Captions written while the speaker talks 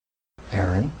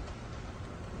Aaron,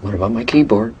 what about my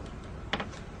keyboard?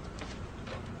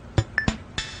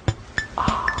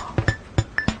 Ah,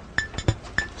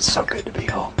 so good to be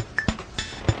home.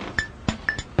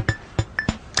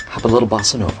 Have a little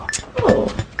bossa nova. Oh.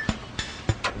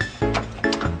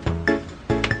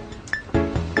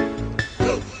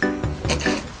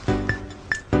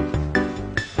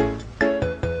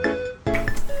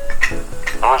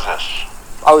 Who is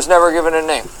this? I was never given a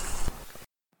name.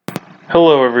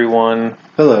 Hello, everyone.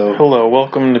 Hello. Hello.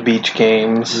 Welcome to Beach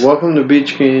Games. Welcome to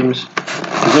Beach Games.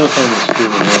 There's no time to screw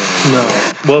around.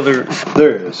 No. Well, there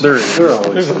is. There is. There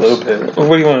always There's is. a little bit.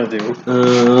 What do you want to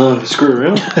do? Screw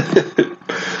around?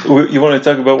 You want to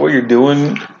talk about what you're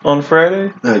doing on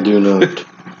Friday? I do not.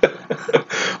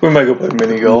 We might go play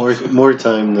mini golf. More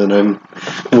time than I'm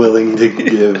willing to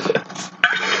give.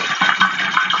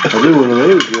 I do one of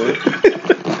those, right?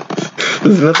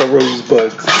 Isn't that the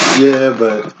rosebuds? Yeah,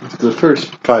 but the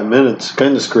first 5 minutes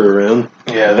kind of screw around.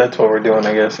 Yeah, that's what we're doing,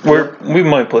 I guess. We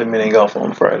might play mini golf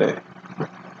on Friday.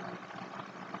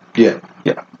 Yeah.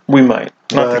 Yeah, we might.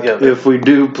 Not together. If we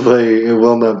do play, it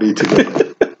will not be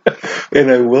together. And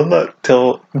I will not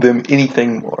tell them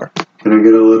anything more. Can I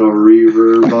get a little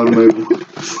reverb on my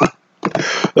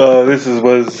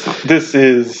voice? This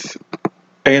is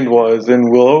and was and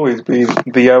will always be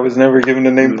the I Was Never Given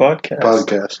a Name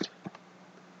podcast.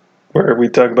 Where we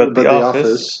talk about the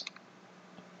office.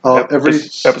 Every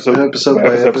episode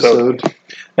by episode.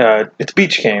 It's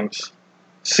Beach Games.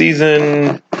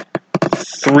 Season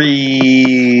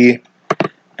 3,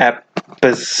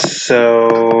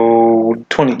 episode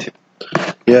 22.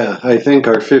 Yeah, I think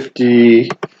our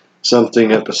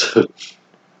 50-something episode.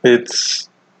 It's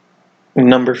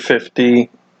number 50.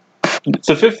 It's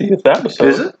the 50th episode.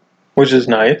 Is it? Which is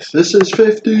nice. This is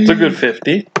 50. It's a good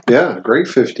 50. Yeah, great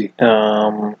 50.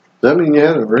 Um, Does that mean you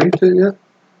haven't ranked it yet?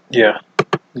 yeah.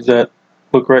 Does that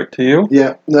look right to you?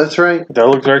 Yeah, that's right. That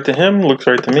looks right to him. Looks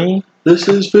right to me. This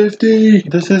is 50.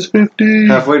 This is 50.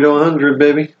 Halfway to 100,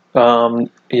 baby.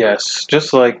 Yes.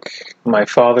 Just like my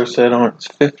father said on his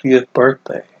 50th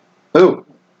birthday. Oh,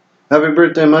 happy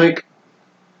birthday, Mike.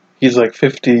 He's like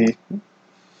 55.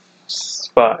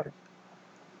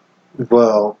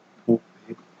 Well,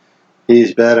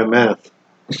 he's bad at math.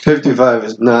 55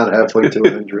 is not halfway to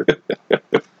 100.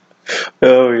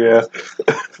 Oh, yeah.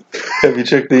 Have you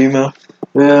checked the email?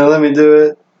 Yeah, let me do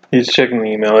it. He's checking the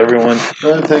email, everyone.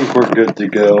 I think we're good to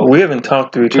go. We haven't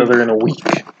talked to each other in a week.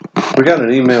 We got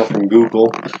an email from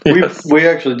Google. Yes. We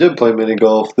actually did play mini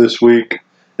golf this week,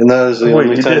 and that is the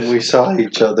only time we saw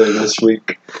each other this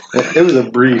week. It was a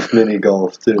brief mini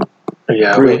golf, too.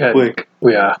 Yeah, Real quick.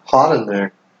 Yeah. Hot in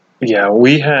there. Yeah,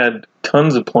 we had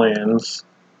tons of plans,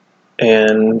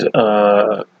 and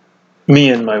me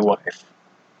and my wife.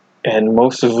 And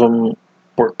most of them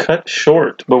were cut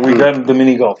short, but we got the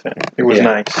mini golf in. It was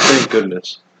nice. Thank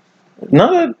goodness.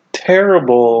 Not a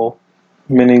terrible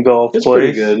mini golf It's place.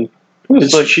 pretty good. It was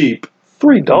It's like cheap.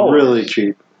 $3. Really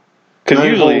cheap. 'Cause 9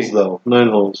 usually holes, though. 9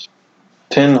 holes.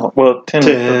 10 was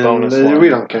the bonus one. We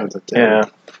don't count the 10. Yeah,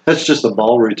 That's just a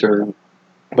ball return.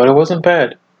 but it wasn't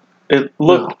bad. It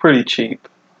looked pretty cheap.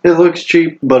 It looks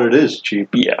cheap, but it is cheap.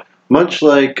 Yeah. Much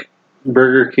like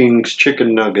Burger King's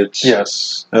chicken nuggets.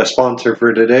 Yes. A sponsor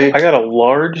for today. I got a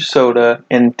large soda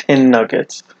and 10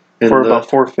 nuggets for about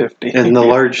 $4.50. And the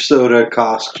large soda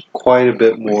cost quite a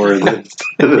bit more than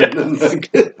the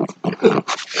nugget.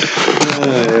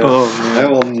 Oh, man. I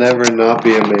will never not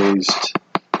be amazed.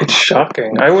 It's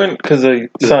shocking. I went because I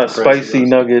saw spicy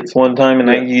nuggets one time, and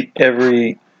I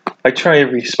try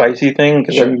every spicy thing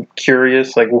because I'm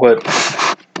curious, like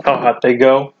how hot they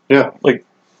go. Yeah. Like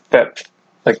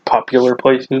popular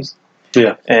places.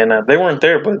 Yeah. And they weren't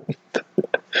there, but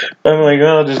I'm like,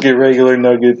 I'll just get regular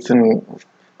nuggets, and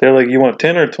they're like, you want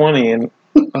 10 or 20? And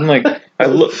I'm like, I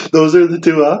look. Those are the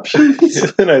two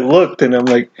options. And I looked, and I'm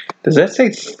like, does that say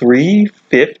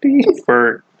 $3.50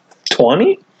 for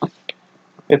 20?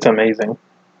 It's amazing.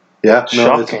 Yeah, no,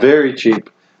 Shocking. it's very cheap.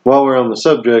 While we're on the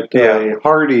subject, a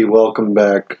hearty welcome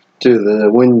back to the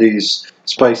Wendy's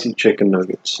spicy chicken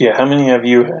nuggets. Yeah, how many have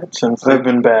you had since they've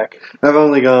been back? I've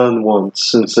only gone once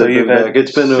since they've been back.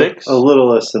 It's been a little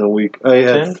less than a week. I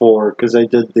had 4 because I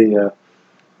did the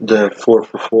 4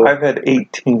 for 4. I've had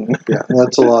 18. Yeah,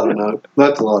 that's a lot of nuggets.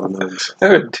 That's a lot of nuggets.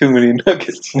 I've had too many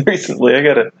nuggets recently. I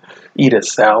gotta eat a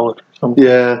salad or something.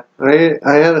 Yeah,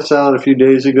 I had a salad a few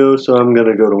days ago, so I'm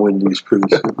gonna go to Wendy's pretty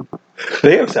soon.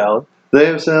 They have salad. They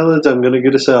have salads. I'm gonna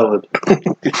get a salad.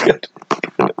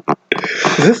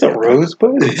 Is this a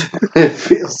rosebud? It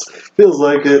feels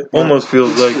like it. Almost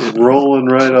feels like it's rolling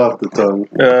right off the tongue.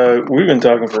 We've been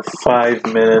talking for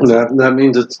 5 minutes. That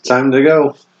means it's time to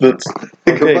go.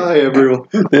 Goodbye, everyone.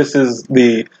 This is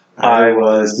the I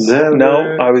was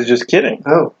just kidding.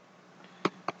 Oh,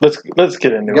 let's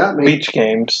get into it. Me. Beach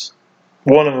games,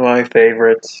 one of my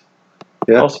favorites.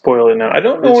 Yeah. I'll spoil it now. I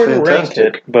don't know where to rank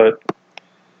it, but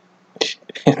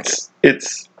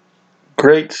it's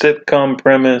great sitcom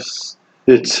premise.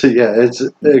 It's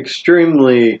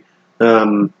extremely.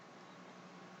 Well,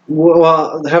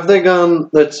 have they gone?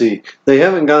 Let's see. They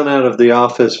haven't gone out of the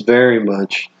office very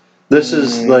much. This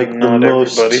is like the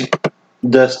most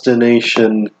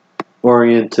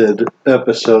destination-oriented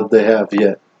episode they have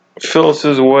yet.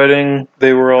 Phyllis's wedding.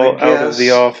 They were all out of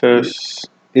the office.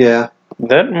 Yeah.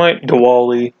 That might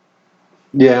Diwali.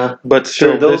 Yeah, but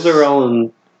still, those are all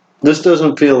in. This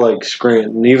doesn't feel like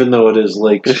Scranton, even though it is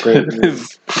Lake Scranton. It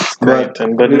is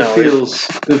Scranton, but no,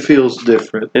 it feels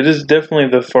different. It is definitely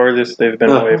the farthest they've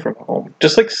been away from home.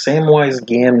 Just like Samwise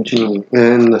Gamgee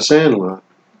and the Sandlot.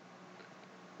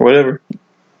 Whatever.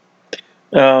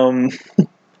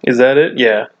 Is that it?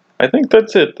 Yeah, I think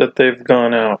that's it. That they've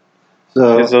gone out.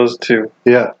 So is those two?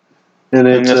 Yeah, and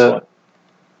it's this one.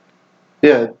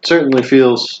 Yeah, it certainly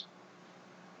feels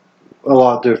a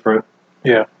lot different.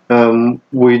 Yeah.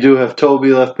 We do have Toby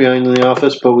left behind in the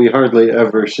office, but we hardly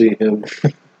ever see him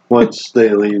once they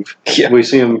leave. Yeah. We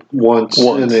see him once.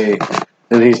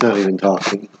 and he's not even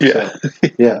talking. Yeah. So,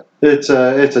 yeah. It's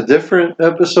a different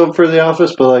episode for The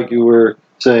Office, but like you were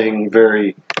saying,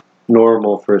 very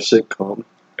normal for a sitcom.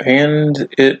 And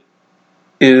it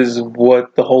is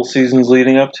what the whole season's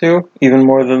leading up to, even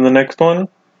more than the next one,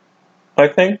 I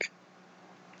think.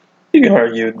 You can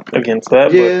argue against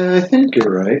that. Yeah, I think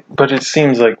you're right. But it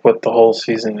seems like what the whole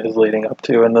season is leading up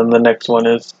to, and then the next one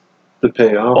is the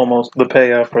payoff. Almost the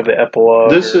payoff or the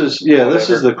epilogue. This is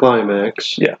the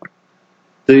climax. Yeah.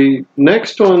 The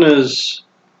next one is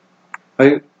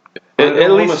I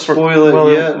don't want to spoil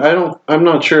it yet. I'm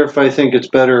not sure if I think it's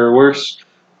better or worse,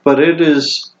 but it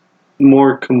is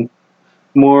more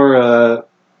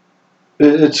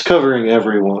it's covering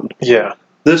everyone. Yeah.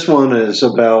 This one is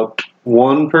about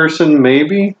one person,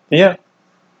 maybe. Yeah.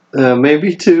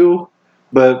 Maybe two,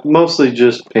 but mostly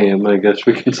just Pam, I guess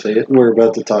we can say it. We're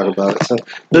about to talk about it. So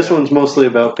this one's mostly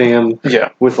about Pam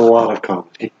with a lot of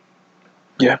comedy.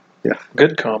 Yeah. Yeah.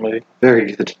 Good comedy.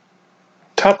 Very good.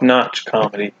 Top-notch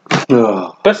comedy.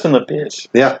 Oh. Best in the biz.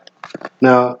 Yeah.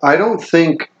 Now, I don't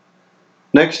think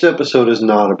next episode is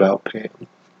not about Pam.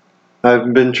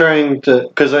 I've been trying to,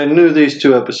 because I knew these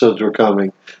two episodes were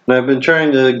coming, and I've been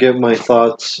trying to give my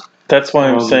thoughts. That's why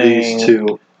I'm saying these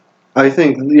two. I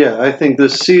think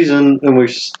this season, and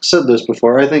we've said this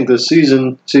before, I think this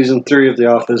season 3 of The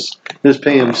Office, is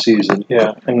Pam's season.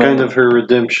 Yeah. And kind of her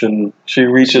redemption. She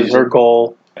reaches her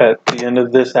goal at the end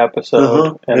of this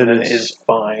episode, and then is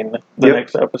fine the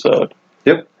next episode.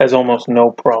 Yep. Has almost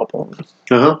no problems.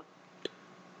 Yeah,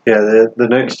 the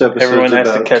next episode. Everyone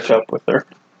has to catch up with her.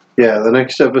 Yeah, the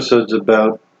next episode's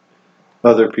about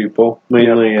other people,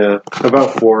 mainly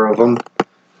about 4 of them.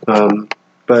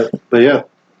 But yeah,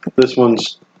 this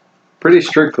one's pretty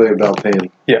strictly about Pam.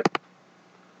 Yeah.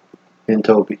 And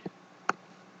Toby.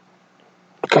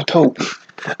 Go Toby.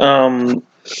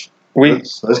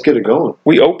 Let's get it going.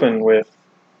 We open with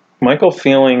Michael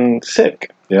feeling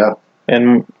sick. Yeah.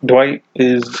 And Dwight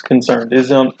is concerned.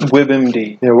 Is on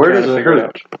WebMD. Yeah, where does it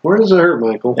hurt? Where does it hurt,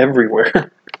 Michael?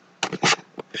 Everywhere.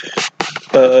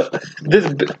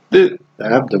 The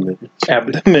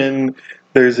abdomen.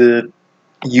 There's a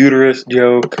uterus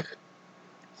joke.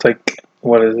 It's like,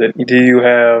 what is it? Do you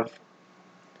have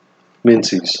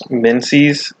Mincy's?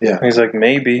 Yeah. He's like,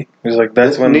 maybe. He's like,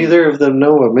 that's when neither of them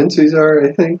know what Mincy's are,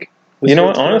 I think. You know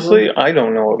what? Honestly, I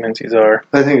don't know what Mincy's are.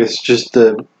 I think it's just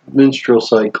the menstrual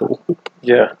cycle.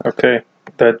 Yeah. Okay.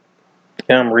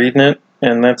 I'm reading it,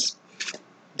 and that's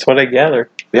what I gather.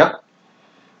 Yeah.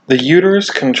 The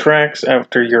uterus contracts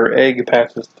after your egg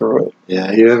passes through it.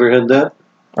 Yeah, you ever had that?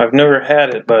 I've never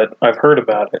had it, but I've heard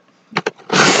about it.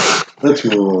 Let's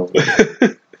move on.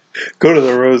 Go to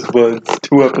the Rosebuds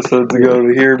 2 episodes ago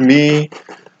to hear me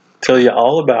tell you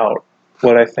all about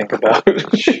what I think about it.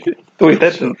 Wait,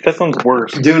 that sounds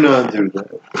worse. Do not do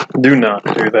that. Do not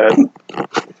do that.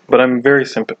 But I'm very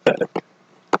sympathetic.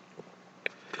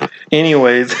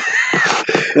 Anyways.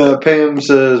 Pam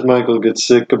says Michael gets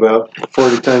sick about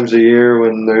 40 times a year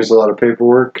when there's a lot of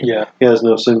paperwork. Yeah. He has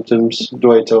no symptoms.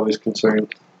 Dwight's always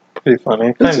concerned. Pretty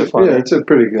funny. Kind of funny. Yeah, it's a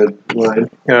pretty good line.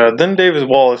 Then David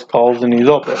Wallace calls and he's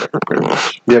all better, pretty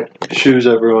much. Yep. Shoos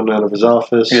everyone out of his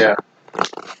office. Yeah.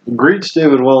 Greets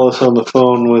David Wallace on the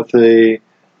phone with a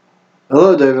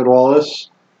Hello, David Wallace.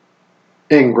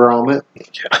 And Gromit.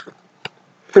 Yeah.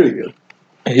 Pretty good.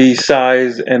 He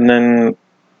sighs, and then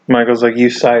Michael's like, "You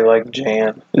sigh like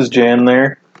Jan." Is Jan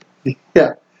there?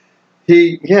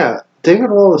 David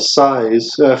Wallace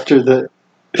sighs after the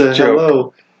Joke.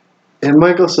 hello. And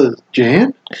Michael says,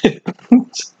 Jan?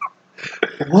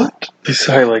 What? You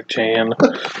sigh like Jan.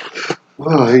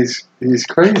 Wow, he's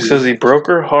crazy. He says he broke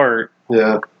her heart,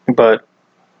 yeah. but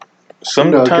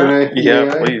sometimes... can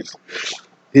Yeah, I- please.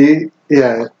 He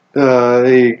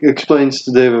explains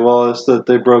to David Wallace that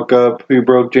they broke up. He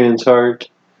broke Jan's heart.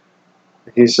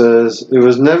 He says, it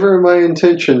was never my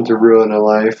intention to ruin a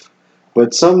life,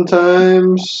 but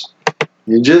sometimes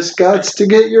you just got to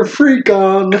get your freak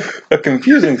on. A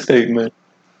confusing statement.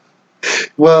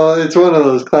 Well, it's one of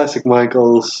those classic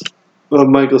Michael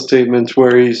statements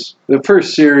where he's at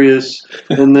first serious,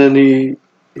 and then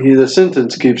the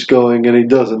sentence keeps going, and he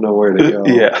doesn't know where to go.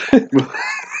 Yeah.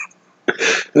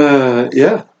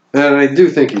 Yeah, and I do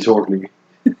think he's horny.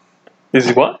 Is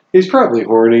he what? He's probably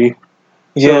horny.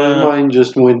 So Yeah. his mind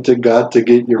just went to got to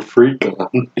get your freak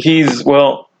on. He's,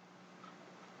 well...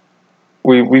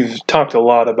 We've talked a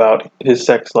lot about his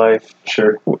sex life,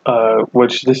 Sure.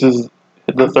 which this is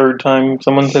the third time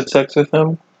someone's had sex with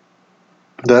him.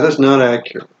 That is not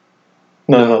accurate.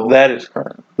 No, that is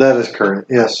current. That is current,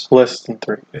 yes. Less than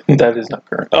 3. That is not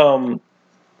current.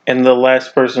 And the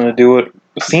last person to do it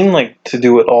seemed like to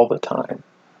do it all the time.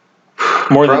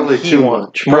 More Probably than he too wanted.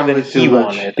 much. More Probably than too he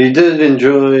much. wanted. He did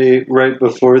enjoy right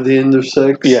before the end of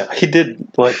sex. Yeah, he did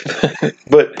like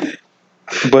but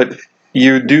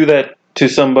you do that to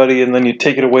somebody and then you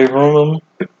take it away from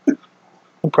them.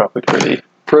 Probably pretty.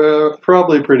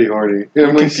 Probably pretty horny.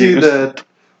 And we see Confused.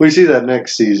 that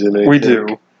next season. I We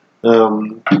think. do.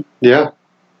 Yeah.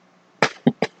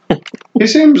 He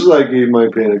seems like he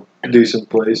might be in a decent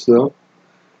place, though.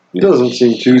 He doesn't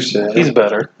seem too sad. He's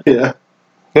better. Yeah.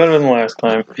 Better than last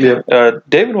time. Yeah.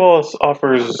 David Wallace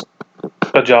offers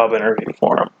a job interview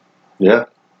for him. Yeah.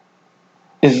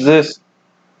 Is this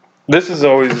is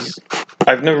always,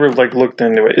 I've never looked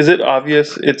into it. Is it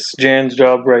obvious it's Jan's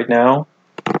job right now?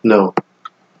 No,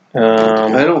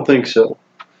 I don't think so.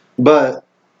 But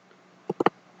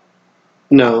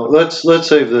no, let's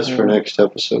save this for next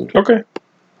episode. Okay.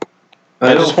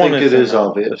 I I don't just think wanted it to is know.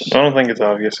 obvious, I don't think it's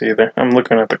obvious either. I'm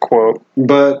looking at the quote.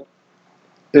 but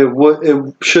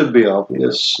it should be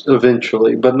obvious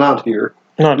eventually, but not here.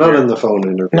 Not Not here. in the phone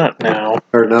interview. Not now.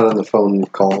 Or not in the phone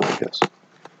call, I guess.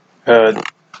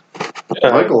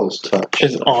 Michael is touched.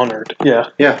 is honored. Yeah.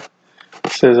 Yeah.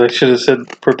 Says I should have said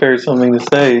prepared something to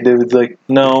say. David's like,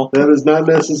 no. That is not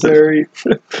necessary.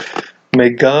 May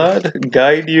God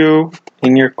guide you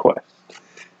in your quest.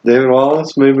 David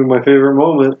Wallace, maybe my favorite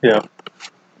moment. Yeah.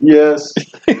 Yes.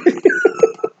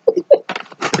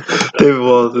 David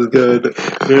Wallace is good.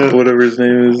 Yeah. Whatever his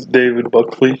name is, David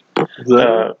Buckley. Is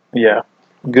that Yeah.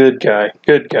 Good guy.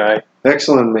 Good guy.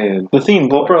 excellent man. The theme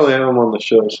We'll voice. probably have him on the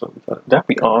show sometime. That'd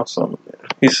be awesome.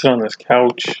 He's sitting on this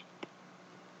couch.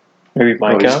 Maybe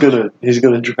my couch. He's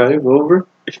gonna drive over.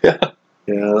 Yeah.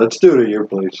 Yeah, let's do it at your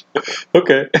place.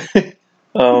 Okay.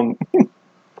 Yeah,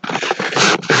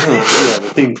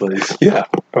 the theme place. Yeah.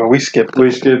 Oh, we skipped.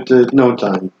 We skipped it. No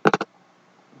time.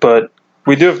 But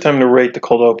we do have time to rate the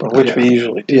cold open, which Yeah. we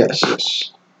usually do.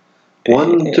 Yes.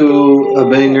 1 to a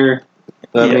banger.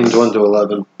 That Yes. means 1 to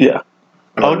 11. Yeah.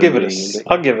 I'll give it a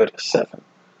 7.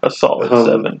 A solid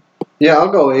 7. Yeah,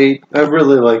 I'll go 8. I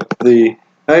really like the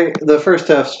first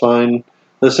half's fine.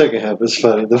 The second half is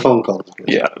funny. The phone call is good.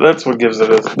 Yeah, that's what gives it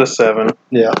the 7.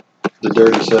 Yeah, the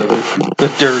dirty 7.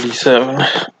 The dirty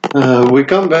 7. We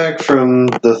come back from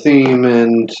the theme,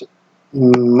 and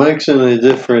Mike's in a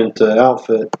different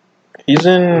outfit.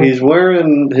 He's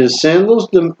wearing his Sandals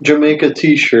Jamaica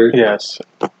t-shirt. Yes.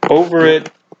 Over it,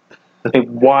 a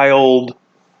wild,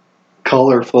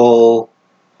 Colorful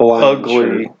Hawaiian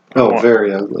ugly shirt. Oh,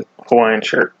 very ugly. Hawaiian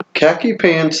shirt. Khaki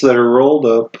pants that are rolled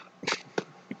up.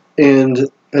 And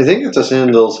I think it's a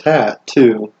Sandals hat,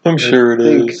 too. I'm sure it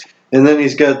think- is. And then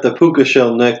he's got the puka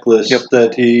shell necklace Yep.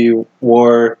 that he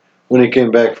wore when he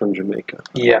came back from Jamaica.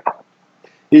 Yeah.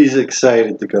 He's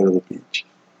excited to go to the beach.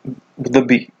 The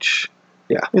beach.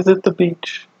 Yeah. Is it the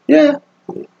beach? Yeah.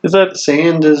 Is that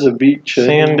Sand is a beach. I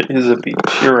think. sand is a beach?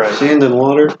 You're right. Sand and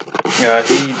water. Yeah,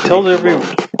 he tells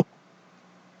everyone.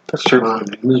 That's true. Mom,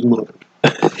 his mother.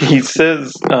 He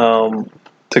says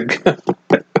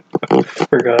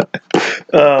forgot.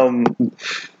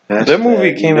 That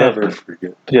movie came out. Never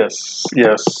forget. Yes.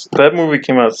 That movie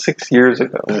came out 6 years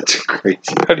ago. That's crazy.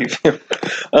 How do you feel?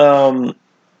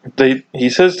 He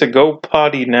says to go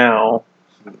potty now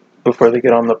before they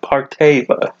get on the partay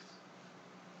bus.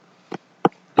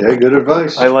 Yeah, good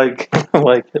advice. I like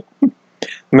it.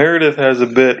 Meredith has a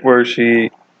bit where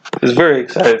she is very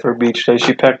excited for beach day.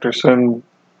 She packed her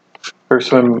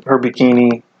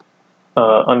bikini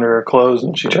under her clothes,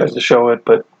 and she tries to show it,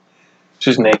 but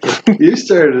she's naked. You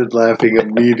started laughing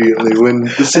immediately when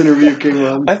this interview came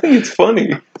on. I think it's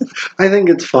funny. I think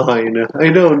it's fine. I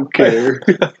don't care.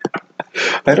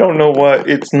 I don't know why.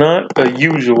 It's not a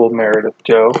usual Meredith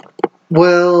joke.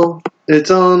 Well,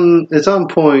 it's on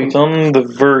point. It's on the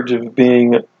verge of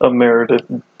being a Meredith.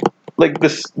 Like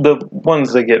the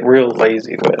ones they get real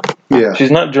lazy with. Yeah. She's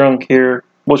not drunk here.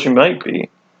 Well, she might be.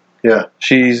 Yeah.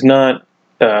 She's not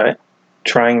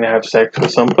trying to have sex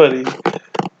with somebody.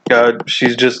 God,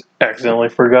 she's just accidentally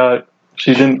forgot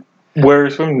she didn't wear a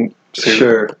swimsuit.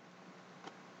 Sure.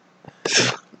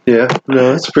 Yeah.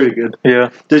 No, that's pretty good. Yeah.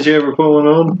 Did you ever put one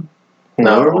on? I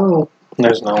don't No. know.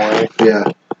 There's no way. Yeah.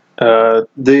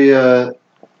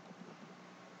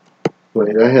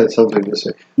 Wait, I had something to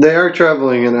say. They are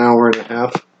traveling an hour and a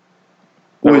half.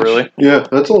 Oh, really? Yeah,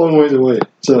 that's a long ways away.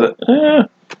 So,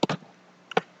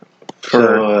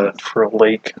 For a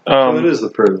lake. so it is the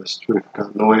furthest we've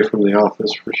gotten away from the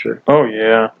office for sure. Oh,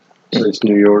 yeah. It's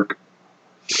New York.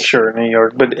 Sure, New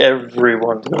York, but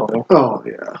everyone's going. Oh,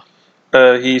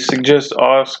 yeah. He suggests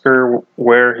Oscar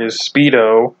wear his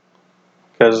Speedo,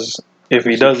 because if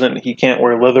he doesn't, he can't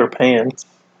wear leather pants.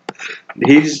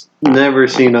 He's never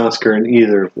seen Oscar in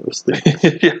either of those things.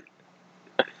 Yeah.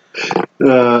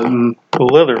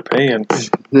 Leather pants.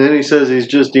 Then he says he's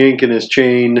just yanking his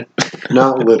chain,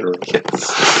 not literally.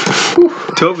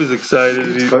 Toby's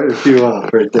excited. Quite a few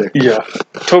off right there. Yeah.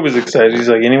 Toby's excited. He's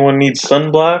like, anyone need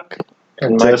sunblock?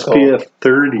 And It's SPF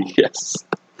 30. Yes.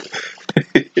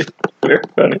 Very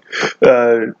funny.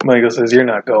 Michael says, you're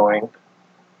not going.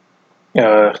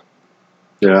 Yeah.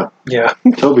 Yeah.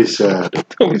 Toby's sad.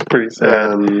 Toby's pretty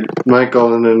sad.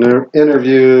 Michael, in an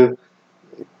interview,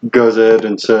 goes ahead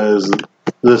and says,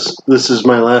 "This is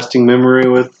my lasting memory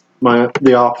with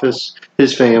the office,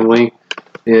 his family,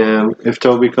 and if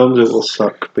Toby comes, it will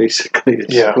suck." Basically,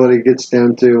 is what he gets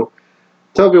down to.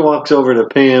 Toby walks over to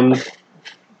Pam,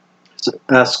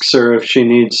 asks her if she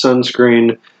needs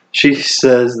sunscreen. She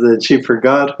says that she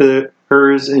forgot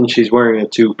hers, and she's wearing a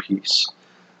two-piece.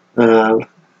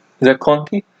 Is that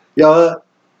clunky? Yeah,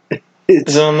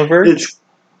 Is it on the verge? It's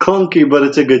clunky, but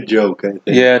it's a good joke, I think.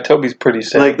 Yeah, Toby's pretty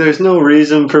sad. Like, there's no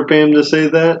reason for Pam to say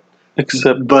that,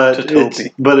 Except to but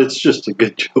Toby. it's just a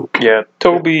good joke. Yeah,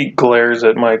 Toby glares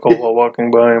at Michael while walking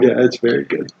by him. Yeah, it's very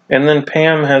good. And then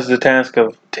Pam has the task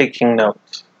of taking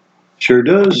notes. Sure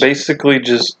does. Basically,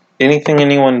 just anything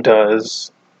anyone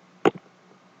does,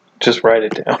 just write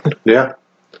it down. Yeah.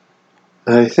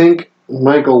 I think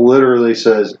Michael literally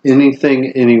says,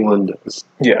 anything anyone does.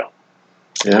 Yeah.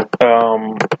 Yeah.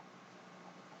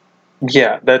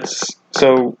 Yeah,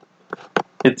 so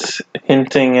it's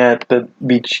hinting at the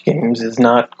beach games is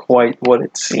not quite what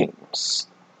it seems.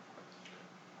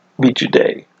 Beach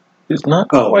day is not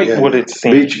quite what it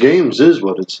seems. Beach games is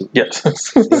what it seems. Yes,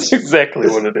 that's exactly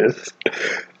what it is.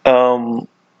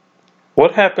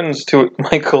 What happens to it?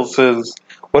 Michael says,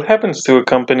 what happens to a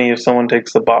company if someone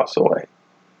takes the boss away?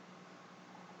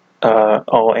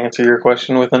 I'll answer your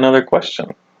question with another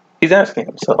question. He's asking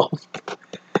himself,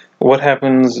 what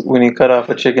happens when you cut off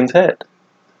a chicken's head?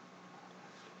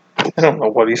 I don't know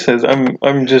what he says.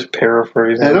 I'm just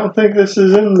paraphrasing. I don't think this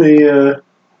is in the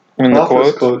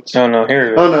office quotes. Oh, no, here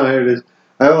it is. Oh, no, here it is.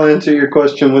 I will answer your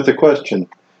question with a question.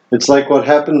 It's like what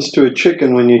happens to a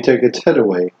chicken when you take its head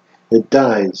away. It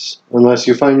dies, unless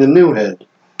you find a new head.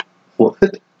 What?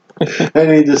 I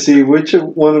need to see which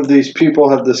one of these people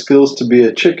have the skills to be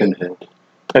a chicken head.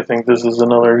 I think this is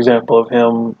another example of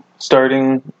him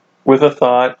starting with a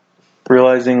thought,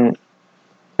 realizing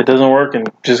it doesn't work, and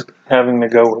just having to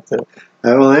go with it.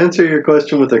 I will answer your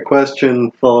question with a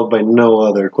question followed by no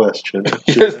other question.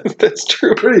 Yes, that's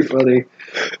true. Pretty funny.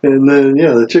 And then,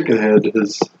 yeah, the chicken head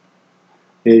is...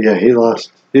 Yeah, he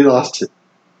lost it.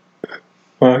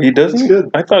 Well, he doesn't. That's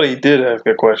good. I thought he did ask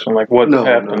a question like, what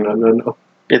happened? No.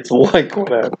 It's like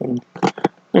what happened.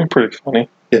 Pretty funny.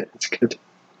 Yeah, it's good.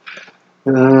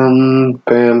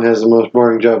 Pam has the most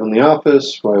boring job in the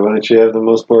office. Why wouldn't she have the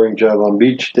most boring job on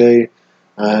beach day?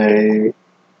 I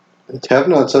have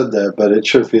not said that, but it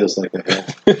sure feels like I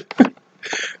have.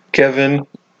 Kevin,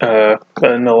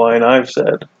 in the line I've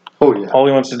said, Oh, yeah. all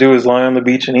he wants to do is lie on the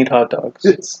beach and eat hot dogs.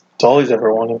 It's, That's all he's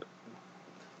ever wanted.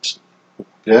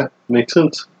 yeah, makes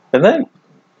sense. And then,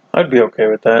 I'd be okay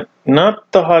with that.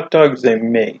 Not the hot dogs they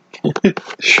make.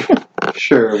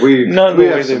 Sure, we Not the way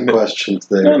have they some make- questions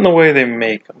there. Not in the way they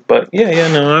make them, but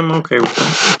no, I'm okay with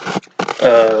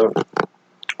that.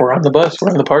 We're on the bus. We're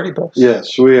on the party bus.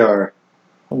 Yes, we are.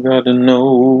 I gotta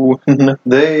know.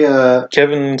 They,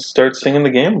 Kevin starts singing The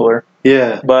Gambler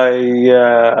yeah,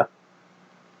 by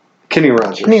Kenny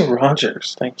Rogers. Kenny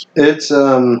Rogers. Thank you. It's,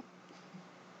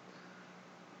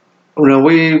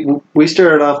 we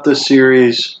started off this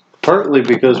series partly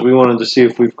because we wanted to see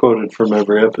if we've quoted from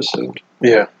every episode.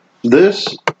 Yeah. This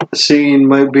scene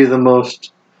might be the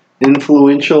most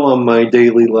influential on my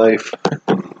daily life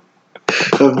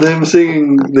of them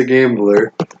singing The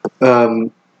Gambler.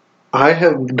 I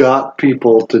have got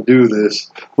people to do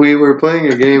this. We were playing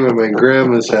a game at my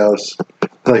grandma's house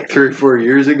like 3 or 4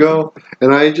 years ago,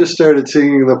 and I just started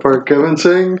singing the part Kevin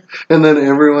sang, and then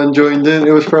everyone joined in.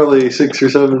 It was probably 6 or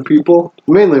 7 people,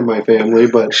 mainly my family,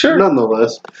 but Sure.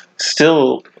 nonetheless.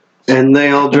 Still, And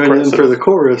they all joined Impressive. in for the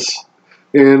chorus.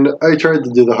 And I tried to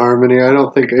do the harmony. I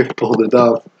don't think I pulled it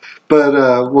off, but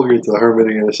we'll get to the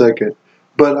harmony in a second.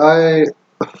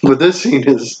 But this scene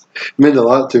has meant a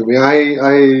lot to me.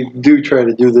 I do try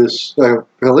to do this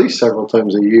at least several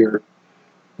times a year,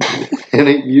 and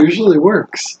it usually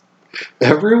works.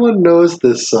 Everyone knows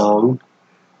this song,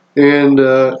 and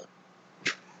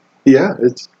yeah,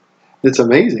 it's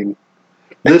amazing.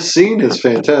 This scene is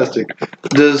fantastic.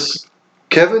 Does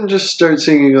Kevin just start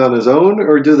singing on his own,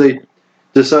 or do they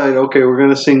decide, okay, we're going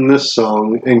to sing this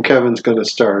song, and Kevin's going to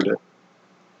start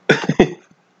it?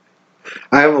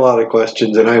 I have a lot of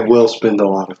questions, and I will spend a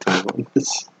lot of time on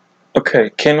this.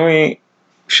 okay,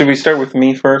 should we start with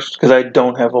me first? Because I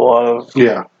don't have a lot of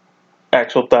Yeah,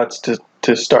 actual thoughts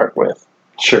to start with.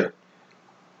 sure.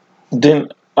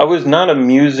 I was not a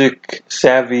music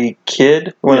savvy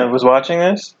kid when I was watching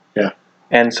this. Yeah.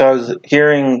 And so I was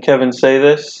hearing Kevin say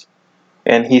this,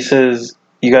 and he says,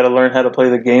 you got to learn how to play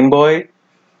the Game Boy.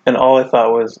 And all I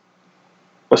thought was,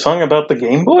 a song about the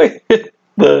Game Boy? Who's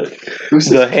the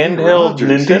this Kenny handheld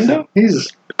Rogers? Nintendo?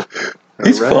 He's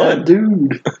He's rad fun.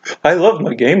 dude. I love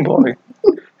my Game Boy.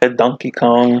 Had Donkey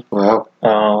Kong.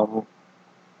 Wow.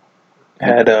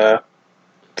 Had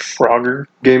Frogger.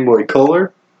 Game Boy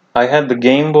Color? I had the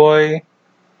Game Boy.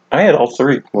 I had all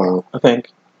three, Wow, I think.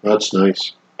 that's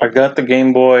nice. I got the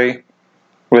Game Boy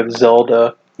with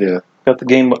Zelda. Yeah. Got the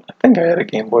Game Boy. I think I had a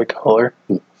Game Boy Color.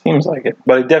 Seems like it.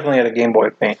 But I definitely had a Game Boy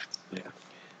Advance.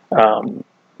 Yeah.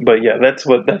 But yeah, that's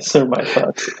my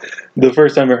thoughts. The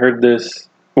first time I heard this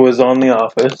was on The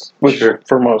Office, which Sure.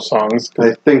 for most songs.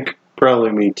 I think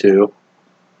probably me too.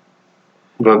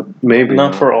 But maybe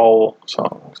Not for all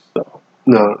songs, though.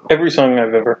 No. Every song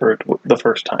I've ever heard the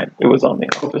first time, it was on The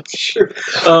Office. Sure.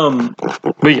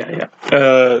 But yeah.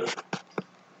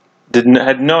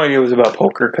 Had no idea it was about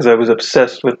poker because I was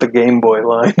obsessed with the Game Boy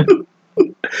line.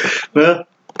 Well,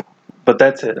 But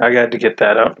that's it. I got to get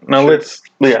that out. Now Sure.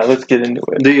 let's get into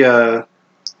it.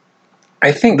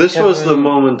 I think this was the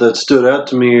moment that stood out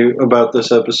to me about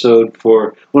this episode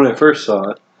for when I first saw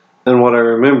it, and what I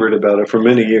remembered about it for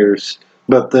many years.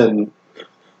 But then,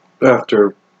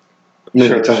 after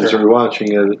many times rewatching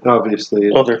it, obviously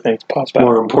it's Other things pop out.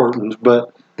 more important.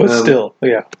 But Still,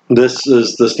 yeah. this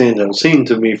is the standout scene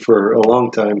to me for a long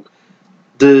time.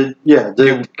 Did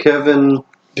Kevin?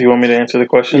 Do you want me to answer the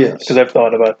question? Yes. Because I've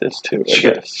thought about this too, I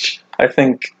Sure. guess. I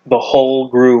think the whole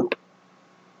group,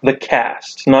 the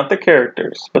cast, not the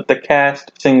characters, but the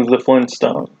cast sings the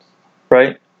Flintstones,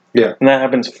 right? Yeah. And that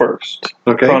happens first,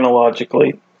 Okay.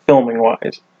 chronologically,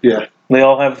 filming-wise. Yeah. They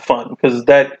all have fun, because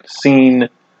that scene,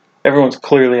 everyone's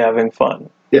clearly having fun.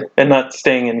 Yeah. And not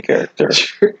staying in character.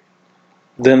 Sure.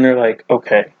 Then they're like,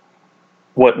 okay,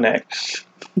 what next?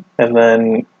 And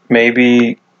then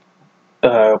maybe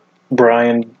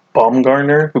Brian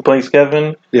Baumgartner, who plays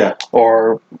Kevin, Yeah.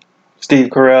 or Steve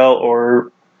Carell,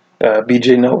 or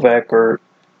BJ Novak, or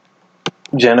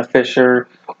Jenna Fisher,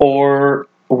 or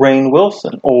Rainn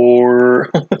Wilson, or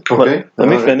Okay. let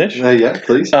me finish. Yeah,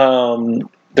 please.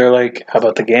 They're like, how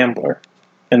about The Gambler?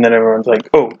 And then everyone's like,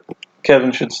 oh,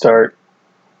 Kevin should start.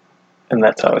 And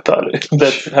that's how I thought it.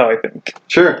 That's how I think.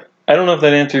 Sure. I don't know if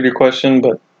that answered your question,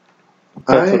 but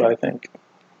that's what I think.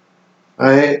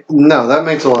 No, that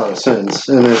makes a lot of sense,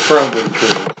 and it's probably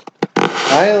true.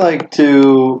 I like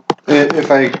to,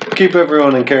 if I keep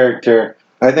everyone in character,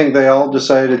 I think they all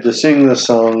decided to sing the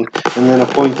song and then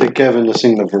appointed Kevin to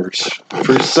sing the verse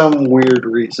for some weird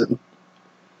reason.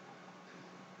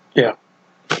 Yeah.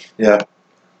 Yeah.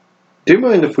 Do you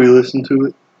mind if we listen to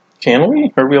it? Can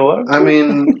we? Are we allowed to? I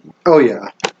mean, oh yeah.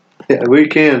 Yeah, we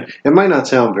can. It might not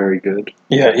sound very good.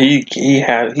 Yeah,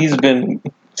 he's been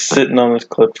sitting on this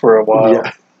clip for a while.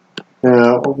 Yeah.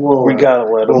 Yeah, We gotta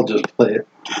let him. we'll just play it.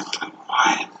 Distant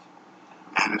quiet,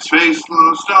 and his face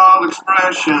lost all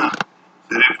expression.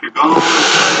 Said if you're gonna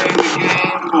play the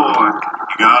game, boy,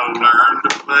 you gotta learn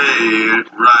to play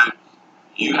it right.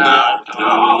 You got to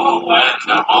know when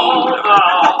to hold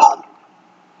on.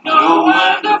 Know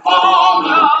when to fold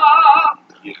up.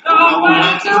 You know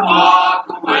when to walk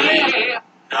away.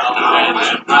 Know when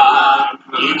to run.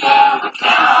 You never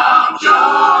count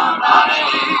your money.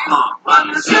 When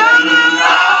the sitting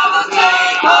at the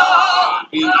table,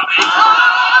 you know it's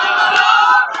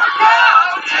all for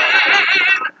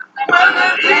counting. When the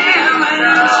deal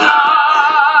is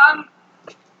done.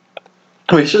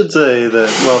 We should say that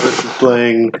while this is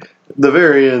playing, the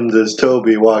very end is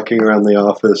Toby walking around the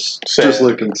office, Sad. just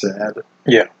looking sad.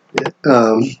 Yeah.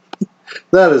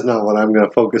 That is not what I'm going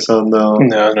to focus on, though.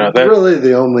 No, that Really,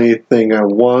 the only thing I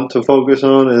want to focus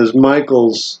on is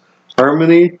Michael's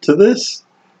harmony to this.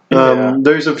 Yeah.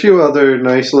 There's a few other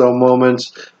nice little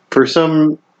moments. For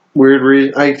some weird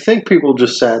reason, I think people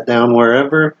just sat down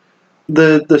wherever.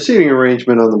 The seating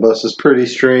arrangement on the bus is pretty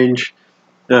strange.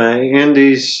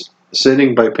 Andy's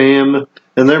sitting by Pam,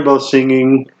 and they're both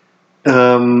singing.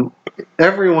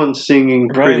 Everyone's singing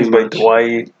pretty Ryan's by much.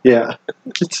 Dwight. Yeah,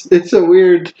 it's a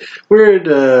weird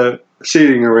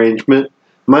seating arrangement.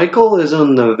 Michael is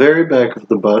on the very back of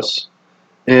the bus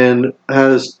and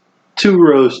has 2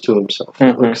 rows to himself.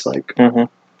 It looks like.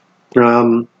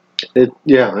 Mm-hmm.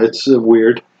 It's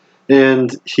weird,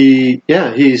 and he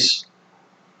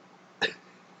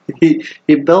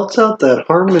belts out that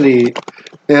harmony,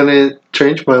 and it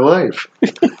changed my life.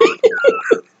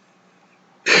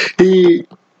 He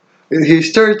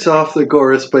starts off the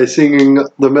chorus by singing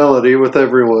the melody with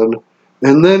everyone,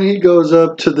 and then he goes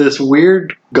up to this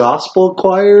weird gospel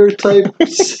choir type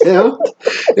sound,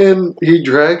 and he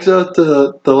drags out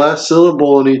the last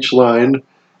syllable in each line,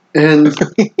 and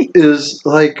is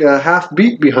like a half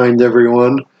beat behind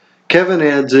everyone. Kevin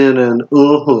adds in an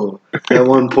at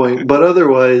one point, but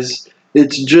otherwise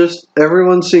it's just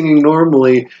everyone singing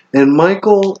normally, and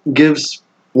Michael gives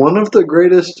one of the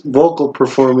greatest vocal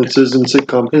performances in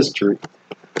sitcom history.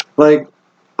 Like,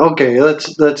 okay,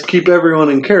 let's keep everyone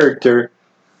in character.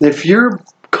 If your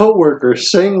coworkers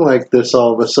sing like this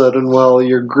all of a sudden while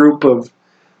your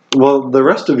the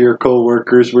rest of your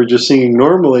coworkers were just singing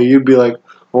normally, you'd be like,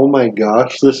 oh my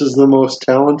gosh, this is the most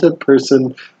talented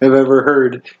person I've ever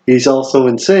heard. He's also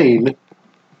insane,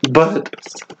 but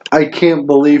I can't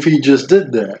believe he just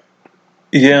did that.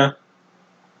 Yeah.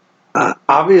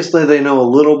 Obviously, they know a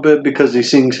little bit because he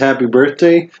sings Happy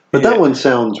Birthday, but that Yeah. one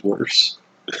sounds worse.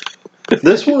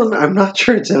 This one, I'm not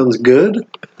sure it sounds good,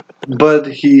 but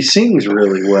he sings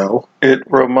really well. It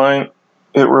reminds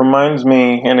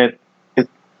me, and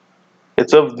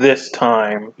it's of this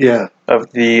time Yeah. of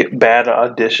the bad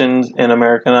auditions in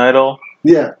American Idol.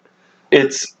 Yeah.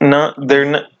 It's not. They're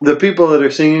not. The people that are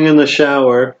singing in the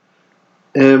shower,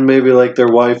 and maybe like their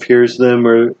wife hears them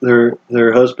or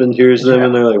their husband hears them, Yeah.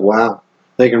 and they're like, wow,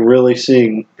 they can really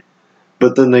sing.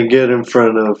 But then they get in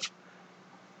front of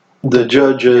the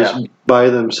judges Yeah. by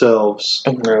themselves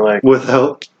And they're like,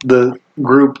 without the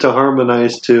group to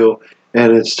harmonize to,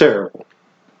 and it's terrible.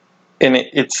 and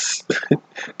it's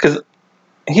because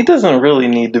he doesn't really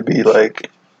need to be like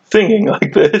singing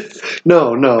like this.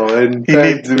 No, and He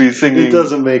needs to be singing. It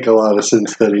doesn't make a lot of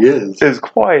sense that he is. As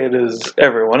quiet as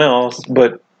everyone else,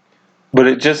 but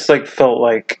it just like felt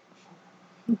like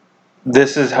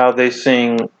this is how they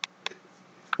sing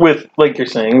with, like you're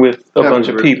saying, with a Happy bunch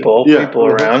of birthday. people Yeah.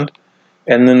 around,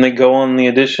 and then they go on the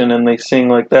audition and they sing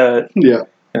like that, Yeah.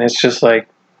 and it's just like,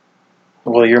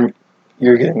 well,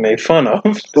 you're getting made fun of.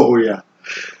 Oh yeah.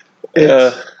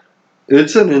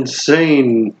 It's an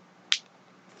insane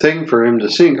thing for him to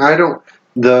sing.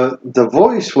 The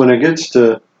voice when it gets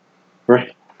to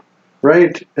right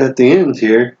at the end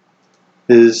here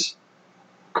is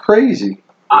crazy.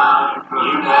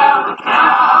 You never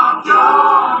count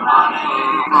your money.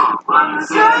 When the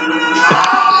sitting at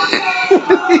the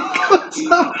He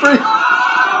goes up right-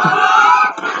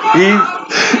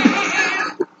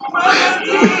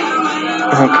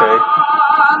 Okay.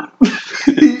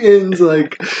 he ends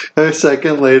like a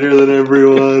second later than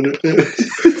everyone.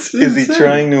 It's Is he insane.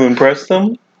 trying to impress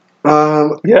them?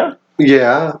 Yeah.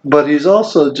 Yeah, but he's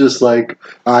also just like,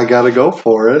 I gotta go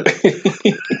for it.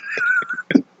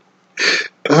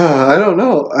 I don't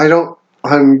know.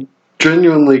 I'm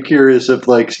genuinely curious if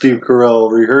like Steve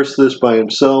Carell rehearsed this by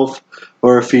himself,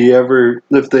 or if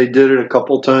they did it a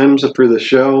couple times for the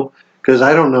show. Because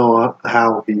I don't know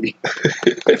how he.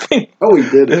 I think he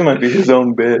did this it. might be his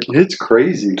own bit. It's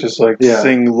crazy. Just like Yeah.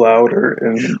 sing louder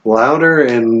and Louder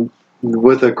and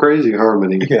with a crazy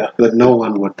harmony that no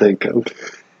one would think of.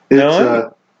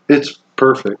 It's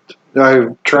perfect.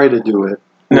 I've tried to do it.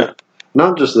 No.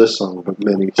 Not just this song, but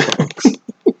many songs.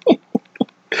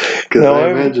 Because No, I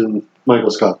imagine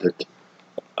Michael Scott did.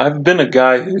 I've been a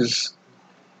guy who's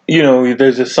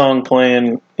there's a song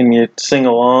playing and you sing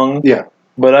along. Yeah.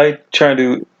 But I try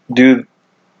to do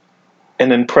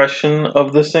an impression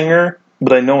of the singer,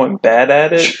 but I know I'm bad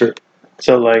at it. Sure.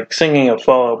 So, like, singing a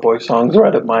Fall Out Boy song's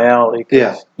right up my alley. 'Cause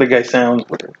Yeah. the guy sounds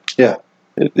weird. Yeah.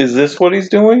 Is this what he's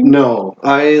doing? No,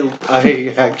 I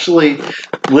actually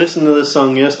listened to this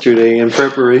song yesterday in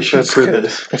preparation That's for good.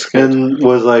 this, That's good. and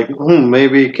was like,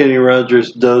 maybe Kenny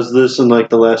Rogers does this in like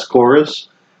the last chorus.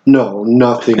 No,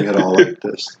 nothing at all like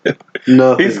this.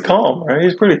 Nothing. He's calm, right?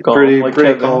 He's pretty calm. Pretty like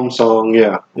pretty Kevin. calm song.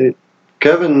 Yeah,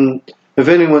 Kevin. If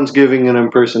anyone's giving an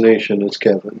impersonation, it's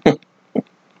Kevin.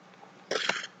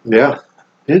 Yeah,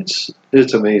 it's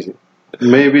amazing.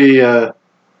 Maybe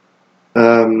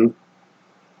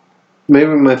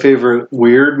maybe my favorite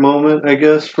weird moment, I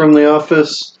guess, from The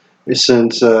Office is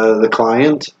since the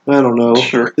client. I don't know.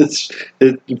 Sure.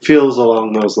 It feels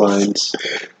along those lines.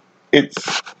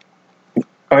 It's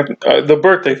the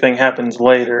birthday thing happens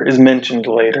later, is mentioned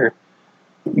later,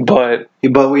 but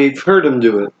But we've heard him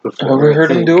do it before. have we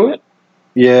heard him do it?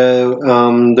 Yeah,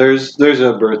 there's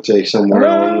a birthday somewhere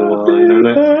along the line,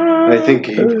 and I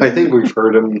think we've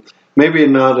heard him. Maybe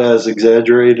not as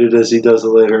exaggerated as he does it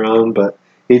later on, but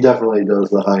he definitely does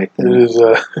the high It thing. is.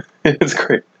 It's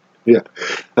great. I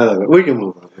love it. We can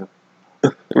move on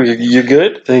now. You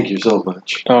good? Thank you so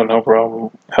much. Oh, no problem.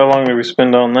 How long did we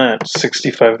spend on that?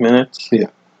 65 minutes. Yeah.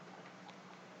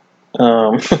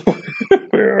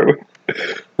 Where are we?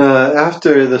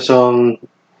 After the song,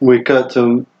 we cut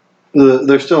to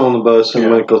they're still on the bus, and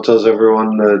Yeah. Michael tells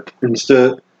everyone that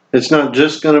instead it's not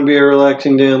just going to be a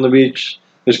relaxing day on the beach.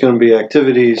 There's going to be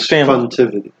activities,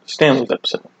 funtivity. Stan was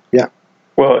upset. Yeah.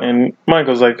 Well, and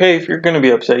Michael's like, hey, if you're going to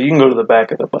be upset, you can go to the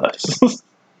back of the bus.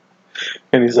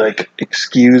 And he's like,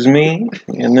 excuse me?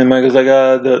 And then Michael's like,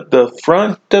 the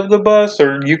front of the bus,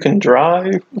 or you can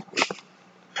drive?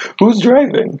 Who's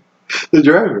driving? The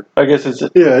driver. I guess it's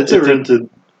It's a rented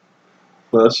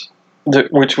bus.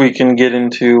 which we can get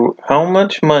into. How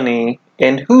much money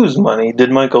and whose money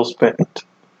did Michael spend?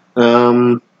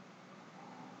 I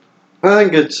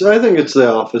think it's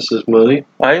the office's money.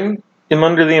 I am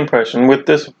under the impression with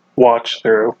this watch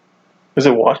through. Is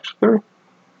it watch through?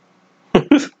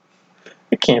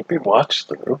 It can't be watched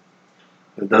through.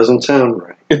 It doesn't sound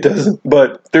right. It doesn't.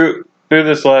 But through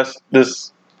this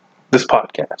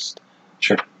podcast,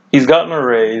 Sure. he's gotten a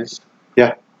raise.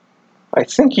 Yeah. I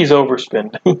think he's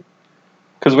overspending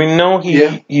because we know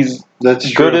he's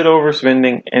That's good true. at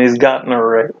overspending, and he's gotten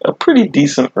a pretty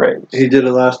decent raise. He did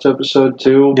it last episode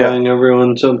too, Yeah. buying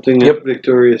everyone something Yep. at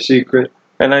Victoria's Secret.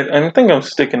 And I think I'm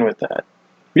sticking with that.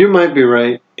 You might be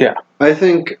right. Yeah. I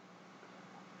think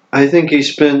he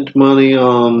spent money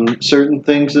on certain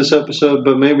things this episode,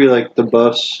 but maybe like the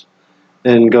bus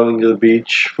and going to the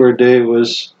beach for a day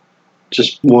was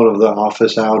just one of the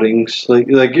office outings. Like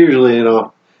usually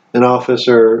an office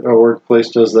or a workplace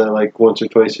does that like once or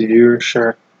twice a year.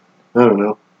 Sure. I don't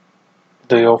know.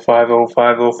 The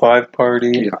 050505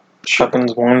 party Yeah, sure.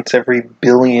 happens once every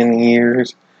billion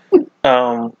years.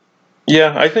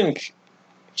 Yeah, I think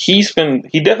he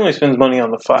definitely spends money on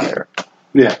the fire.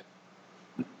 Yeah.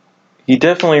 He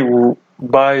definitely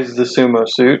buys the sumo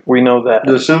suit. We know that.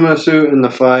 The sumo suit and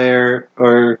the fire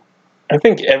are I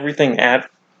think everything at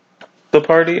the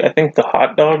party. I think the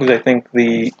hot dogs. I think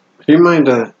the he might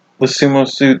have sumo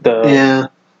suit. yeah.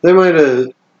 He might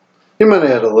have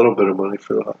had a little bit of money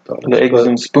for the hot dogs. The eggs but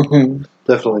and spoons.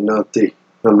 definitely not the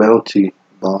amount he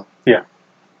bought. Yeah.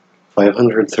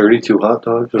 532 hot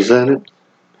dogs, was that it?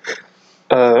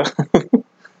 I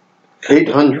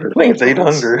 800. think it's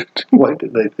 800. Why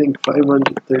did I think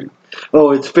 530?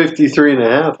 Oh, it's 53 and a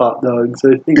half hot dogs.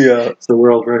 I think Yeah. it's the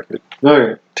world record.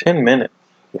 Alright. 10 minutes.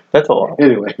 That's a lot.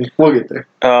 Anyway, we'll get there.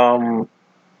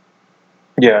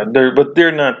 Yeah,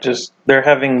 they're not just. They're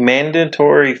having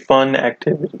mandatory fun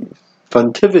activities.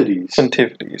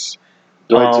 Funtivities.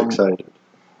 Dwight's excited.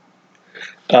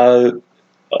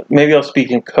 Maybe I'll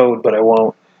speak in code, but I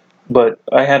won't. But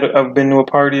I've been to a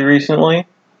party recently.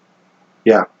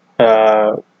 Yeah.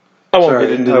 I won't get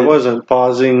Sorry, into I it. wasn't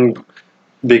pausing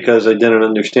because I didn't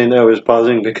understand. I was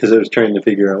pausing because I was trying to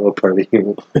figure out what party he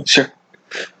was. Sure.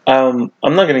 I'm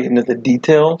not going to get into the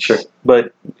details. Sure.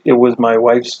 But it was my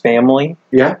wife's family,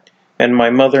 Yeah? and my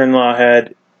mother-in-law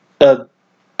had a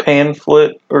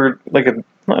pamphlet, or like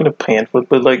not a pamphlet,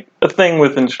 but like a thing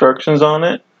with instructions on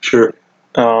it. Sure.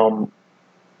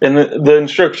 And the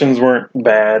instructions weren't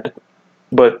bad,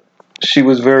 but she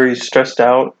was very stressed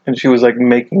out, and she was like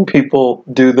making people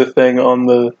do the thing on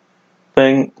the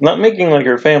thing, not making like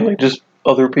her family, just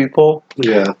other people.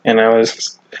 Yeah. And I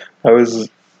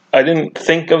didn't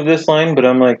think of this line, but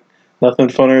I'm like, nothing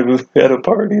funner at a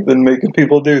party than making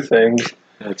people do things.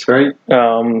 That's right.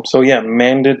 So yeah,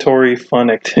 mandatory fun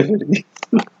activity.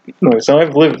 So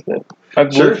I've lived it.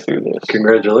 I've Sure. lived through this.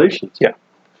 Congratulations.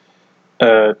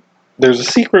 There's a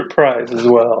secret prize as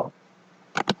well.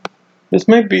 This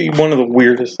might be one of the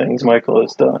weirdest things Michael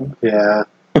has done. Yeah.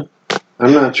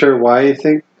 I'm not sure why you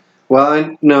think.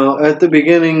 Well, no, at the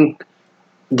beginning,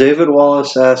 David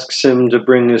Wallace asks him to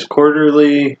bring his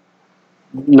quarterly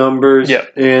numbers Yeah.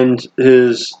 and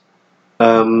his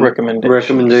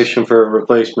recommendation for a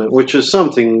replacement, which is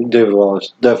something David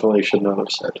Wallace definitely should not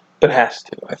have said. But has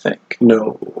to, I think.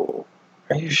 No.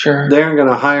 Are you sure? They aren't going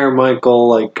to hire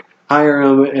Michael, hire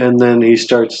him, and then he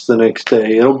starts the next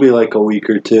day. It'll be like a week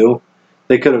or two.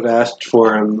 They could have asked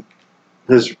for him,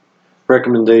 his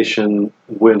recommendation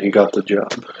when he got the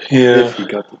job. Yeah. If he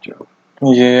got the job.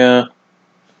 Yeah.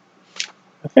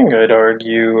 I think I'd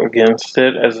argue against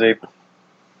it as a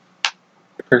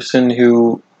person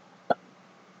who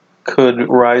could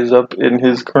rise up in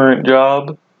his current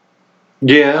job.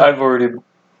 Yeah.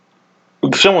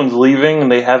 If someone's leaving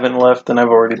and they haven't left, then I've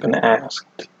already been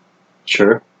asked.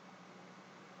 Sure.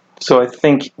 So I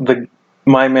think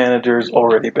my manager's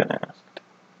already been asked.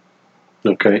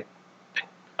 Okay.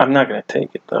 I'm not going to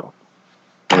take it, though.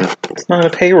 Yeah. It's not a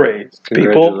pay raise,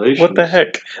 people. What the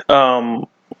heck?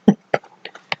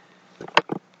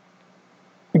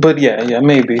 But yeah,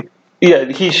 maybe. Yeah,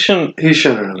 he shouldn't. He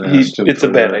shouldn't have asked him. It's a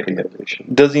bad idea.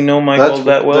 Does he know Michael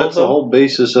that well? That's the whole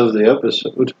basis of the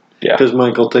episode. Yeah. Because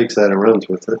Michael takes that and runs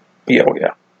with it. Yeah,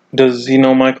 yeah. Does he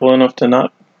know Michael enough to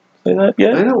not say that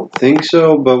yet? I don't think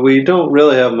so, but we don't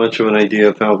really have much of an idea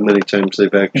of how many times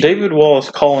they've actually. David Wallace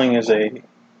calling is a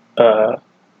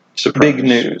Surprise. big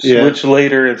news, Yeah. which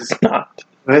later it's not.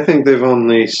 I think they've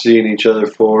only seen each other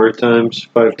 5 times,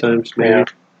 maybe. Yeah.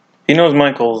 He knows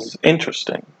Michael's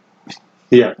interesting.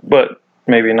 Yeah. But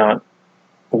maybe not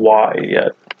why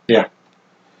yet. Yeah.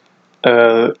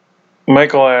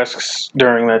 Michael asks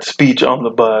during that speech on the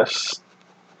bus,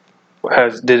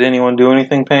 did anyone do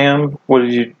anything, Pam? What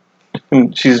did you...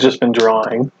 She's just been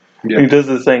drawing. Yeah. He does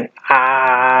this thing,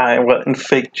 and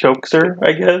fake chokes her,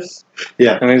 I guess.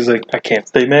 Yeah. And he's like, I can't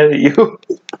stay mad at you.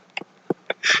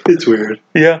 It's weird.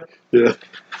 Yeah. Yeah.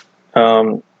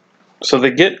 So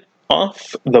they get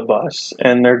off the bus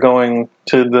and they're going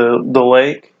to the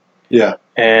lake, Yeah.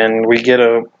 and we get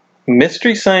a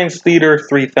Mystery Science Theater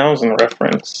 3000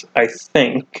 reference, I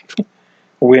think,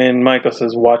 when Michael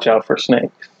says, watch out for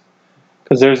snakes.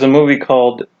 Because there's a movie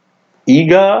called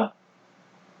EGA.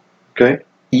 Okay.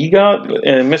 EGOT,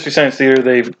 in Mystery Science Theater,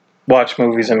 they watch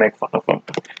movies and make fun of them.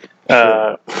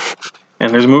 Sure.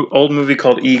 And there's an old movie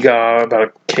called EGOT about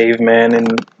a caveman in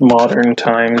modern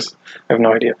times. I have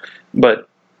no idea. But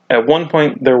at one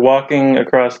point, they're walking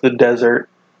across the desert,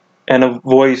 and a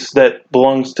voice that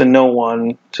belongs to no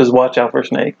one says, watch out for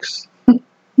snakes.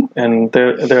 And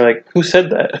they're like, who said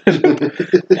that?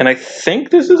 And I think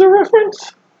this is a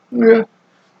reference. Yeah.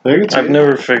 I've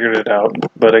never figured it out,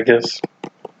 but I guess,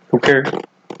 who cares?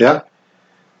 Yeah.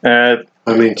 I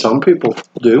mean, some people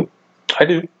do. I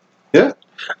do. Yeah.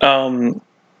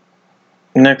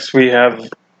 Next we have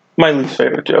my least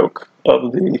favorite joke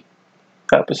of the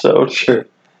episode. Sure.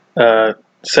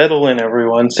 Settle in,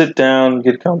 everyone. Sit down,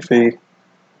 get comfy.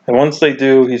 And once they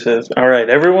do, he says, all right,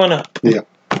 everyone up. Yeah.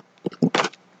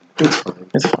 It's fine.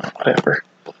 It's fine, whatever.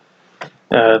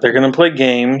 They're going to play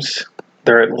games.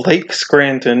 They're at Lake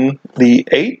Scranton, the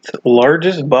 8th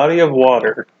largest body of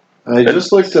water. I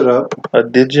just looked it up.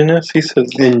 Indigenous, he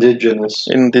says. Indigenous.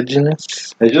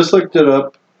 Indigenous. I just looked it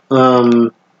up.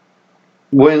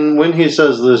 When he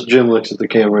says this, Jim looks at the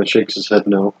camera and shakes his head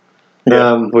no.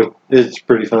 Yeah. It's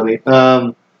pretty funny.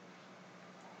 I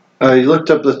looked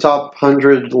up the top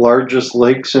 100 largest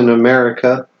lakes in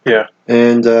America. Yeah.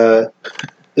 And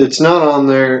it's not on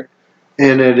there,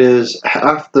 and it is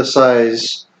half the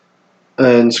size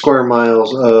in square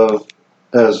miles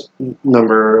as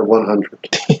number 100.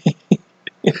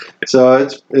 So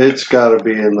it's got to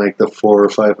be in like the 400 or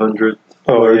 500.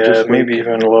 Oh, yeah, largest maybe lake.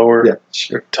 even lower. Yeah,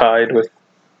 sure. Tied with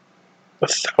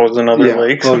 1,000 other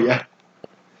lakes. Oh yeah.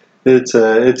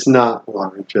 It's not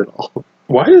large at all.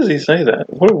 Why does he say that?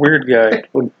 What a weird guy.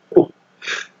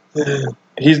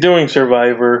 He's doing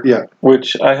Survivor. Yeah.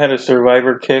 Which I had a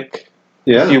Survivor kick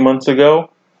Yeah. a few months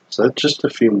ago. Is that just a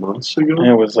few months ago?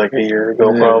 It was like a year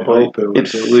ago, Yeah, probably. I hope it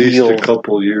was at least a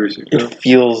couple years ago. It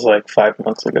feels like 5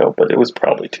 months ago, but it was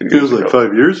probably 2 years Feels ago. like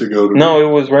 5 years ago to me. No,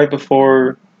 it was right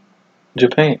before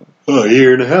Japan. Oh, a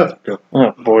year and a half ago.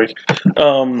 Oh, boy.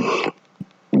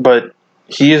 But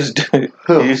he is...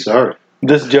 Oh, sorry.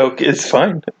 This joke is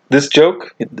fine. This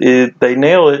joke, they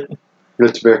nail it.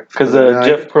 That's fair. Because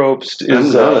Jeff Probst I'm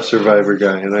is... not a Survivor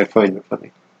guy, and I find it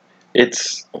funny.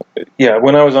 it's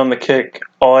when I was on the kick,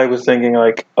 all I was thinking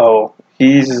like, oh,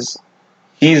 he's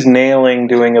nailing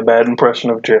doing a bad impression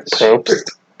of Jeff Probst.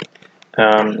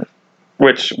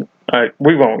 Which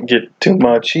we won't get too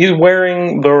much. He's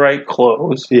wearing the right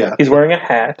clothes. Yeah. He's wearing a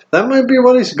hat. That might be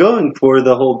what he's going for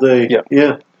the whole day.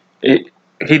 Yeah.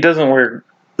 He doesn't wear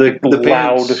The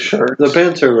loud pants, shirts. The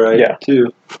pants are right, Yeah.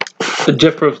 too.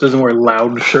 Jeff Probst doesn't wear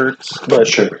loud shirts, but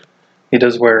he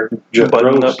does wear Jeff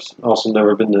button-ups. Probst also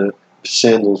never been to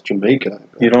Sandals, Jamaica.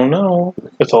 You don't know.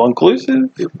 It's all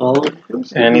inclusive. All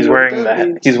inclusive. And he's wearing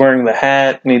the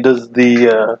hat, and he does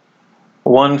the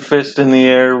one fist in the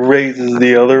air, raises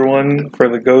the other one for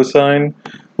the go sign,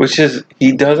 which is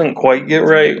he doesn't quite get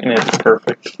right, and it's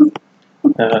perfect.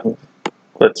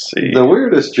 Let's see. The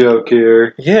weirdest joke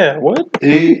here. Yeah, what?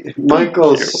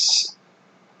 Michael's.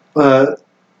 I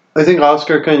think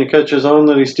Oscar kind of catches on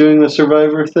that he's doing the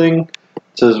Survivor thing.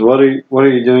 Says, "What are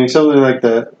you doing?" Something like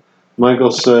that. Michael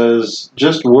says,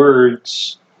 "Just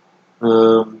words."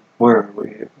 Where are we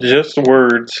here? Just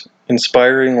words,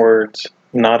 inspiring words,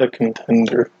 not a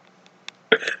contender.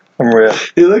 I'm real.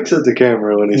 He looks at the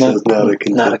camera when he says, "Not a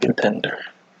contender." Not a contender.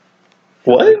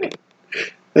 What?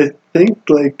 I think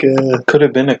Could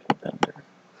have been a contender.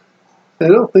 I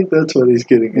don't think that's what he's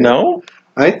getting at. No?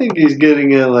 I think he's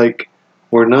getting at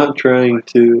we're not trying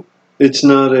to. It's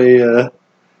not a.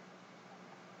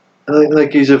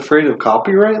 Like he's afraid of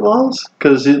copyright laws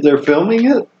because they're filming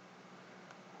it.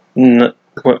 No.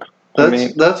 What?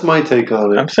 That's my take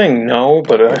on it. I'm saying no,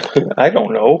 but I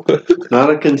don't know. Not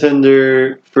a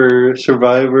contender for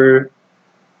Survivor.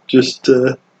 Just.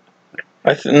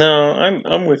 No,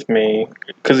 I'm with me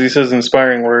because he says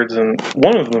inspiring words, and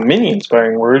one of the many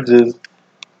inspiring words is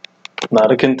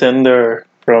not a contender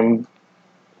from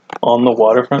On the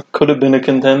Waterfront. Could have been a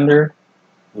contender.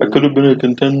 I could have been a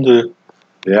contender.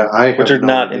 Yeah, which are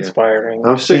not inspiring.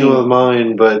 I'm sticking with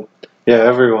mine, but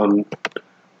everyone.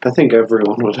 I think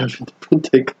everyone would have a different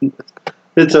take on this.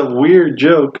 It's a weird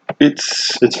joke.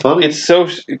 It's funny. It's so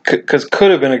because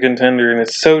could have been a contender, and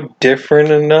it's so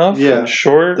different enough. And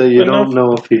short that you enough. don't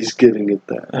know if he's getting at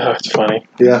that. Oh, it's funny.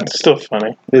 Yeah, it's still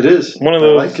funny. It is. One of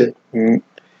those. I like it.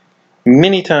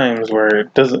 Many times where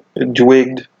it doesn't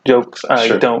wigged jokes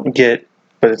I don't get,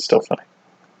 but it's still funny.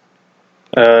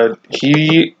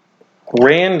 He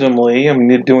randomly,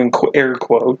 doing air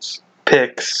quotes,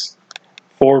 picks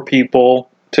 4 people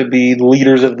to be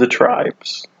leaders of the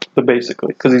tribes,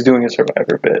 basically, because he's doing a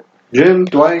Survivor bit. Jim,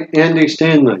 Dwight, Andy,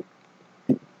 Stanley.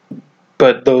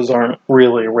 But those aren't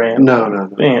really random. No.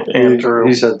 Andrew.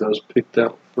 He's had those picked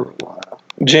out for a while.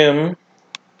 Jim,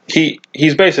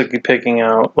 he's basically picking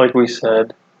out, like we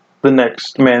said, the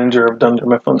next manager of Dunder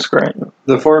Mifflin Scranton.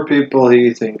 The 4 people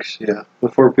he thinks,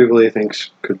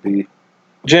 could be.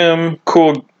 Jim,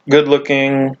 cool, good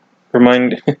looking,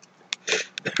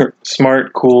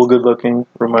 smart, cool, good looking,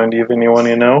 remind you of anyone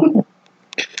you know.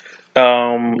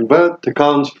 But the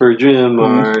cons for Jim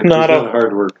are he's not a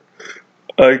hard worker.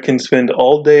 I can spend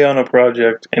all day on a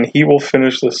project and he will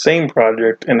finish the same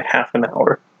project in half an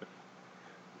hour.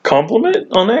 Compliment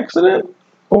on accident?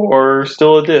 Or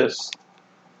still a diss?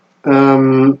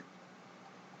 No,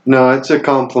 it's a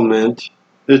compliment.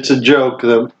 It's a joke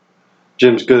that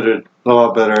Jim's a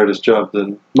lot better at his job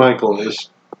than Michael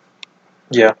is.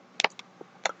 Yeah.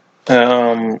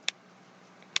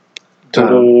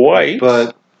 Dwight.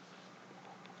 But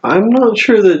I'm not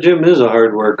sure that Jim is a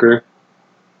hard worker.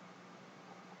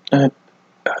 I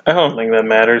don't think that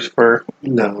matters for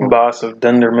boss of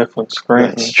Dunder Mifflin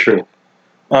Scranton. That's true.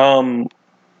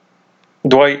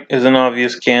 Dwight is an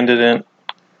obvious candidate.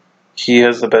 He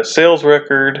has the best sales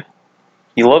record.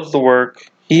 He loves the work.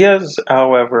 He is,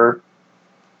 however,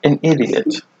 an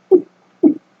idiot.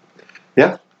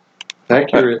 Yeah.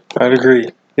 Accurate. I'd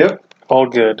agree. Yep. All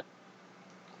good.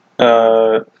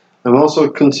 I'm also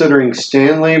considering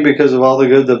Stanley because of all the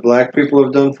good that black people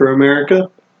have done for America.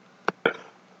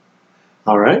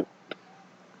 All right.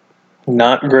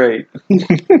 Not great.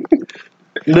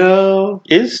 No.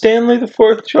 Is Stanley the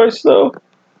 4th choice, though?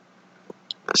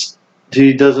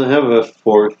 He doesn't have a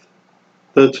 4th.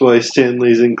 That's why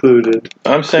Stanley's included.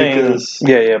 I'm saying...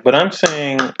 but I'm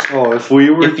saying... Oh, if we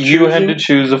were you had to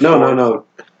choose a 4th... No.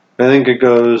 I think it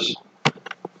goes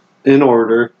in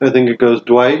order. I think it goes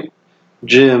Dwight,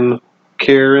 Jim,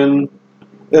 Karen,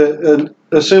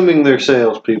 assuming they're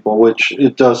salespeople, which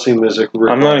it does seem as a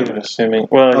requirement. I'm not even assuming.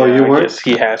 Well, you weren't? I guess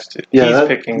he has to. Yeah, he's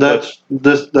picking. That's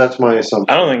my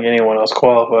assumption. I don't think anyone else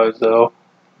qualifies, though.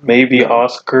 Maybe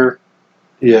Oscar.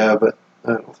 Yeah, but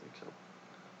I don't think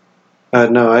so.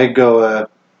 No, I go.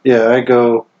 I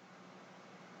go.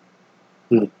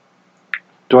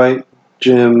 Dwight,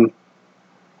 Jim,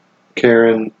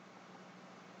 Karen,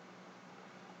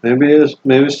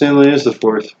 Maybe Stanley is the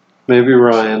fourth. Maybe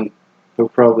Ryan,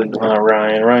 but probably not.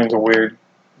 Ryan. Ryan's a weird.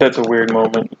 That's a weird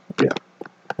moment. Yeah.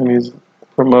 And he's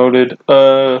promoted.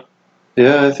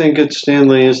 Yeah, I think it's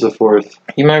Stanley is the fourth.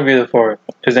 He might be the fourth.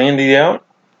 Is Andy out?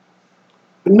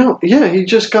 No, yeah, he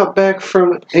just got back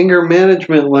from anger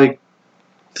management like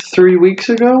 3 weeks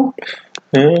ago.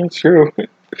 Yeah, it's true.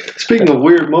 Speaking of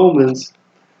weird moments,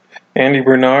 Andy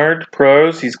Bernard,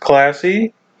 pros. He's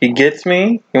classy. He gets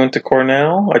me. He went to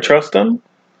Cornell. I trust him.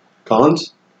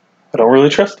 cons. I don't really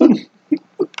trust him.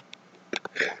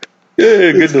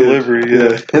 Yeah, good delivery.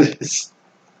 Yeah. it is.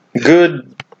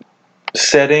 Good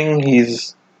setting.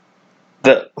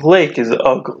 The lake is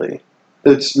ugly.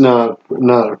 It's not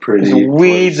a pretty. There's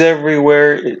weeds place.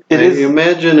 everywhere. It is.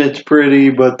 Imagine it's pretty,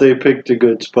 but they picked a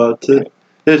good spot to.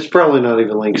 It's probably not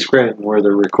even Lake Scranton where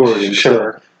they're recording.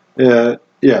 Sure. So,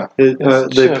 yeah. They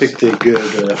just- picked a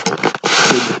good.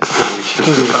 It's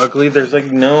just ugly. There's like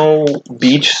no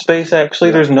beach space. Actually,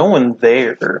 Yeah. there's no one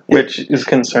there, which is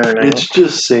concerning. It's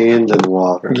just sand and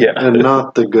water. Yeah. And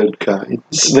not the good kind.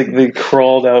 It's like they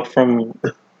crawled out from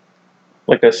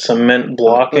like a cement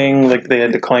blocking. Like they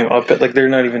had to climb up it. Like they're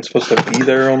not even supposed to be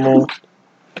there. Almost.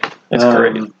 It's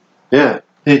great. Yeah.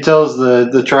 He tells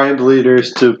the tribe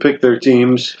leaders to pick their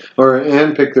teams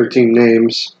and pick their team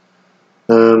names.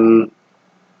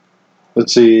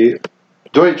 Let's see.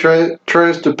 Dwight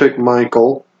tries to pick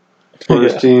Michael for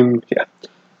his team. Yeah.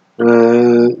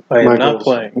 I am not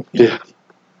playing. Yeah.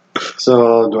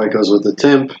 So Dwight goes with the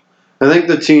Timp. I think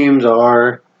the teams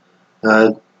are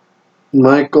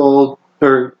Michael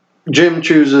or Jim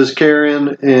chooses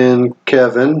Karen and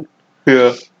Kevin. Yeah.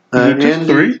 Is it just Andy-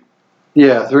 3?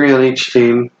 Yeah, 3 on each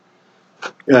team.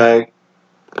 Let's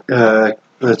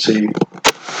see.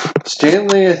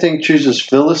 Stanley, I think, chooses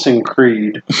Phyllis and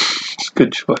Creed. It's a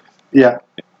good choice. Yeah.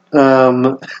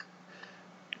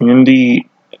 Andy,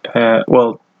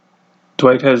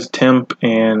 Dwight has Temp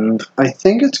and I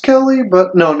think it's Kelly,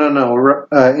 but no.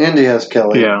 Andy has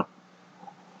Kelly. yeah.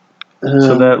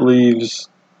 So that leaves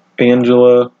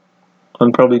Angela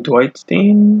on probably Dwight's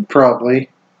team. Probably.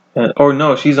 Or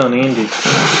no, she's on Andy's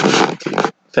team.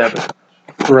 Sabbath.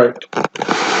 Right.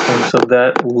 And so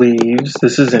that leaves.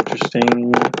 This is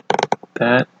interesting.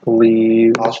 That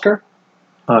leaves Oscar?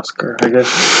 Oscar. I guess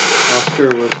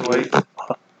Oscar was Dwight and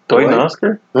Dwight?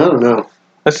 Oscar. I don't know.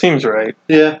 That seems right.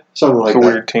 Yeah, something like It's a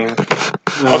that. weird team.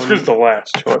 Oscar's the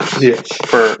last choice. Yes.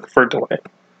 For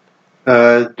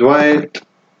Dwight. Dwight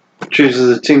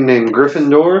chooses a team named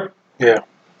Gryffindor. Yeah.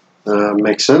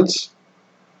 Makes sense.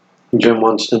 Jim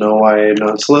wants to know why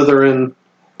not Slytherin.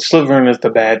 Slytherin is the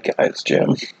bad guys,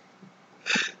 Jim.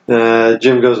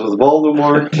 Jim goes with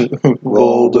Voldemort.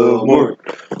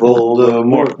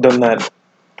 Voldemort. Done that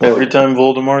every time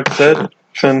Voldemort said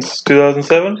since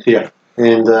 2007. Yeah.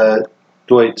 And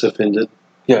Dwight's offended.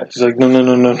 Yeah, he's like,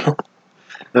 no.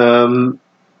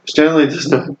 Stanley does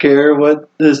not care what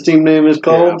his team name is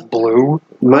called. Yeah, blue.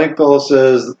 Michael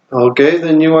says, okay,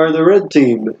 then you are the red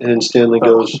team. And Stanley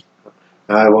goes,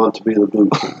 I want to be the blue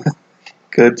team.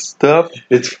 Good stuff.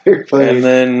 It's very funny. And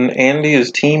then Andy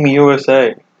is Team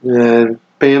USA. And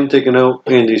Pam taking out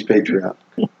Andy's Patriot.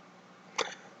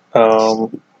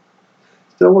 Still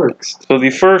works. So the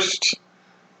first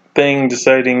thing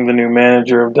deciding the new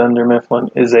manager of Dunder Mifflin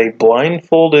is a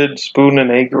blindfolded spoon and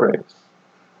egg race.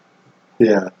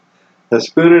 Yeah. A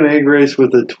spoon and egg race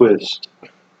with a twist.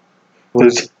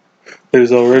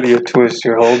 There's already a twist.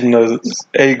 You're holding an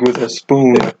egg with a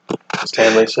spoon,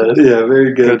 Stanley said. Yeah,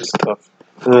 very good. Good stuff.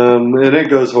 And it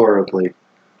goes horribly.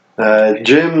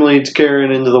 Jim leads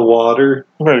Karen into the water.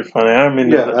 Very funny. I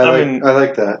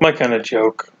like that. My kind of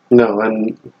joke. No,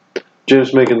 and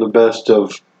Jim's making the best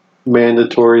of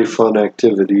mandatory fun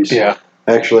activities. Yeah.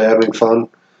 Actually having fun.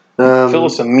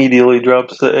 Phyllis immediately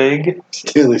drops the egg.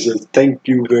 Stanley says, thank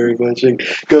you very much, and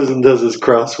goes and does his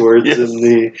crosswords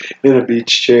Yes. in a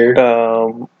beach chair.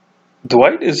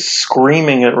 Dwight is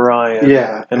screaming at Ryan.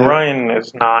 Yeah. And Ryan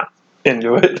is not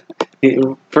into it.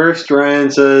 First,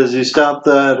 Ryan says, you stop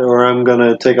that or I'm going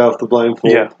to take off the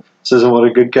blindfold. Yeah. This isn't what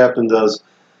a good captain does.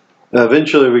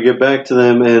 Eventually, we get back to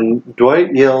them, and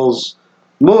Dwight yells,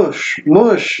 mush,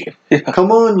 mush, Yeah.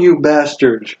 come on, you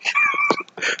bastard.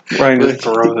 Ryan just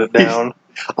throws it down.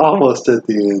 Almost at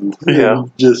the end. Yeah.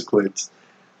 Just quits.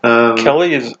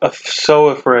 Kelly is so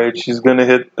afraid she's going to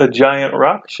hit a giant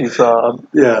rock she saw,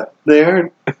 Yeah, they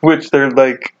aren't. which they're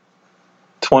like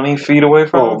 20 feet away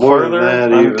from Oh, more than further.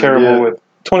 that I'm even, terrible yeah. with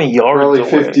 20 yards Probably away.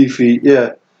 50 feet,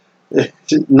 yeah.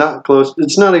 It's not close.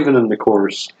 It's not even in the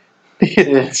course.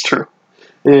 It's true.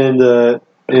 And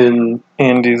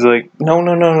Andy's like, no,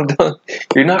 don't.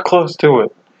 You're not close to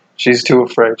it. She's too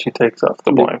afraid. She takes off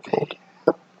the blindfold.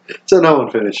 So no one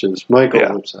finishes. Michael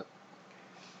Yeah. upset.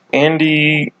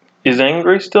 Andy is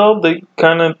angry still. They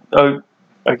kind of,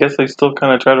 I guess they still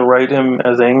kind of try to write him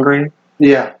as angry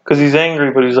Yeah, because he's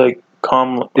angry, but he's like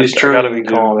calm. Like, he's I gotta trying be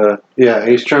calm.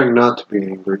 he's trying not to be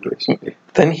angry, basically.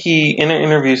 Then he, in an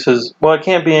interview, says, "Well, I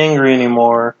can't be angry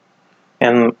anymore,"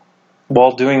 and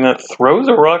while doing that, throws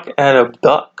a rock at a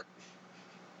duck.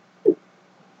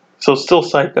 So still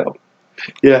psycho.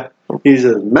 Yeah, he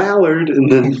says Mallard,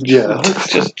 and then yeah,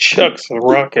 Just chucks a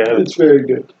rock at it. it's very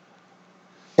good.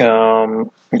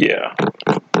 Yeah.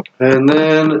 And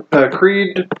then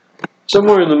Creed,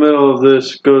 somewhere in the middle of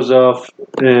this, goes off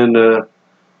and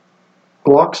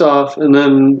walks off, and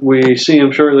then we see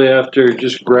him shortly after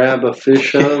just grab a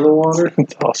fish out of the water.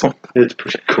 It's awesome. It's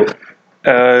pretty cool.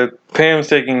 Pam's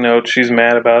taking notes. She's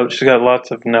mad about it. She's got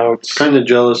lots of notes. Kind of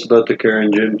jealous about the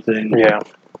Karen Jim thing. Yeah.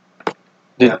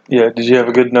 Did you have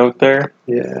a good note there?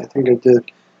 Yeah, I think I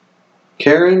did.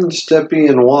 Karen, Steppy,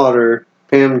 in water.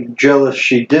 Pam jealous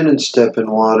she didn't step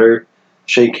in water.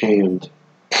 Shake hands.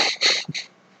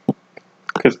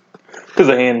 Because of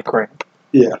hand cramp.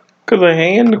 Yeah. Because of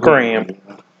hand cramp.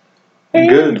 Hand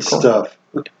Good cramp. stuff.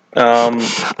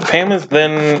 Pam is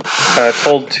then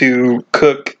told to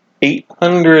cook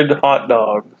 800 hot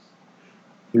dogs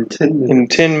In 10 minutes. in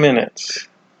 10 minutes.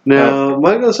 Now,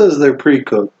 Michael says they're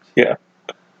pre-cooked. Yeah.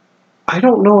 I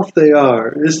don't know if they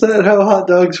are. Is that how hot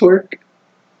dogs work?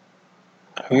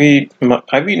 I've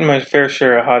eaten my fair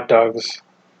share of hot dogs.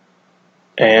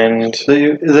 And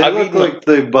They I've look eaten- like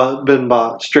they've been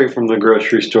bought straight from the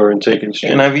grocery store and taken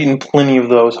straight. I've eaten plenty of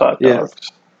those hot Yeah.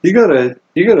 dogs. You gotta.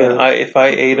 And if I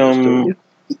ate them,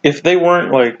 if they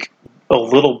weren't like a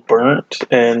little burnt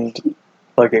and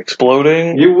like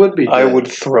exploding, You would be. I dead. would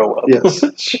throw up. Yes,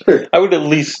 sure. I would at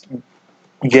least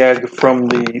gag from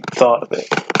the thought of it.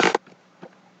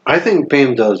 I think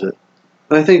Pam does it.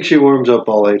 I think she warms up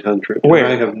all 800. Where?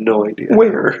 I have no idea.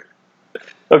 Where?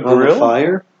 A On the grill?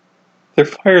 fire? Their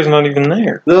fire's not even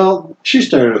there. No, she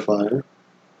started a fire.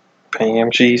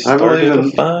 Pam, she I believe started a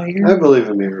in- fire. I believe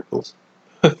in miracles.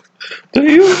 Do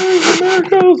you believe in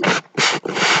miracles?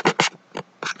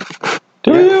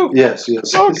 Do you? Yes,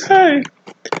 yes. Okay.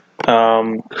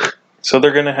 So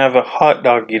they're gonna have a hot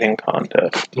dog eating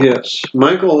contest. Yes.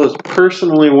 Michael has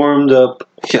personally warmed up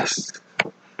Yes.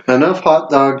 enough hot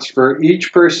dogs for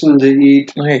each person to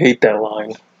eat. I hate that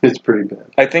line. It's pretty bad.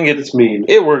 I think It's mean.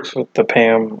 it works with the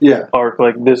Pam Yeah. arc.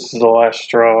 Like this is the last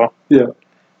straw. Yeah.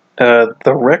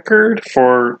 The record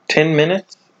for 10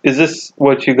 minutes. Is this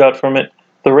what you got from it?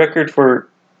 The record for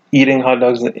eating hot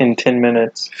dogs in 10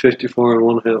 minutes 54 and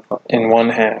 1/2 hot. in one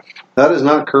half. That is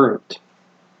not current.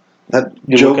 That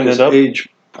You joke looking is it up? aged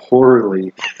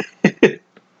poorly.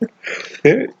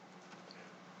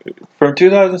 From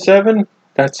 2007.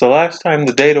 That's the last time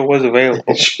the data was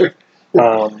available. Sure.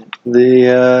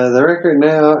 The record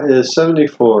now is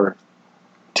 74.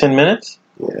 10 minutes.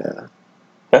 Yeah.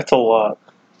 That's a lot.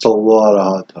 It's a lot of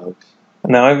hot dogs.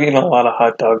 Now I've eaten a lot of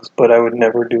hot dogs, but I would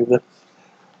never do this.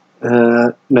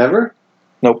 Never?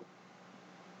 Nope.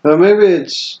 Maybe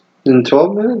it's in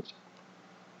 12 minutes?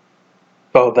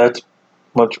 Oh, that's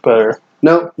much better.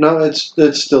 No, it's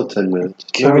still 10 minutes.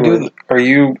 Can we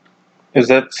do? Is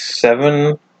that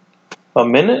 7 a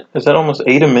minute? Is that almost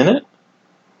 8 a minute?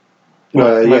 Am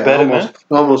I Yeah, bad at math?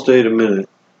 almost 8 a minute.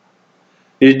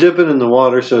 You dip it in the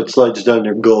water so it slides down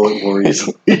your gullet more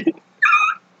easily.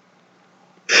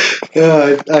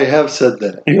 Yeah, I have said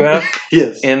that. You have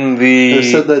Yes. in I've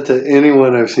said the. that to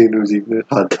anyone I've seen who's eaten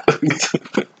hot dogs.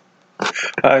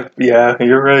 Yeah,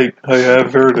 you're right. I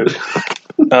have heard it.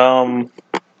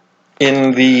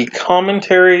 In the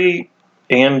commentary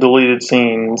and deleted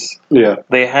scenes, Yeah.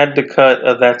 they had to cut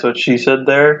a "That's what she said"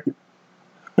 there,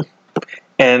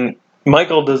 and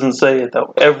Michael doesn't say it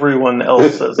though. Everyone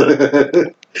else says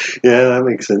it. Yeah, that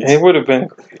makes sense. It would have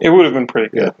been pretty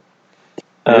good.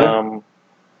 Yeah.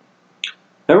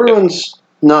 Everyone's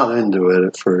not into it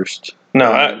at first.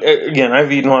 No, again,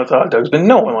 I've eaten lots of hot dogs, but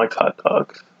no one likes hot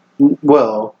dogs.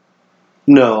 Well,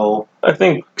 no, I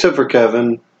think except for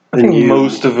Kevin. I think and you.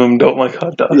 most of them don't like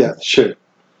hot dogs. Yeah, sure.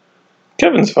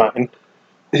 Kevin's fine.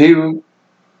 No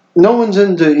one's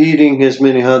into eating as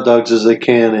many hot dogs as they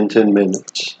can in 10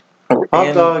 minutes. Hot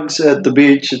And- dogs at the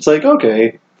beach, it's like,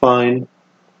 okay, fine.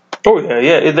 Oh yeah.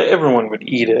 Everyone would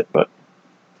eat it, but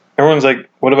everyone's like,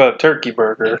 "What about a turkey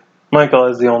burger?" Michael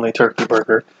has the only turkey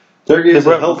burger. Turkey is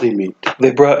They a brought- healthy meat.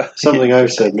 They brought Something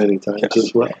I've said many times Yes.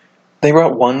 as well. They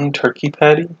brought one turkey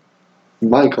patty.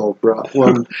 Michael brought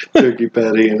one turkey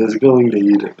patty and is going to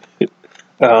eat it.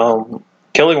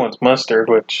 Kelly wants mustard,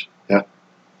 which Yeah.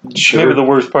 Sure. Maybe the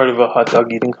worst part of a hot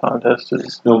dog eating contest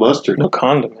is No mustard. no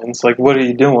condiments. Like, what are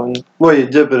you doing? Well, you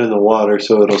dip it in the water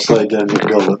so it'll slide down your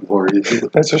gullet more easily.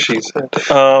 That's what she said.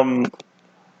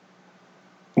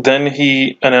 Then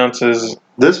he announces,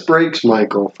 This breaks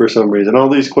Michael for some reason. All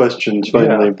these questions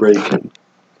finally break him.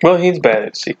 well, he's bad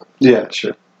at secrets. Yeah,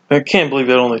 sure. I can't believe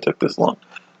it only took this long.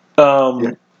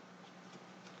 Yeah.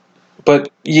 But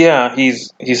yeah, he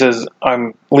says,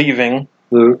 I'm leaving.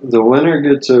 The winner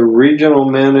gets a regional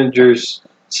manager's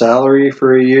salary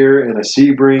for a year and a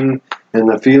Sebring and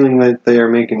the feeling that they are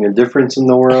making a difference in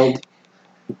the world.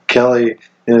 Kelly,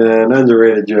 in an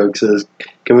underrated joke, says,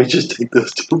 "Can we just take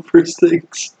those two first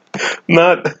things?"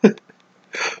 Not.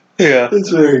 Yeah. It's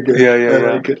very good. Yeah, yeah, I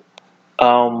yeah. like it.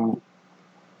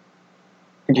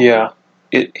 Yeah.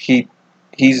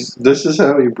 He's. This is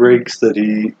how he breaks that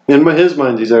he. In his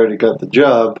mind, he's already got the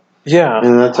job, Yeah.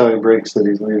 and that's how he breaks that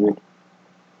he's leaving.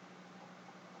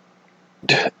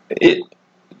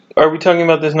 Are we talking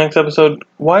about this next episode?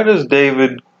 Why does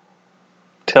David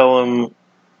tell him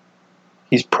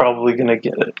he's probably going to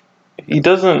get it? He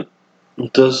doesn't.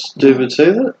 Does David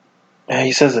say that? Yeah,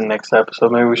 he says in next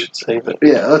episode. Maybe we should save it.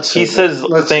 Yeah, let's. He save it. says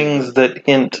Let's things that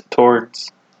hint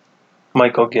towards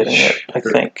Michael getting it, I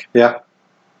Sure. think. Yeah.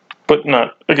 But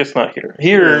not, I guess not here.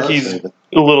 Here, let's he's save it.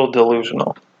 a little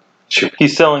delusional. Sure.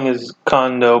 He's selling his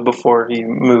condo before he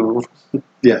moves.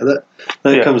 Yeah, that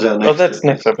Yeah. comes out next. Oh, that's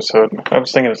next episode. I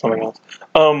was thinking of something else.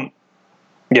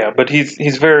 Yeah, but he's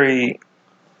very.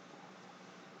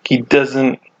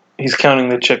 He's counting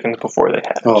the chickens before they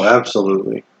hatch. Oh,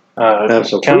 absolutely.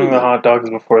 Absolutely. Counting the hot dogs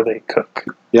before they cook.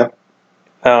 Yep.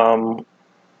 Um,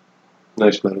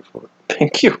 Nice metaphor.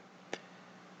 Thank you.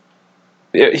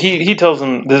 Yeah, he tells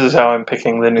him, "This is how I'm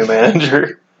picking the new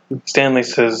manager." Stanley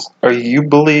says,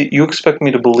 you expect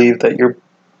me to believe that you're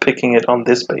picking it on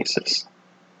this basis?"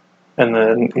 And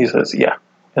then he says, "Yeah."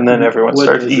 And then everyone What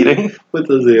starts does he- eating. What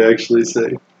does he actually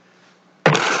say?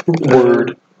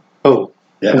 Word. Oh,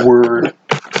 yeah. Word.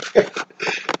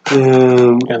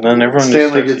 And then everyone just Stanley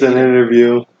starts gets an eating.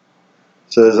 interview.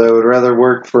 Says, "I would rather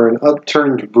work for an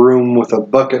upturned broom with a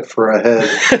bucket for a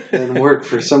head than work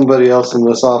for somebody else in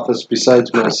this office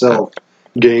besides myself.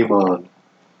 Game on."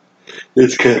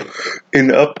 It's good.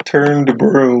 An upturned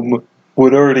broom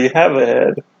would already have a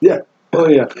head. Oh,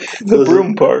 yeah. The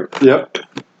broom part. Yep.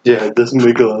 Yeah, it doesn't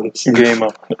make a lot of sense. Game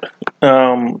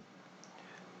on.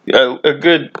 A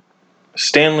good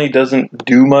Stanley doesn't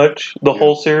do much the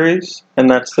whole series, and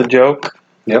that's the joke.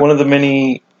 Yep. One of the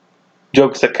many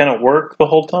jokes that kind of work the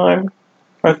whole time,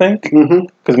 I think. Mm-hmm.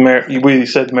 Because we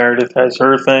said Meredith has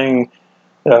her thing.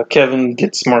 Kevin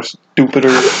gets more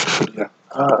stupider. Yeah.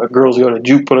 Girls go to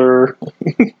Jupiter.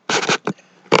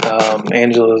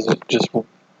 Angela's just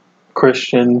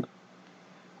Christian.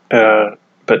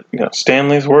 But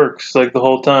Stanley's works like the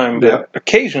whole time. But Yeah.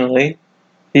 occasionally,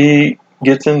 he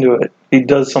gets into it. He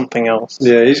does something else.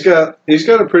 Yeah, he's got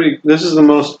a pretty. This is the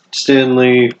most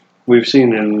Stanley we've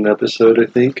seen in an episode, I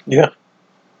think. Yeah.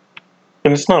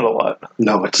 And it's not a lot.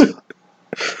 No, it's not.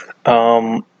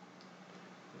 Um,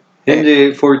 Indy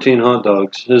ate 14 hot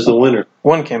dogs. Is the winner.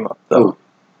 one came up though.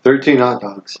 13 hot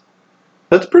dogs.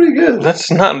 That's pretty good.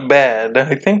 That's not bad.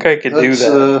 I think I could do That's,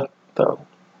 that though.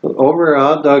 over a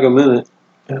hot dog a minute.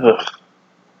 Ugh.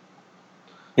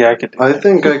 Yeah, I could do I that.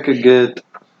 think I could get,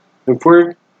 if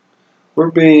we're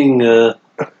being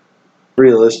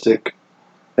realistic,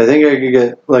 I think I could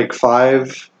get like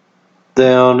 5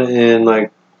 down in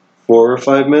like 4 or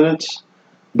 5 minutes.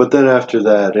 But then after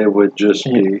that, it would just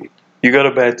be. You got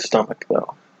a bad stomach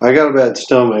though. I got a bad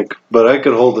stomach, but I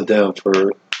could hold it down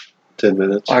for 10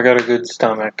 minutes. I got a good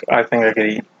stomach. I think I could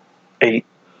eat 8.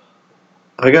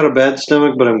 I got a bad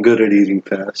stomach, but I'm good at eating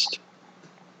fast.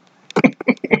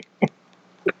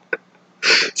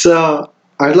 So,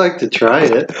 I'd like to try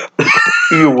it.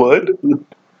 You would?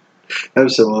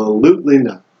 Absolutely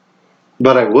not.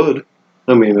 But I would.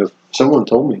 I mean, if someone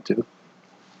told me to.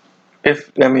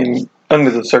 Under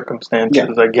the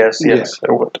circumstances, I guess, yes,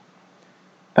 I would.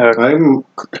 I don't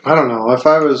know. If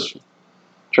I was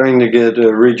trying to get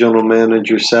a regional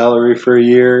manager salary for a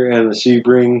year and a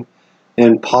Sebring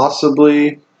and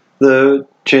possibly the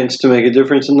chance to make a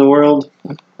difference in the world,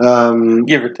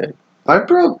 Give or take.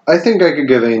 I think I could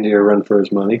give Andy a run for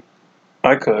his money.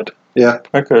 I could. Yeah.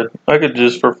 I could. I could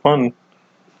just for fun.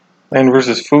 Man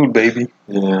versus food, baby.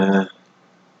 Yeah.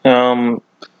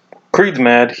 Creed's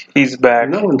mad. He's back.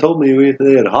 No one told me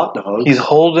they had hot dogs. He's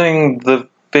holding the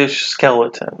fish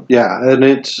skeleton. Yeah, and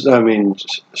it's,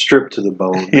 stripped to the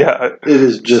bone. Yeah. It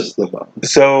is just the bone.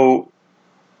 So,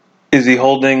 is he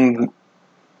holding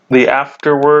the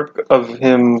afterwork of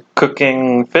him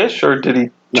cooking fish, or did he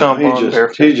chomp on he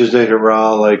barefoot. just ate it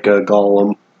raw like a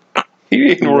Gollum.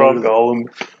 He ate raw Gollum.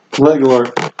 Like Lord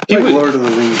of the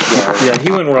Rings guy. Yeah, he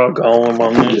went raw Gollum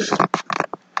on this.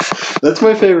 That's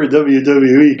my favorite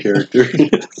WWE character.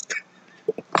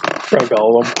 Raw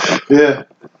Gollum. Yeah.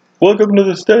 Welcome to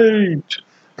the stage,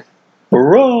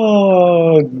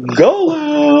 raw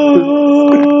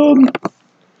Gollum.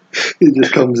 He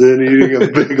just comes in eating a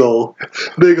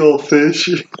big old fish.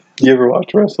 You ever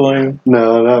watch wrestling?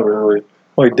 No, not really.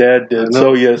 My dad did. No.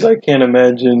 So yes, I can't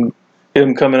imagine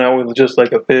him coming out with just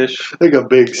like a fish. Like a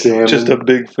big salmon. Just a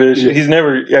big fish. Yeah. He's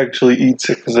never actually eats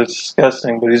it because it's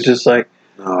disgusting. But he's just like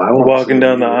No, I won't walking see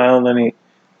down the it. aisle, and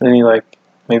then he like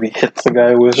maybe hits the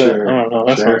guy with Sure, it. I don't know.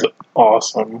 That sure. sounds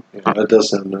awesome. Yeah, that does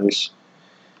sound nice.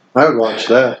 I would watch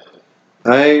that.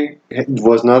 I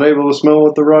was not able to smell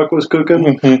what The Rock was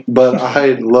cooking, but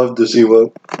I'd love to see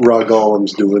what Raw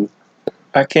Gollum's doing.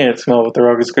 I can't smell what the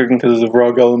Rock is cooking because of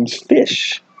Raw Gollum's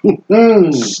fish.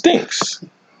 Mm. Stinks.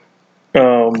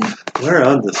 We're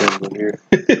on to something here.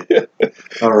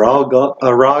 A Raw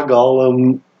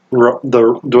Gollum,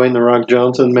 the Dwayne The Rock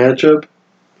Johnson matchup.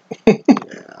 Yeah,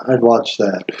 I'd watch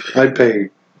that. I'd pay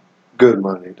good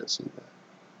money to see that.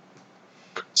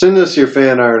 Send us your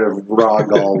fan art of Raw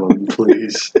Gollum,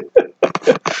 please.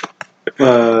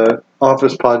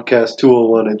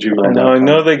 officepodcast201@gmail.com. I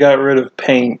know they got rid of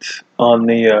paint on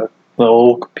the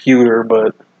old computer,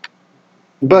 but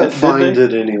But Did find they?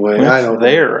 it anyway. it's I don't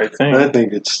there, I know. think. I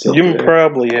think it's still You there.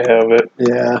 probably have it.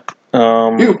 Yeah.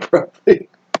 You probably.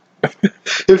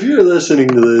 If you're listening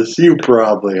to this, you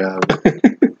probably have it.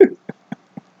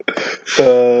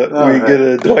 We get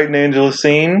a Dwight and Angela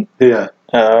scene. Yeah.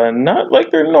 Not like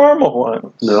their normal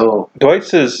ones. No. Dwight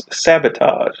says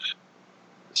sabotage.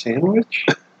 Sandwich?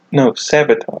 No,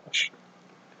 sabotage.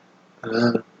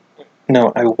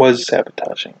 No, I was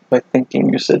sabotaging by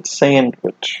thinking you said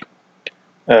sandwich.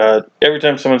 Every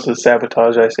time someone says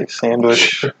sabotage, I say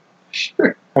sandwich.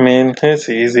 Sure. I mean, it's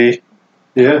easy.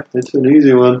 Yeah, it's an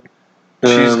easy one.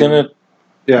 She's gonna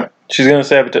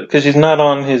sabotage because she's not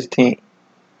on his team.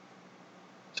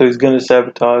 So he's gonna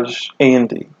sabotage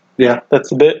Andy. Yeah. That's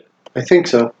the bit. I think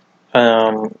so.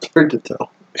 It's hard to tell.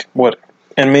 What?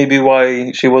 And maybe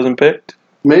why she wasn't picked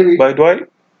Maybe. by Dwight,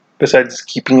 besides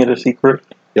keeping it a secret.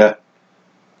 Yeah.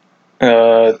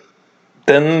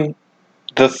 Then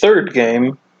the third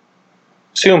game,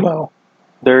 sumo.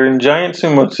 They're in giant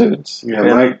sumo suits. Yeah,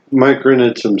 And Mike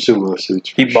rented some sumo suits.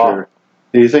 For He bought. Sure.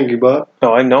 Do you think he bought?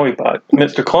 Oh, I know he bought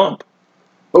Mr. Clump.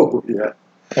 Oh, yeah.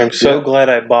 I'm so Yeah. glad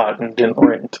I bought and didn't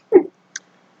rent.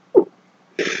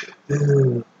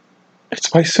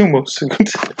 It's my sumo suit.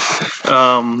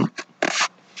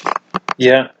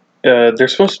 Yeah. They're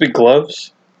supposed to be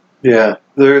gloves. Yeah.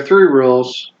 There are 3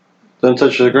 rules. Don't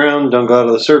touch the ground, don't go out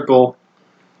of the circle,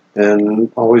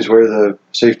 and always wear the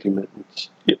safety mittens.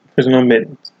 Yeah, there's no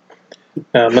mittens.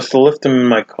 Must have left them in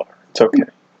my car. It's okay.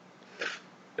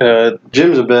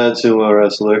 Jim's a bad sumo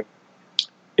wrestler.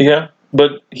 Yeah,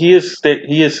 but he is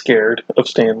scared of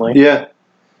Stanley. Yeah.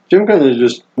 Jim kind of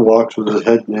just walks with his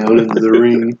head down into the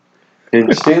ring,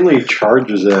 and Stanley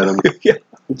charges at him. Yeah.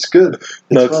 It's good. It's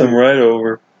Knocks fun. him right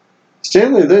over.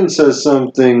 Stanley then says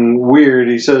something weird.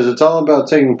 He says it's all about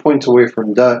taking points away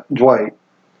from Dwight.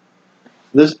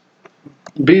 This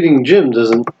beating Jim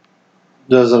doesn't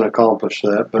accomplish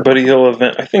that. But But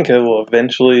I think he'll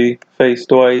eventually face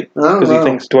Dwight I don't because he know.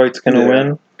 thinks Dwight's going to Yeah.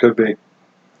 win. Could be.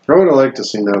 I would have liked to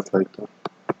see that fight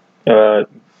though.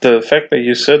 The fact that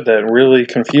you said that really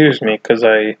confused me because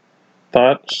I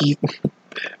thought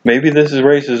maybe this is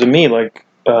racist of me, like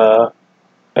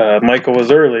Michael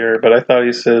was earlier, but I thought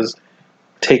he says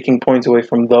taking points away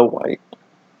from the White.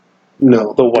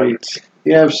 No. The Whites.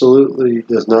 He absolutely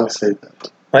does not say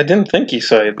that. I didn't think he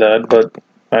said that, but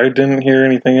I didn't hear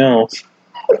anything else.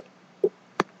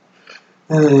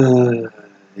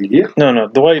 Yeah, No,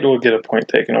 Dwight will get a point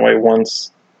taken away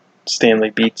once Stanley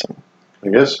beats him. I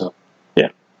guess so.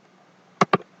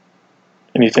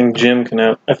 And you think Jim can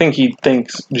I think he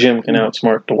thinks Jim can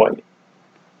outsmart Dwight.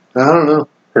 I don't know.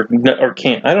 Or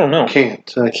can't. I don't know.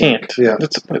 Can't. I Can't. Yeah.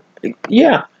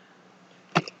 Yeah.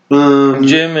 Um,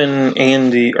 Jim and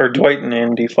Andy, or Dwight and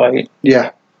Andy fight.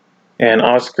 yeah. And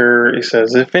Oscar, he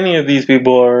says, if any of these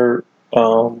people are,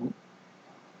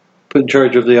 Put in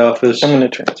charge of the office I'm going to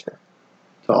transfer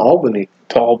to Albany.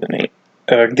 to Albany.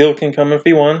 Gil can come if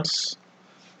he wants.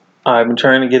 I've been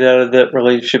trying to get out of that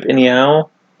relationship anyhow.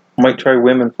 Might try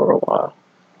women for a while.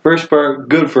 First part,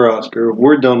 good for Oscar.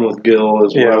 We're done with Gil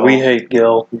as Yeah, well. we hate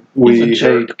Gil. We He's a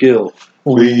jerk. hate Gil.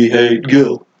 We hate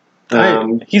Gil.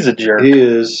 He's a jerk. He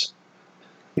is.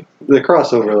 The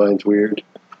crossover line's weird.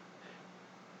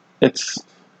 It's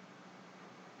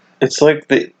It's like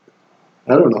I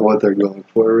don't know what they're going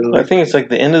for, really. I think it's like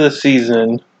the end of the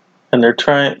season, and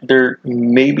they're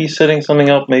maybe setting something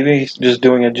up, maybe he's just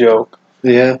doing a joke.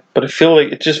 Yeah, But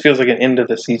it just feels like an end of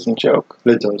the season joke.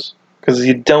 it does. Because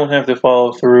you don't have to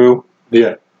follow through.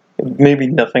 Yeah. Maybe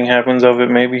nothing happens of it.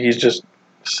 Maybe he's just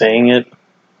saying it.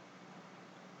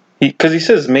 Because he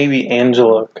says maybe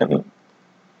Angela can.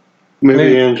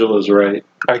 Maybe Angela's right.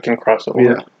 I can cross over.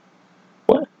 Yeah.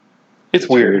 What? It's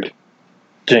weird.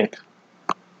 Jink.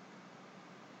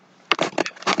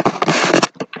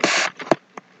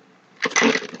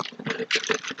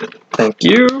 Thank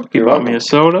you. You bought me a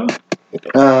soda.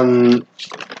 Dwight,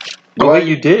 Oh, wait,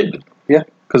 you did? Yeah.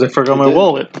 Because I forgot I my did.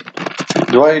 wallet.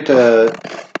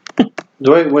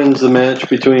 Dwight wins the match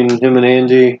between him and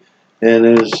Andy,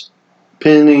 and is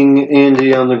pinning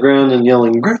Andy on the ground and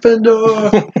yelling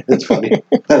Gryffindor. It's funny.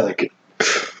 I like it.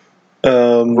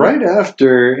 Right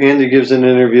after Andy gives an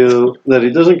interview that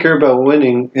he doesn't care about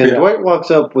winning, and Yeah. Dwight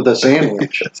walks up with a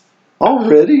sandwich.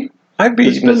 Already? I'd be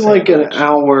It's eating a been like an sandwich.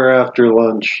 hour after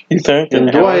lunch, You think? and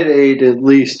An hour? Dwight ate at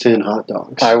least 10 hot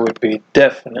dogs. I would be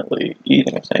definitely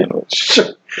eating a sandwich. Sure.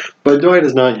 But Dwight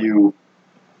is not you.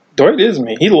 Dwight is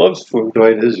me. He loves food.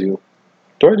 Dwight is you.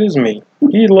 Dwight is me.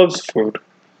 He loves food.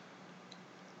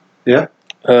 Yeah?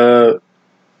 Yeah.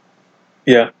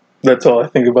 That's all I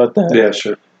think about that. Yeah,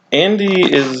 sure. Andy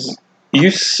is. You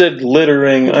said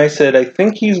littering. I said I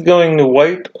think he's going to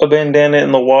wipe a bandana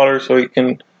in the water so he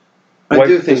can I wipe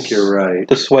do think you're right.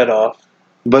 the sweat off.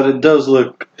 But it does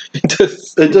look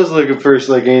It does look at first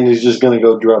like Andy's just going to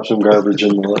go drop some garbage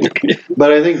in the lake.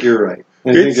 But I think you're right.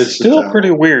 I think It's the still towel.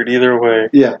 pretty weird either way.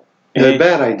 Yeah. A He-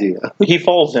 bad idea. He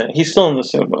falls in. He's still in the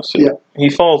sumo suit. Yeah. He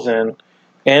falls in.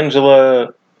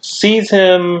 Angela sees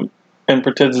him and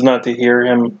pretends not to hear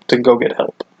him to go get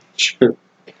help. Sure.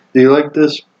 Do you like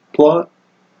this plot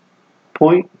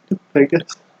point, I guess?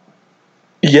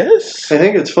 Yes. I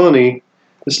think it's funny.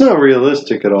 It's not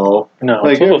realistic at all. No.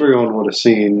 Like it's a little- everyone would have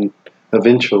seen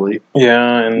eventually.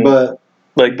 yeah, and But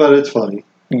like it's funny.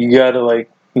 you gotta like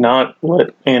not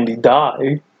let Andy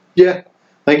die. Yeah.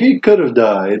 Like he could have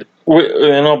died.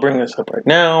 And I'll bring this up right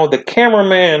now. The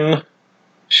cameraman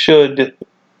should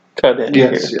cut in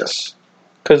Yes, here yes.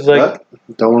 because like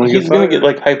But don't want to he's get gonna fired. get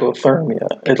like hypothermia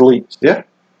at least. Yeah.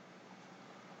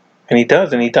 And he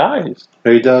does, and he dies.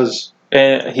 He does.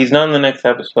 And he's not in the next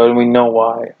episode, and we know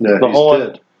why. Yeah, the he's whole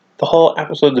dead. the whole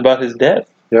episode's about his death.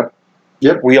 Yep.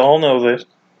 Yep. We all know this,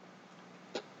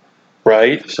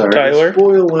 right, Sorry Tyler? to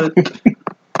spoil it.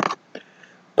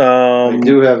 I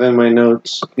do have in my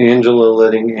notes Angela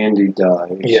letting Andy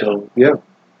die. Yeah. So, yeah,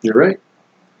 you're right.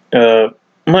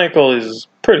 Michael is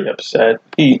pretty upset.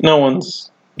 Jim's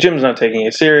not taking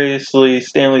it seriously.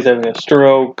 Stanley's having a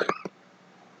stroke.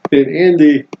 And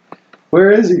Andy, where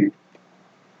is he?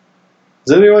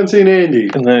 Has anyone seen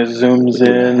Andy? And then it zooms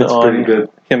in That's pretty on good.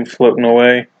 him floating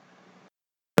away.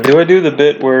 Do I do the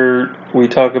bit where we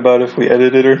talk about if we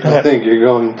edit it or I not? think you're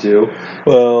going to.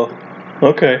 Well,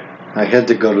 okay. I had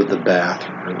to go to the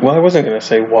bathroom. Well, I wasn't going to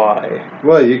say why.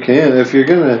 Well, you can. If you're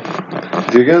gonna,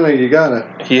 you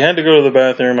gotta. He had to go to the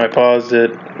bathroom. I paused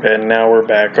it, and now we're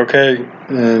back, okay?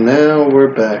 And now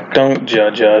we're back. Don't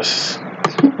judge us.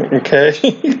 Okay?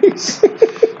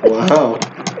 Wow.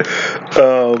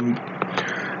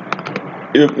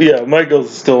 Yeah,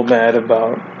 Michael's still mad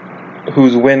about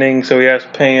who's winning, so he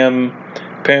asked Pam.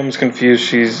 Pam's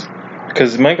confused.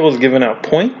 Because Michael's giving out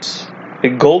points, a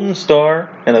golden star,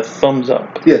 and a thumbs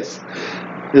up. Yes.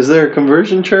 Is there a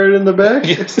conversion chart in the back?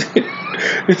 Yes.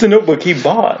 It's a notebook he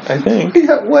bought, I think.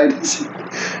 Yeah. Why does he?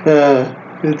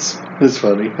 It's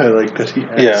funny. I like that he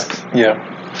asked.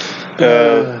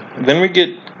 Yeah. Then we get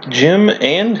Jim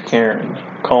and Karen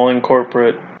calling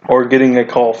corporate, or getting a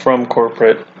call from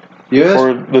corporate You asked.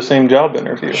 for the same job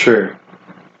interview. Sure.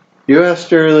 You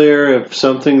asked earlier if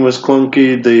something was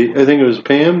clunky. I think it was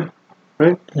Pam,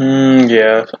 right?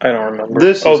 Yeah, I don't remember.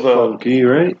 This is the clunky,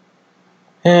 right?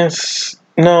 yes,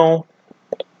 no.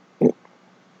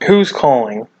 Who's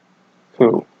calling?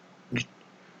 Who?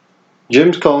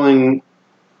 Jim's calling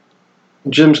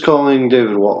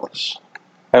David Wallace.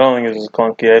 I don't think this is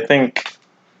clunky. I think,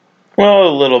 well,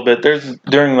 a little bit.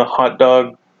 During the hot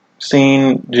dog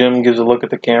scene, Jim gives a look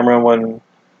at the camera when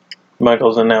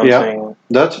Michael's announcing.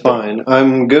 That's fine.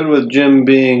 I'm good with Jim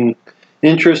being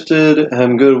interested.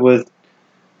 I'm good with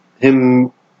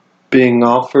him being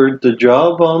offered the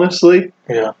job, honestly.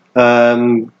 Yeah.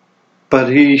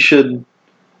 But he should.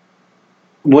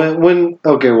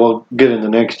 Okay, we'll get in the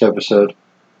next episode.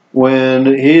 When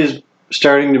he's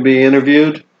starting to be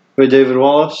interviewed by David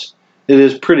Wallace, it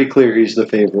is pretty clear he's the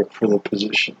favorite for the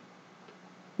position.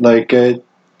 Like, it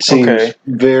seems Okay.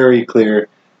 very clear.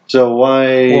 So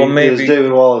why Well, maybe- is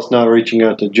David Wallace not reaching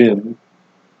out to Jim?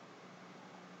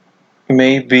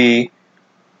 Maybe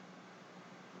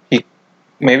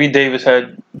Davis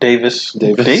has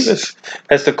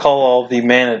to call all the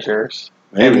managers,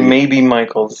 and maybe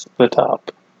Michael's the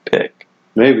top pick,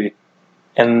 Maybe.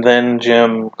 and then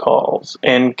Jim calls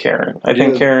and Karen. I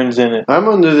think Yeah. Karen's in it. I'm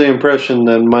under the impression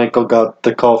that Michael got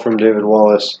the call from David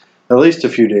Wallace at least a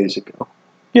few days ago.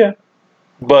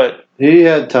 But He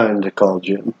had time to call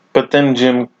Jim. then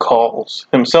Jim calls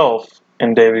himself,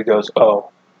 and David goes, "Oh,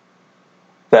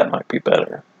 that might be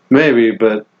better." Maybe,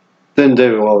 but then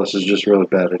David Wallace is just really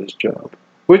bad at his job.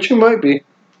 Which he might be.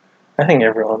 I think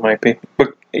everyone might be,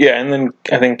 but yeah, and then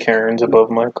I think Karen's above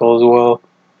Michael as well.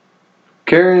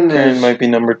 Karen Karen is... might be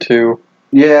number 2.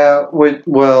 Yeah,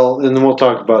 well, and then we'll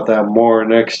talk about that more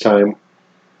next time.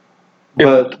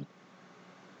 But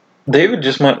David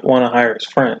just might want to hire his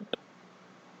friend,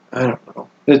 I don't know.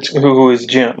 It's who is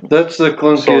Jim. That's the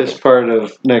clunkiest part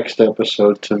of next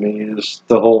episode to me, is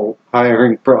the whole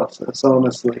hiring process,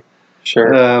 honestly.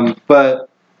 Sure. But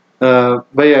yeah,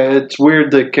 it's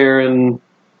weird that Karen...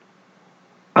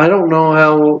 I don't know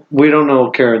how... We don't know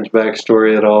Karen's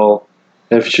backstory at all.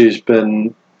 If she's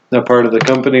been a part of the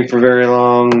company for very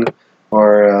long,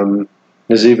 or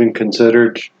is even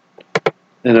considered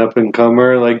an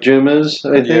up-and-comer like Jim is,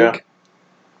 I think. Yeah.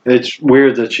 It's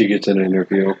weird that she gets an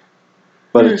interview.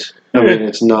 But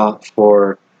it's not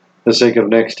for the sake of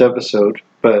next episode,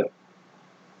 but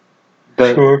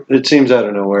Sure. it seems out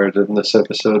of nowhere in this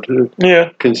episode,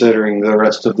 Yeah, considering the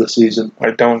rest of the season.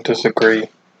 I don't disagree.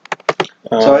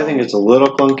 So I think it's a little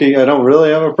clunky. I don't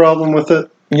really have a problem with it.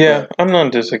 Yeah, I'm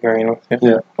not disagreeing with you.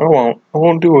 Yeah. I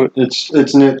won't do it. It's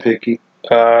nitpicky.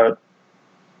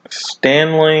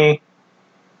 Stanley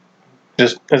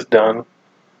just is done.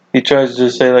 He tries to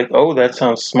say like, "Oh, that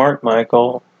sounds smart,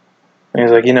 Michael," and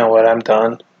he's like, "You know what? I'm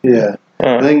done." Yeah.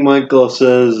 I think Michael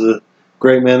says a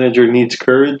great manager needs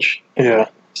courage. Yeah.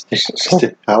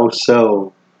 How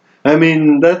so? I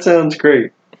mean, that sounds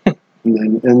great.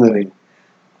 and then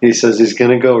he says he's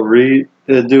going to go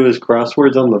do his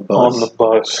crosswords on the bus. On the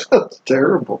bus. That's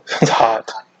terrible. It's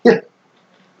hot. Yeah.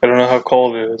 I don't know how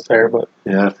cold it is there, but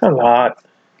Yeah. it's kind of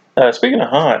hot. Speaking of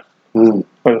hot, Mm.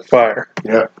 with fire,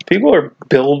 Yeah. people are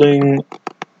building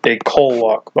a coal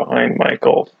walk behind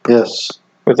Michael Yes.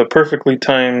 with a perfectly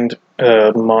timed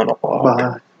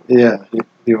monologue. Yeah.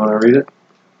 You want to read it?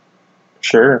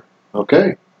 Sure.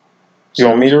 Okay. You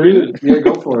want me to read it? Yeah,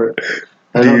 go for it.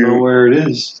 I Do don't know you- where it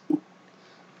is.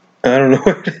 I don't know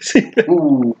where it is either.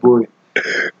 Ooh, boy.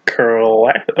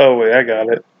 Oh, wait, I got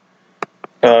it.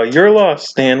 You're lost,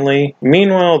 Stanley.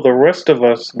 Meanwhile, the rest of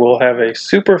us will have a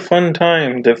super fun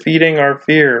time defeating our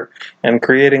fear and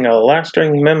creating a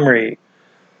lasting memory.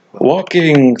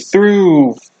 Walking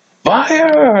through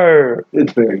fire!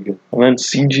 It's very good. And then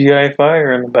CGI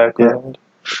fire in the background.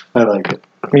 I like it.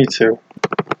 Me too.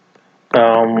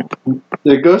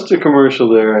 It goes to commercial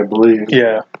there, I believe.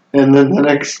 Yeah. And then the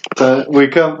next time we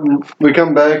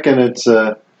come back and it's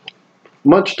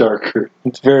much darker.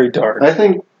 It's very dark. I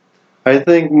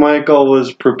think Michael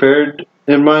was prepared.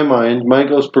 In my mind,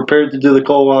 Michael's prepared to do the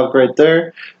coal walk right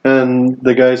there, and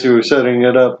the guys who were setting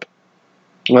it up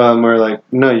are like,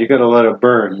 "No, you got to let it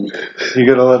burn. You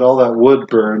got to let all that wood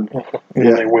burn." And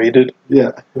then they waited.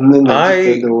 Yeah, and then they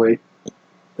just did the wait.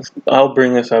 I'll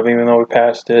bring this up even though we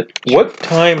passed it. What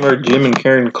time are Jim and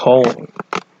Karen calling?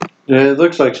 Yeah, it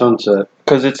looks like sunset.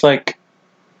 Because it's like,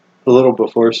 A little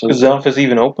before is sunset. the office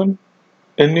even open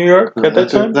in New York at that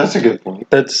That's time? that's a good point.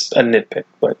 That's a nitpick,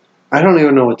 but I don't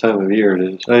even know what time of year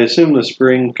it is. I assume the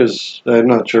spring because I'm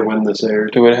not sure when this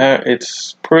aired.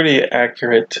 it's pretty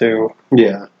accurate to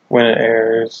Yeah. when it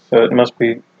airs, so it must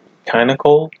be kind of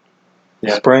cold.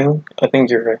 Yeah. Spring? I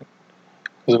think you're right.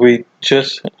 Because we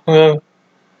just,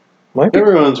 might be,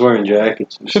 Everyone's wearing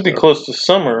jackets. And should be stuff. close to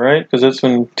summer, right? Because that's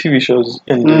when TV shows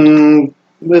ended.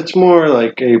 It's more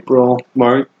like April,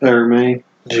 March, or May.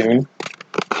 June,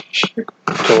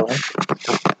 July,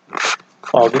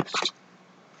 August,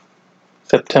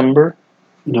 September.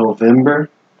 November,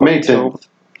 May October. 10th.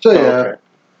 So yeah, Okay.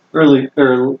 early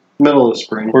or middle of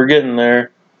spring. We're getting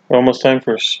there. Almost time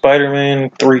for Spider-Man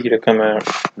 3 to come out.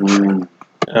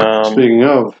 Speaking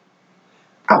of,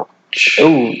 ouch.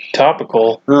 Oh,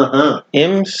 topical. Uh-huh.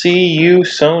 MCU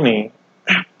Sony.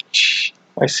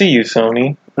 I see you,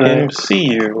 Sony.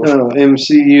 MCU. Oh,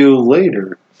 MCU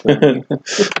later.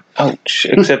 Ouch.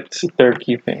 Except they're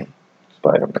keeping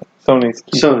Spider-Man. Sony's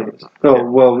keeping. Sony. Oh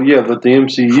well, yeah, but the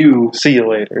MCU. See you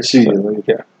later. See you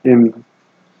later.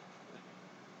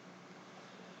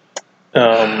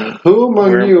 Who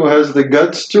among you has the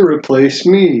guts to replace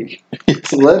me?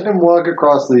 Let him walk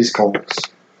across these coals.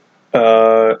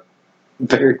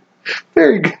 Very,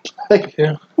 very good.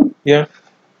 Yeah.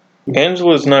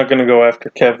 Angela's not going to go after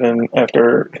Kevin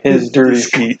after his dirty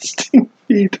feet.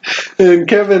 feet. And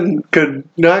Kevin could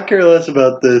not care less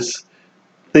about this,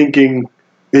 thinking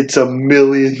it's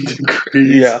 1,000,000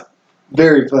 degrees. Yeah.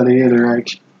 Very funny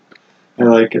interaction. I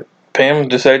like it. Pam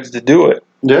decides to do it.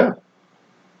 Yeah.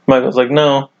 Michael's like,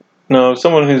 no,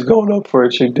 someone who's going up for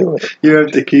it should do it. You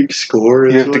have to keep score.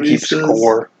 You is have to what he keep says.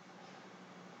 score.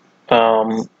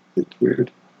 It's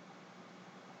weird.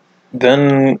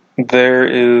 Then there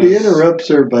is... He interrupts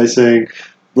her by saying,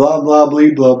 blah, blah, blah,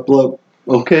 blah, blah.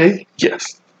 Okay,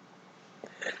 Yes.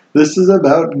 this is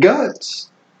about guts.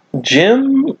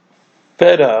 Jim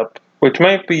fed up, which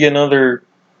might be another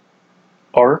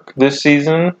arc this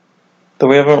season that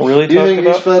we haven't really Do you talked think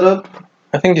about. he's fed up?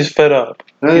 I think he's fed up.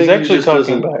 I He's think actually he just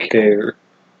talking doesn't back. care.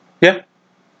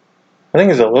 I think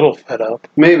he's a little fed up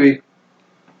Maybe.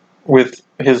 with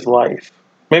his life.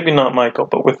 Maybe not Michael,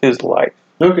 but with his life.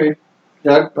 Okay.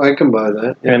 Yeah, I can buy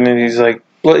that. And then he's like,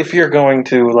 well, if you're going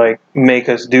to, like, make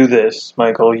us do this,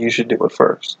 Michael, you should do it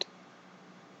first.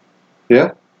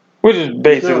 Yeah. Which is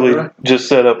basically right. just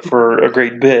set up for a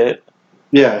great bit.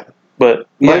 Yeah. But,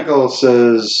 yeah. Michael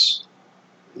says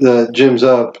that Jim's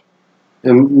up,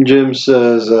 and Jim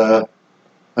says, I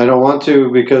don't want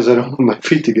to because I don't want my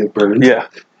feet to get burned. Yeah.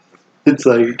 It's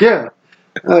like, yeah.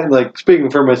 Like,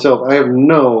 speaking for myself, I have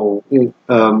no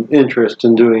interest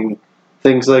in doing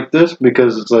things like this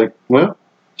because it's like, well,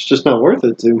 it's just not worth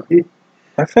it to me.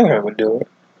 I think I would do it.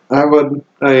 I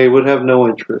would have no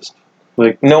interest.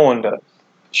 Like, No one does.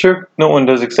 sure, No one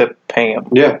does except Pam.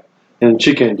 yeah. And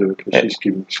she can't do it because she's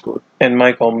keeping score. And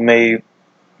Michael may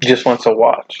just wants to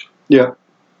watch. Yeah.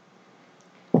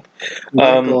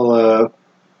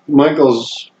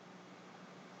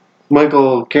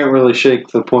 Michael can't really shake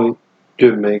the point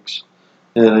Jim makes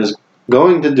and is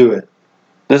going to do it.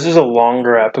 This is a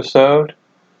longer episode.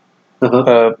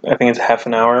 Uh-huh. I think it's half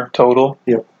an hour total.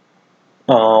 Yep.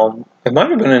 It might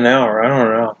have been an hour. I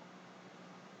don't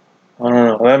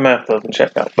know. That math doesn't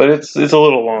check out. But it's a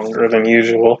little longer than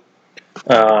usual.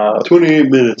 28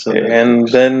 minutes. On that. And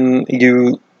then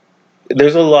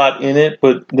there's a lot in it,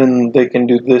 but then they can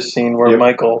do this scene where Yep.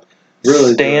 Michael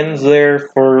Really stands there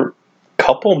for a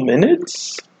couple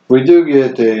minutes. We do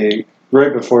get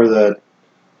right before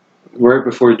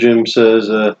Jim says,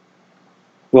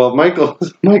 well, Michael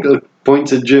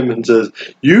points at Jim and says,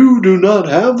 you do not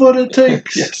have what it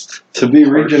takes Yes. to be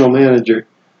regional manager.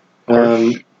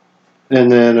 And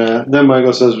then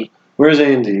Michael says, where's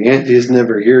Andy? Andy is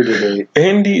never here today.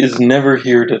 Andy is never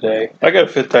here today. I gotta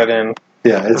fit that in.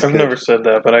 Yeah, it's I've good. never said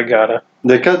that, but I gotta.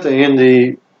 They cut to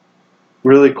Andy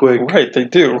really quick, Right, they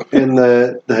do. and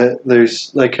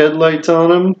there's like headlights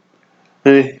on him.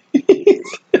 And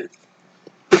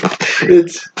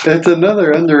it's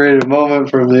another underrated moment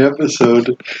from the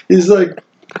episode. He's like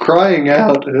crying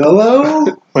out, "Hello,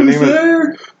 My who's name is-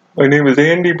 there?" My name is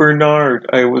Andy Bernard.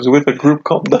 I was with a group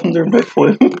called Thunder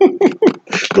Mifflin.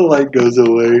 The light goes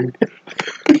away.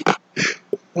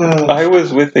 I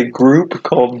was with a group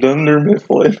called Thunder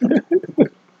Mifflin.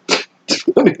 It's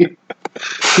funny.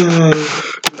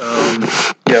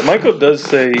 Yeah, Michael does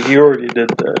say he already did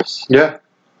this. Yeah,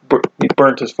 He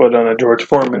burnt his foot on a George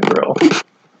Foreman grill.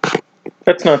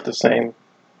 That's not the same.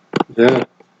 yeah.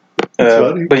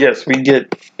 funny. But yes, we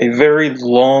get a very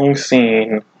long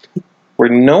scene where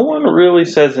no one really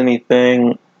says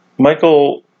anything.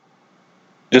 Michael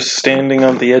just standing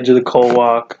on the edge of the coal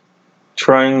walk,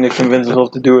 trying to convince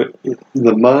himself to do it.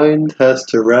 The mind has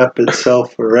to wrap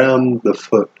itself around the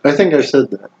foot. I think I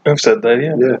said that. I've said that,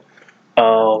 yeah. Yeah.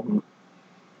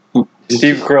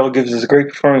 Steve Carell gives this great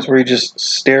performance where he just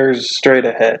stares straight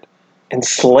ahead and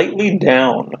slightly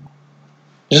down,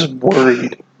 just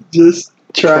worried. Just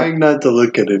trying not to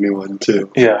look at anyone, too.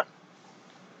 Yeah.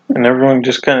 And everyone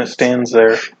just kind of stands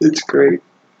there. It's great.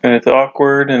 And it's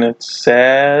awkward and it's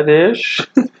sad-ish.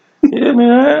 I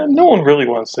mean, no one really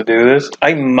wants to do this.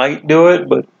 I might do it,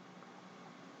 but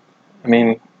I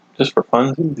mean, just for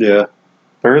fun. Yeah.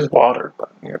 There is water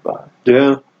nearby.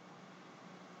 Yeah.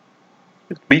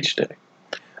 It's beach day.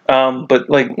 But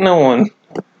like, no one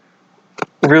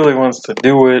really wants to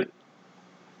do it.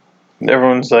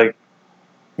 Everyone's like,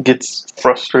 gets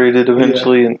frustrated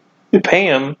eventually. And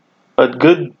Pam, a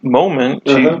good moment,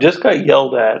 she just got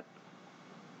yelled at,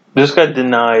 just got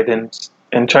denied,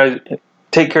 and tries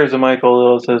take care of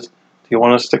Michael. Says, "Do you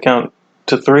want us to count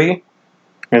to 3?" And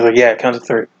he's like, "Yeah, count to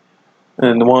 3."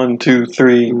 And 1, 2,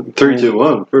 3. 3, 2,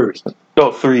 1 first.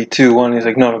 Oh, 3, 2, 1. He's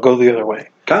like, "No, go the other way."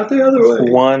 Count the other way.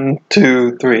 1,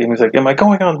 2, 3. And he's like, "Am I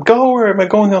going on go or am I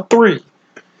going on 3?"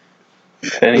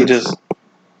 And he just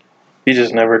He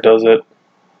just never does it.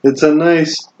 It's a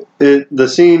nice the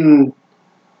scene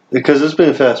because it's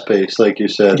been fast paced, like you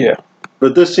said. Yeah.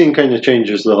 But this scene kind of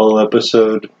changes the whole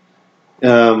episode.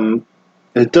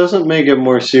 It doesn't make it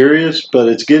more serious, but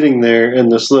it's getting there,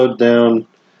 and the slowed down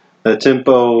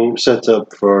tempo sets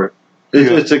up for.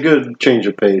 It's a good change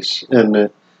of pace, and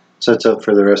it sets up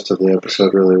for the rest of the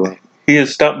episode really well. He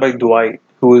is stopped by Dwight,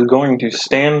 who is going to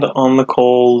stand on the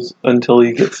coals until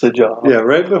he gets the job. Yeah,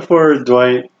 right before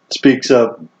Dwight speaks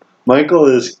up, Michael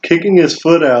is kicking his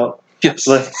foot out. Yes.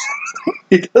 Like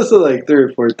he does it like 3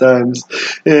 or 4 times,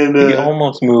 and He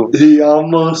almost moved.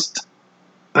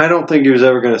 I don't think he was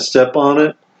ever going to step on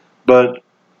it, but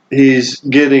he's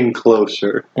getting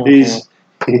closer.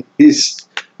 Mm-hmm. He's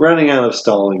running out of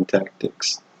stalling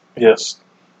tactics. Yes.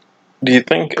 Do you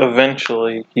think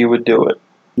eventually he would do it?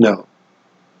 No.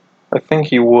 I think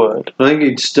he would. I think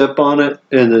he'd step on it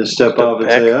and then step off and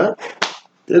say,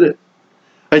 did it.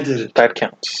 I did it. That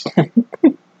counts.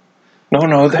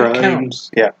 No, that Crying. counts.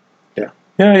 Yeah. Yeah.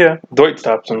 Yeah. Dwight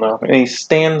stops him though, and he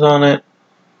stands on it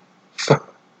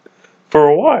for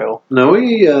a while. Now,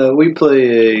 we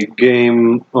play a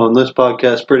game on this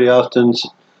podcast pretty often.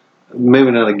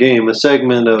 Maybe not a game, a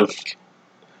segment of...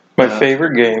 My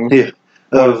favorite game. Yeah.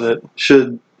 What is it?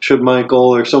 Should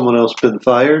Michael or someone else been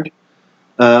fired?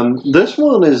 This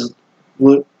one is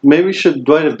maybe should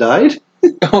Dwight have died?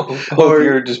 Or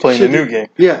you're just playing a new game.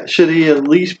 Yeah, should he at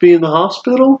least be in the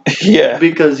hospital? Yeah.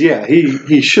 Because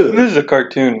he should. This is a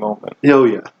cartoon moment. Oh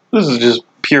yeah. This is just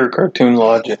pure cartoon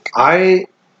logic. I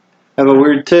have a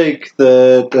weird take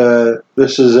that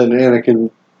this is an Anakin,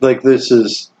 like this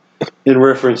is in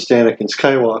reference to Anakin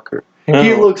Skywalker.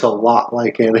 He looks a lot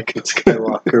like Anakin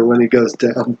Skywalker when he goes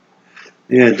down.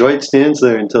 Yeah, Dwight stands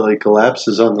there until he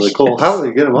collapses onto the coal. How do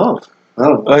they get him off? I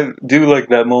don't know. I do like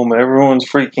that moment. Everyone's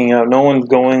freaking out. No one's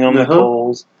going on the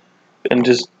coals and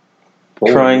just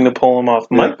trying to pull him off.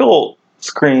 Yeah. Michael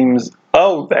screams,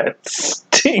 "Oh, that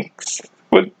stinks!"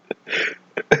 What?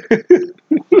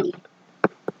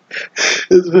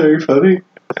 It's very funny.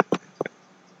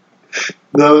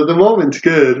 No, the moment's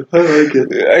good. I like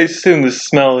it. I assume the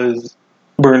smell is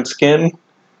burnt skin.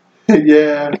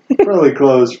 Yeah, probably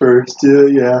clothes first.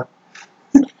 Yeah.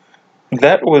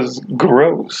 That was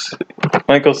gross.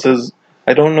 Michael says,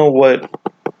 "I don't know what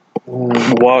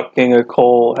walking a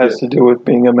coal has to do with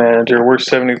being a manager. We're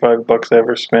 $75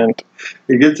 ever spent."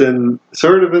 He gets in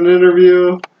sort of an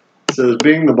interview. Says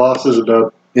being the boss is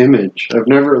about image. I've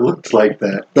never looked like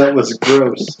that. That was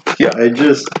gross. Yeah. I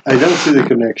don't see the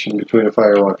connection between a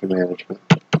firewalk and management.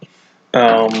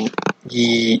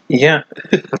 Yeah.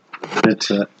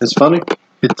 It's funny.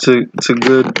 It's a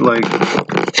good, like,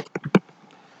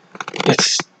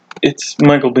 it's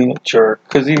Michael being a jerk,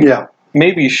 because he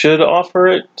maybe should offer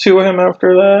it to him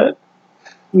after that.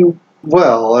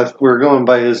 Well, if we're going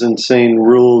by his insane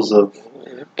rules of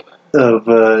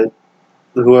whoever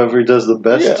does the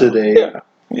best today.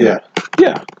 Yeah.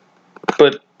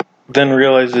 But then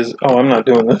realizes, oh, I'm not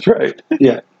doing this right.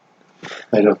 Yeah.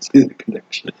 I don't see the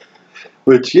connection.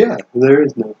 Which, there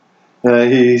is no.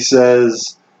 He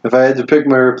says, if I had to pick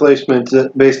my replacement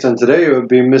based on today, it would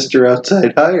be Mr.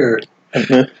 Outside Hire.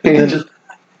 Angela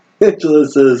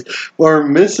says, or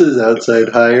Mrs. Outside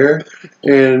Hire.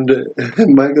 And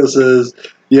Michael says,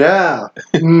 yeah.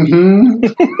 Mm-hmm.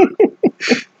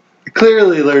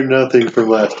 Clearly learned nothing from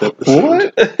last episode.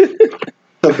 What?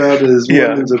 About his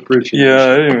woman's appreciation.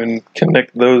 Yeah, I didn't even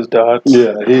connect those dots.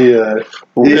 Yeah,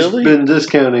 he's been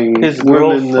discounting his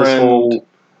women this whole girlfriend,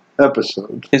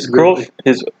 episode. His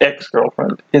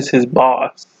ex-girlfriend is his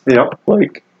boss. Yep.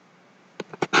 Like,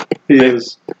 he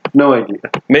has no idea.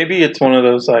 Maybe it's one of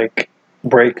those, like,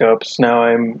 breakups. Now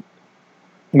I'm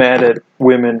mad at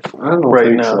women I don't right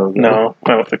think now. so. No,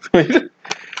 I don't think so either.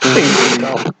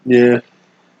 Yeah.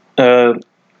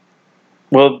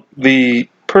 Well, the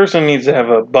person needs to have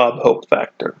a Bob Hope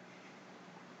factor.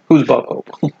 Who's Bob Hope?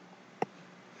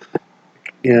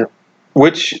 Yeah.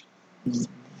 Which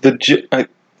I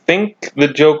think the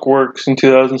joke works in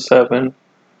 2007.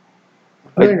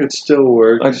 I think it still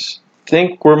works. I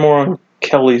think we're more on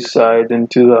Kelly's side in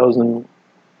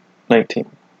 2019.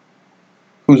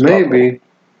 Who's Maybe.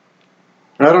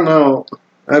 I don't know.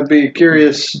 I'd be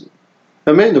curious.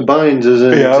 Amanda Bynes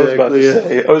isn't I was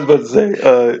exactly. about to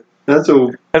say. That's a.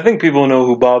 I think people know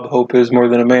who Bob Hope is more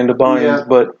than Amanda Bynes,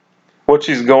 but what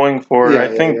she's going for,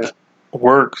 I think,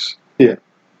 works. Yeah.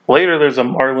 Later, there's a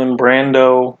Marlon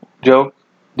Brando joke.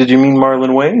 Did you mean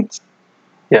Marlon Wayans?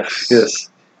 Yes.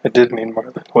 Yes. I did mean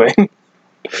Marlon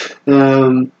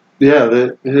Wayans.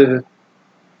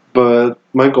 But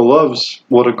Michael loves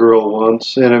What a Girl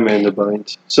Wants and Amanda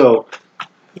Bynes. So,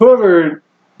 whoever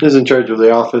is in charge of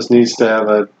the office needs to have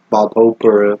a Bob Hope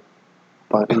or a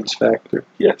Bunnings factor.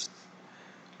 Yes.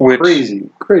 Crazy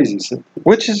sentence.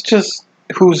 Which is just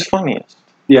who's funniest.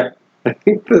 Yeah, I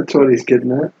think that's what he's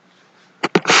getting at.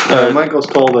 Michael's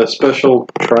called a special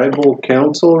tribal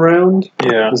council round.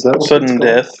 Yeah. Is that what Sudden it's called?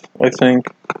 death, I think.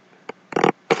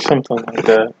 Something like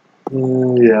that.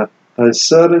 Yeah. A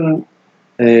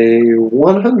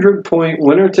 100-point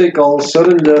winner-take-all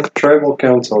sudden death tribal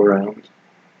council round.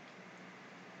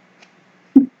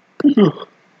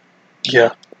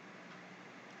 Yeah.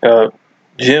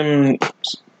 Jim's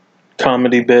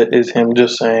comedy bit is him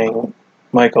just saying,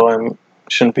 Michael, I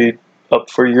shouldn't be up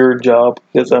for your job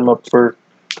because I'm up for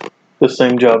the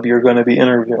same job you're going to be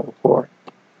interviewing for.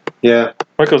 Yeah.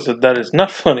 Michael said, that is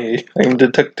not funny. I'm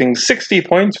deducting 60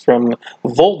 points from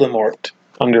Voldemort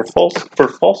under false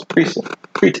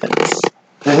pretense.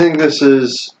 I think this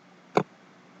is...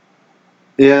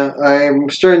 Yeah, I'm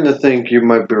starting to think you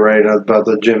might be right about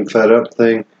the Jim fed up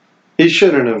thing. He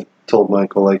shouldn't have told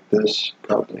Michael like this,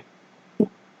 probably.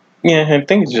 Yeah, I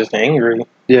think he's just angry.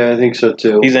 Yeah, I think so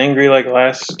too. He's angry like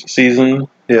last season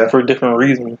Yeah. for different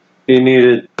reasons. He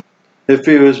needed... If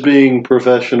he was being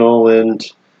professional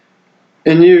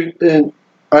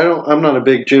I'm not a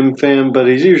big Jim fan, but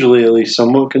he's usually at least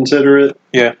somewhat considerate.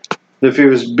 Yeah. If he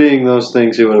was being those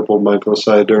things, he would have pulled Michael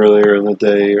aside earlier in the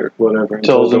day or whatever. And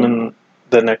Tells told him in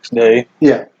the next day.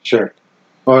 Yeah, sure.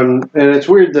 And it's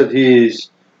weird that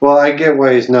I get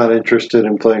why he's not interested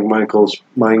in playing Michael's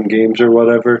mind games or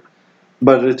whatever,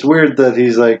 but it's weird that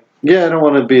he's like, yeah, I don't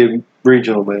want to be a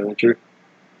regional manager.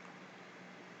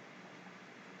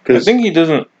 I think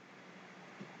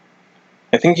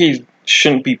he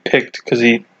shouldn't be picked because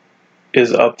he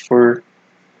is up for...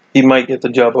 He might get the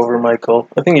job over Michael.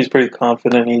 I think he's pretty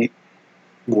confident he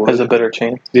has a better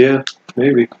chance. Yeah,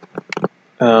 maybe.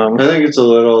 I think it's a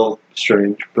little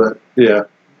strange, but yeah,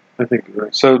 I think you're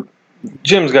right. So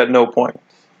Jim's got no points.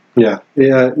 Yeah,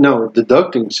 no,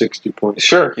 deducting 60 points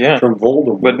Sure, yeah. from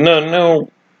Voldemort. But no,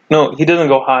 he doesn't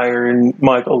go higher in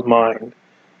Michael's mind.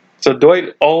 So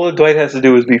all Dwight has to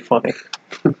do is be funny.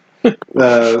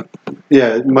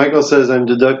 Yeah, Michael says, I'm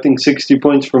deducting 60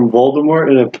 points from Voldemort,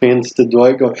 and it pans to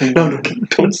Dwight going, no,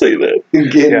 Don't say that.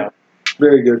 again. Yeah.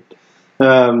 Very good.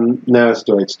 Now it's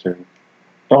Dwight's turn.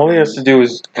 All he has to do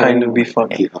is kind of be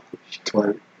funny.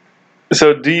 Dwight.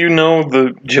 So do you know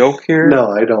the joke here? No,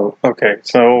 I don't. Okay,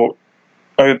 so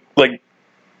like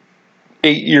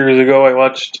 8 years ago, I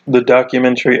watched the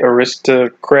documentary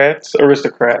Aristocrats,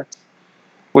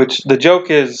 which the joke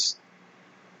is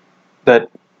that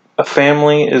a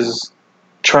family is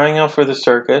trying out for the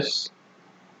circus.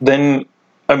 Then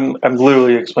I'm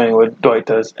literally explaining what Dwight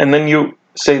does, and then you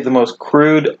say the most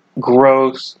crude,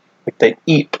 gross, like they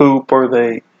eat poop or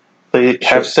they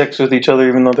have sex with each other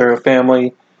even though they're a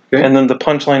family. Okay. And then the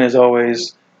punchline is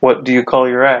always, what do you call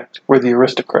your act? We're the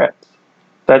Aristocrats.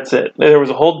 That's it. There was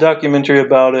a whole documentary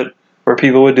about it where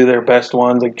people would do their best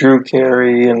ones, like Drew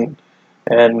Carey and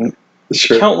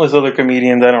countless other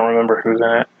comedians. I don't remember who's in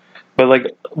it. But like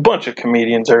a bunch of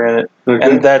comedians are in it. Okay.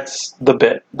 And that's the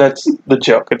bit. That's the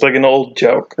joke. It's like an old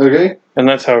joke. Okay. And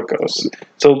that's how it goes.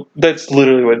 So that's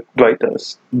literally what Dwight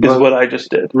does, is what I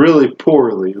just did. Really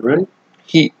poorly, right?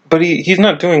 He's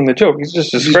not doing the joke. He's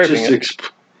just describing it.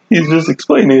 He's just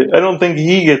explaining it. I don't think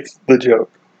he gets the joke.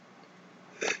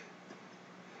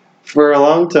 For a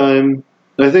long time,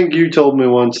 I think you told me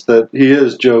once that he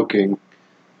is joking,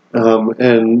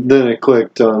 and then it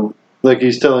clicked on, like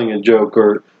he's telling a joke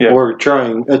or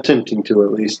attempting to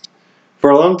at least.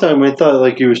 For a long time, I thought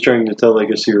like he was trying to tell like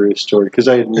a serious story because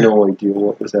I had no idea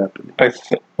what was happening.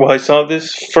 I saw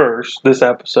this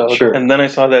episode, Sure. and then I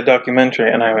saw that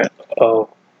documentary, and I went, oh.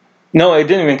 No, I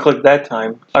didn't even click that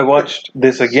time. I watched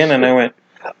this again, and I went,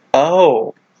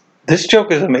 oh, this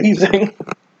joke is amazing.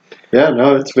 Yeah,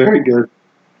 no, it's very good.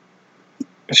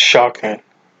 It's shocking.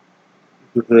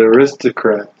 The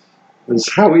Aristocrat is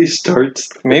how he starts.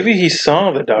 Maybe he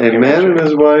saw the A documentary. man and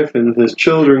his wife and his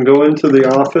children go into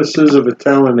the offices of a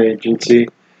talent agency,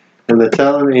 and the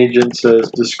talent agent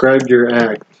says, describe your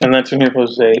act. And that's when you're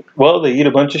supposed to say, well, they eat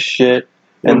a bunch of shit,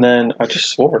 and then, I just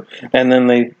swore, and then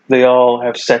they all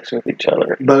have sex with each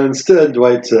other. But instead,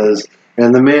 Dwight says,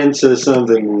 and the man says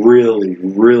something really,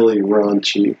 really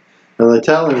raunchy. And the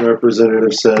talent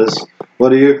representative says, what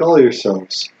do you call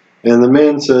yourselves? And the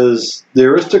man says, the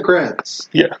Aristocrats.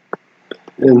 Yeah.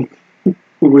 And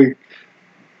we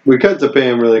cut to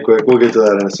Pam really quick. We'll get to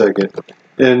that in a second.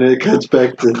 And it cuts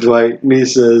back to Dwight, and he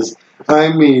says,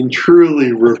 I mean,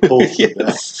 truly repulsive.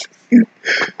 Yes.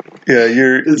 Yeah,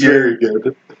 It's very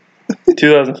good.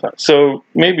 2005. So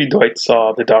maybe Dwight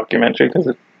saw the documentary because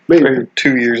it's Maybe.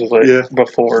 2 years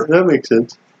before. That makes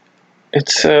sense.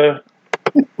 It's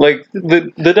like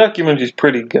the documentary is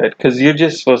pretty good because you're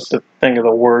just supposed to think of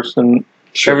the worst, and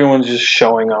everyone's just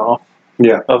showing off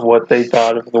Yeah, of what they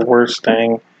thought of the worst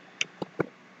thing.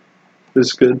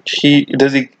 it's good.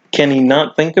 Can he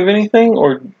not think of anything,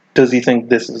 or does he think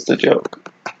this is the joke?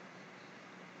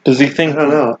 Does he I think don't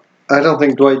know. I don't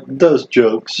think Dwight does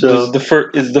jokes. So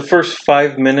is the first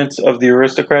 5 minutes of the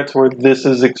Aristocrats where this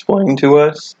is explained to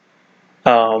us?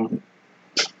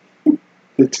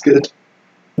 it's good.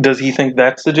 Does he think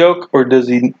that's the joke, or does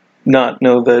he not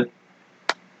know that?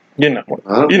 You know what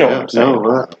I'm saying.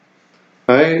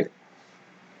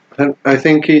 No, I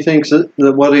think he thinks that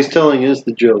what he's telling is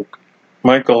the joke.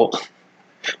 Michael's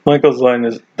line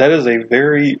is, "That is a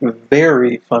very,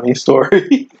 very funny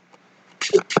story."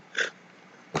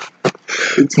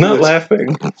 It's not good.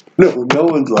 laughing. No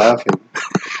one's laughing.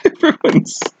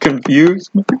 Everyone's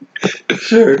confused.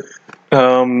 Sure.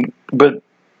 But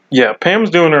yeah, Pam's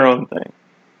doing her own thing.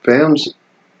 Pam's.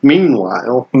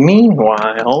 Meanwhile,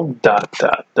 Meanwhile, ...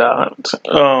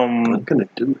 I'm gonna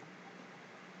do it.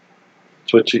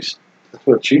 That's what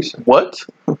she said. What?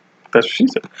 That's what she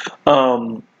said.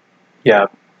 Yeah.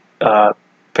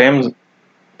 Pam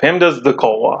does the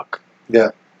call walk. Yeah.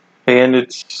 And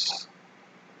it's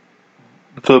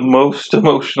the most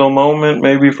emotional moment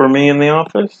maybe for me in the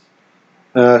office.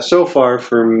 So far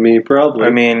for me, probably. I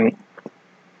mean,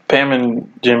 Pam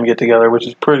and Jim get together, which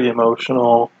is pretty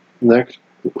emotional. Next.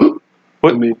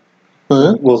 What? I mean,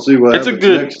 Huh? we'll see what It's happens a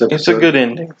good. next episode. It's a good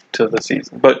ending to the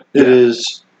season, but It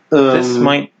is. this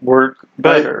might work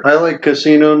better. I like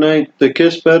Casino Night, The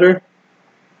Kiss better.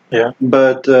 Yeah.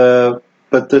 But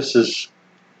this is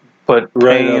But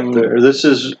right Pam, up there. This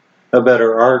is a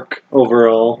better arc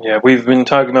overall. yeah, we've been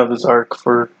talking about this arc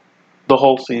for the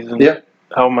whole season. Yep.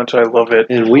 How much I love it.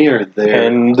 And we are there.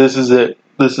 And this is it.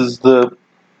 This is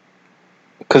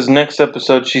because next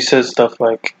episode she says stuff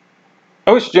like,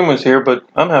 "I wish Jim was here, but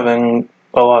I'm having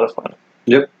a lot of fun."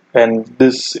 Yep. And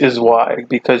this is why,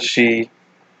 because she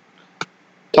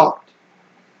Talked.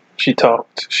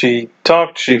 talked.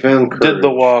 She found courage. did the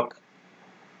walk.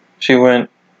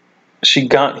 She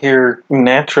got here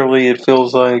naturally, it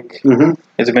feels like. Mm-hmm.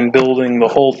 It's been building the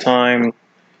whole time.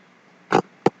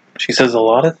 She says a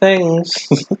lot of things.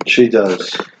 She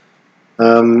does.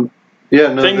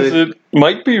 Yeah, no, Things that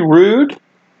might be rude.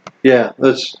 yeah,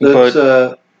 that's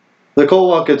But- the coal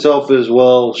walk itself is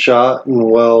well shot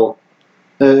and well.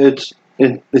 It's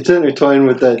intertwined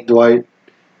with that Dwight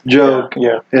joke,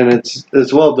 Yeah. and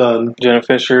it's well done Jenna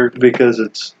Fisher, because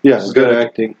it's It's good good.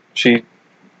 acting. she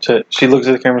looks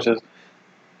at the camera and says,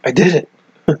 "I did it."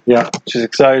 Yeah. She's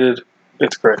excited.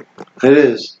 It's great. It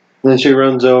is. Then she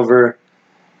runs over,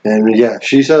 and yeah,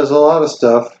 she says a lot of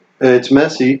stuff. It's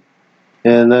messy,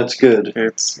 and that's good.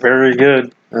 It's very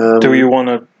good. Do you want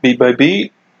to beat by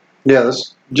beat? Yeah,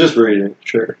 let's just read it.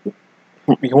 Sure.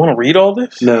 You want to read all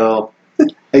this? No.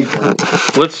 Hey, don't.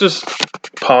 Let's just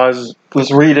pause.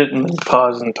 Let's read it and then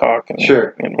pause and talk and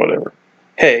Sure. and whatever.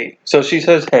 Hey. So she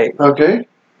says, "Hey." Okay.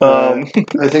 I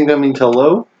think that means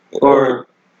hello or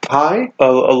hi.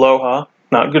 Aloha.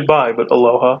 Not goodbye, but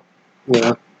aloha.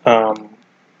 Yeah.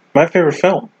 My favorite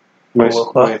film.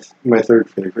 Aloha. My third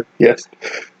favorite. Yes.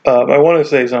 I want to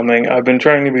say something. I've been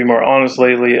trying to be more honest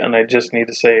lately, and I just need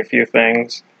to say a few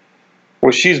things.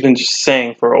 Well, she's been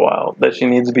saying for a while that she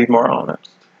needs to be more honest.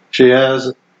 She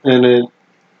has, and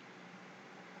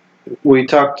we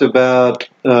talked about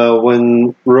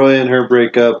when Roy and her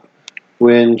break up,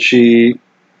 when she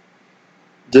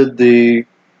did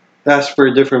ask for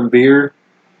a different beer.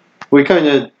 We kind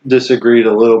of disagreed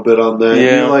a little bit on that.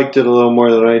 Yeah. You liked it a little more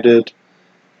than I did.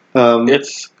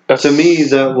 To me,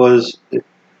 that was,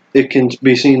 it can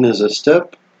be seen as a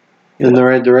step in the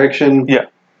right direction. Yeah.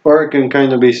 Or it can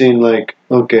kind of be seen like,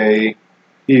 okay,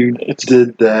 you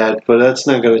did that, but that's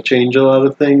not going to change a lot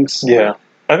of things. Yeah.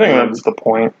 I think that's the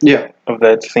point Yeah. of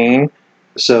that scene.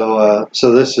 So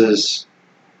this is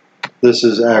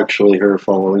actually her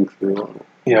following through on it.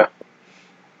 Yeah.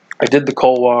 I did the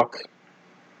coal walk.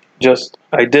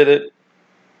 I did it.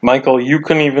 Michael, you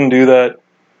couldn't even do that.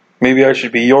 Maybe I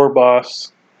should be your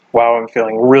boss. Wow, I'm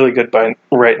feeling really good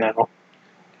right now.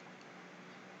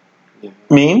 Yeah.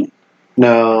 Mean,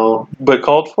 No. but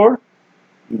called for?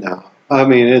 No. I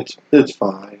mean, it's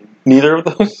fine. Neither of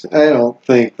those? I don't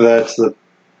think that's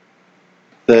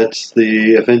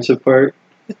the offensive part.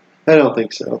 I don't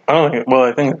think so. I don't think, well,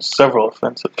 I think it's several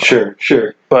offensive.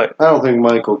 Sure. But I don't think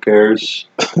Michael cares.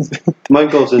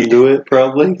 Michael's into it,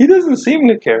 probably. he doesn't seem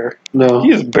to care. No.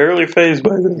 He is barely fazed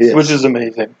by this, Yes. which is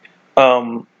amazing.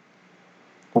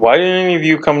 Why didn't any of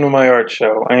you come to my art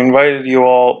show? I invited you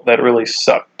all. That really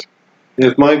sucked.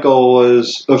 if Michael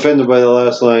was offended by the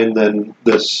last line, then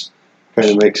this kind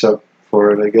of makes up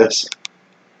for it, I guess.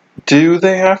 Do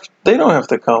they have? They don't have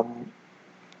to come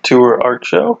to her art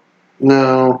show.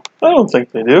 No, I don't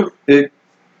think they do.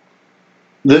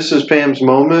 this is Pam's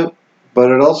moment, but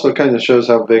it also kind of shows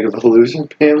how big of a loser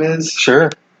Pam is. Sure.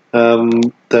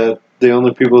 That the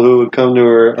only people who would come to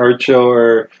her art show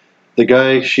are the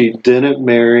guy she didn't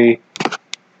marry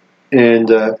and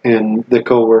the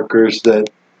co-workers that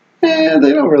they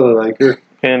don't really like her.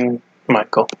 And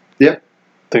Michael. Yep.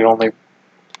 The only.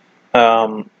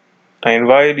 I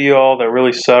invited you all. That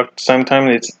really sucked.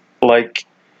 Sometimes it's like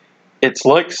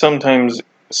sometimes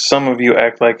some of you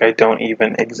act like I don't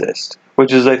even exist,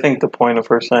 which is I think the point of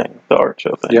her saying the art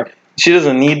show thing. Yep. She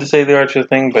doesn't need to say the art show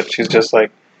thing, but she's just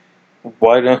like,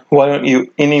 why don't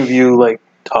you any of you like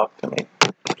talk to me?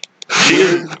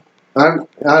 I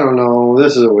don't know.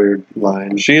 This is a weird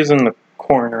line. She is in the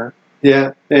corner,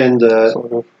 Yeah, and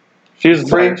sort of. She's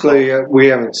frankly, we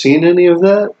haven't seen any of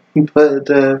that,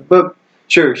 but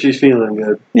sure, she's feeling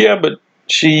good. yeah, but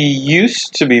she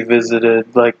used to be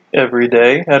visited like every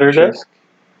day at her Sure. desk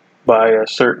by a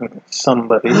certain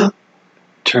somebody.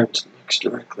 Turns and looks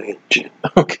directly at Jim.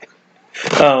 Okay.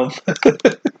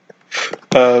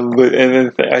 But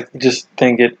and then I just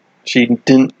think she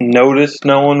didn't notice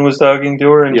no one was talking to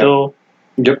her until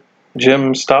Yep.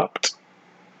 Jim stopped.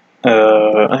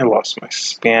 I lost my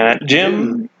span.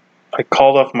 Jim, I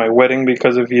called off my wedding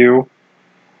because of you,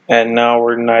 and now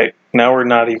we're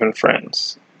not even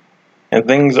friends. And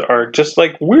things are just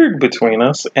like weird between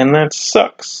us, and that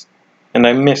sucks. And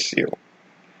I miss you.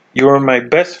 You were my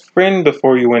best friend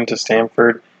before you went to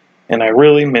Stanford, and I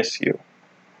really miss you.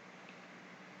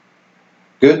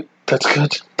 Good. That's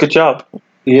good. Good job.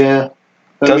 Yeah.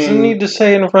 Doesn't need to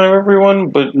say it in front of everyone,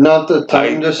 but Not the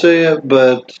time to say it,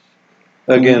 but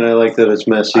again, I like that it's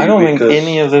messy. I don't think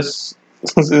any of this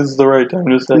is the right time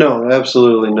to say. No,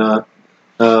 absolutely not.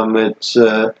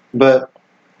 But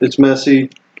it's messy.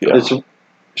 Yeah.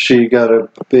 She got a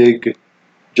big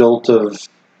jolt of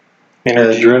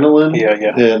Energy. adrenaline. Yeah.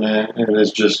 And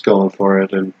is just going for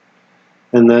it, and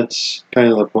that's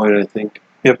kind of the point, I think.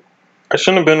 I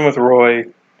shouldn't have been with Roy,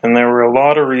 and there were a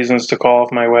lot of reasons to call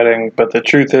off my wedding, but the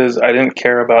truth is I didn't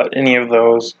care about any of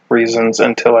those reasons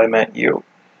until I met you.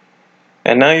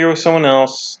 And now you're with someone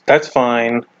else. That's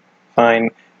fine.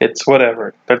 Fine. It's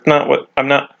whatever. That's not what... I'm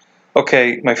not...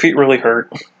 Okay, my feet really hurt.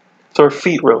 So her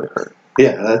feet really hurt.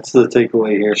 Yeah, that's the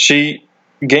takeaway here. She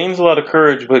gains a lot of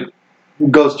courage, but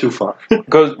Goes too far.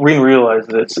 realizes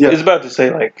it. Yeah. It's about to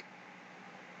say, like,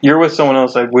 you're with someone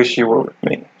else, I wish you were with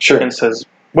me. Sure. And says,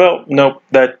 well, nope,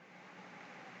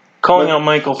 calling out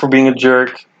Michael for being a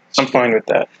jerk, I'm fine with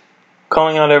that.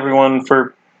 Calling out everyone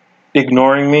for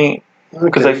ignoring me,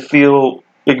 because I feel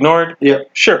ignored, Yep.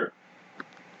 sure.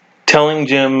 Telling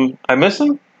Jim I miss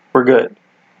him, we're good.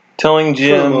 Telling For the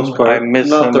Jim most part, I miss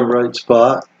not him, the right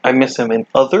spot. I miss him in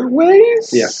other ways?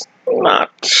 Yeah.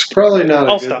 Not. Probably not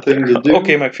I'll a good stop thing there. to do.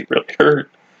 Okay, my feet really hurt.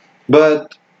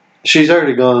 But she's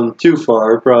already gone too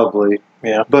far, probably.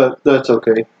 Yeah. But that's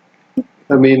okay.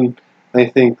 I mean, I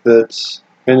think that's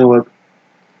kind of what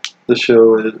the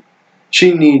show is.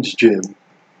 She needs Jim.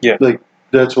 Yeah. Like,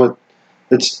 that's what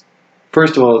it's.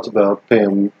 First of all, it's about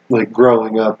Pam, like,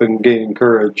 growing up and gaining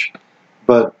courage.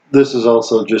 But this is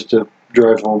also just to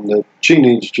drive home that she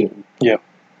needs Jim.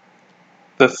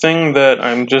 The thing that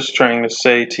I'm just trying to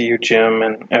say to you, Jim,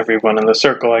 and everyone in the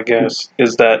circle, I guess,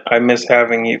 is that I miss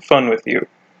having fun with you.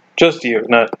 Just you,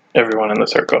 not everyone in the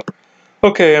circle.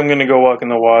 Okay, I'm gonna go walk in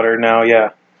the water now, yeah.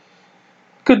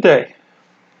 Good day.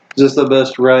 Is this the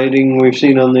best writing we've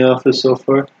seen on The Office so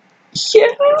far? Yeah.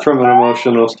 From an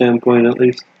emotional standpoint, at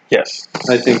least. Yes.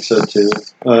 I think so too.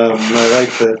 I like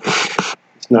that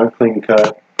it's not clean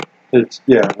cut. It's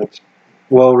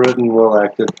well written, well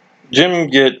acted. Jim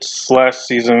gets, last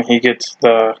season, he gets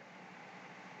the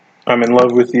I'm in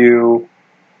love with you.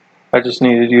 I just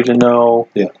needed you to know.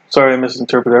 Yeah. Sorry I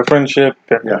misinterpreted our friendship.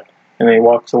 And, Yeah. and then he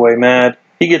walks away mad.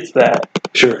 He gets that,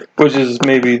 Sure. which is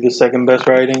maybe the second best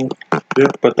writing. Yeah.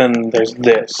 But then there's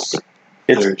this.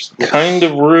 It's There's kind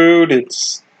of rude.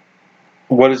 It's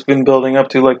what it's been building up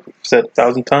to, like we've said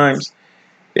 1,000 times.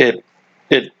 It's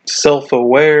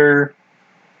self-aware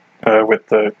with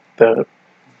the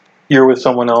you're with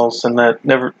someone else, and that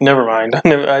never mind.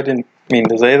 I didn't mean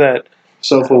to say that.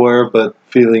 self-aware, but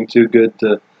feeling too good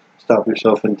to stop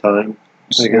yourself in time,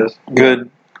 I guess. Good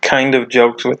kind of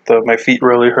jokes with the my feet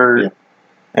really hurt. Yeah.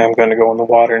 And I'm going to go in the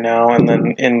water now, and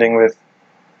then ending with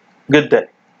good day.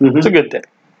 It's a Mm-hmm. good day.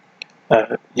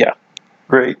 Yeah,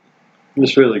 great.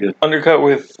 It's really good. Undercut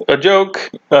with a joke,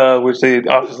 which the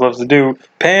Office loves to do.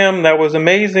 Pam, that was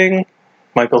amazing.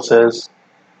 Michael says,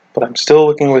 "But I'm still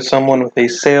looking with someone with a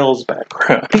sales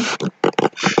background."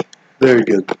 Very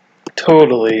good.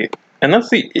 Totally. And that's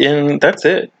the end. That's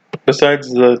it.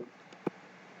 Besides the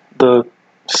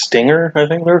stinger, I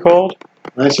think they're called.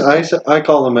 I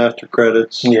call them after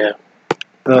credits. Yeah,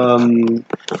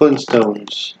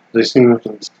 Flintstones. They sing the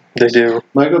Flintstones. they do.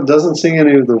 Michael doesn't sing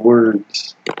any of the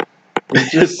words. He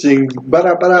just sings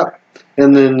ba-da-ba-da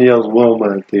and then yells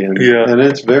Wilma at the end. Yeah. And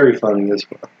it's very funny as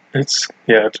well. It's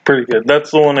pretty good.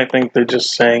 That's the one I think they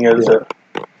just sang as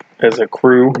a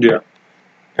crew. Yeah.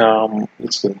 Um.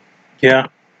 It's good. Yeah.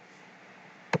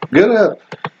 Good up.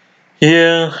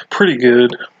 Yeah. Pretty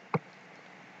good.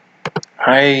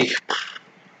 I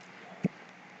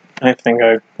think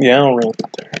I'll ring it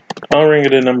there. I'll ring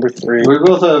it at number 3. We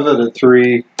both have it at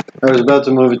 3. I was about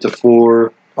to move it to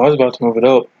 4. I was about to move it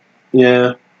up.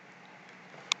 Yeah.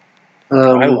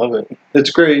 I love it. It's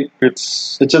great.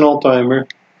 It's It's an all-timer.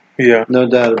 yeah. No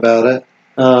doubt about it.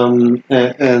 And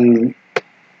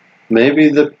maybe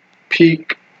the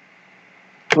peak.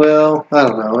 Well, I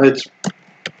don't know.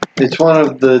 It's one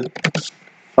of the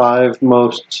 5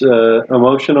 most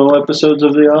emotional episodes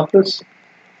of The Office.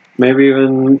 Maybe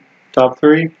even top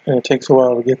 3. And it takes a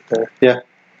while to get there. Yeah.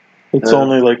 It's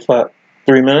only like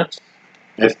 3 minutes.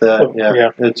 If that, Oh, yeah.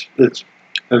 yeah. It's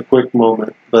a quick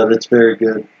moment, but it's very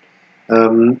good.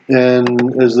 And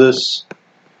is this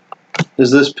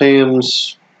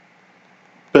Pam's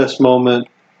best moment?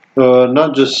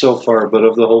 Not just so far, but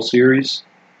of the whole series.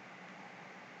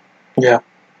 Yeah.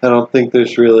 I don't think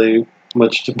there's really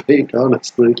much debate,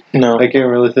 honestly. No. I can't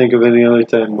really think of any other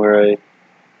time where I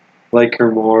like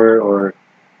her more, or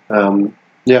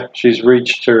she's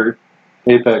reached her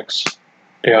apex.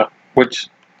 Yeah. Which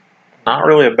not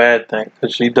really a bad thing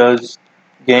because she does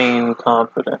gain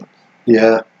confidence.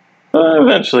 Yeah,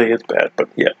 Eventually it's bad, but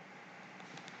yeah.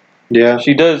 yeah.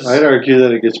 She does. I'd argue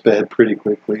that it gets bad pretty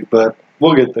quickly, but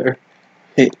we'll get there.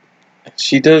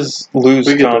 She does lose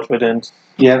We get there. confidence,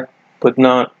 Yeah, but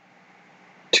not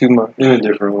too much. in a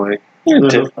different way. In a Mhm.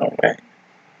 different way.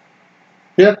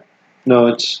 No,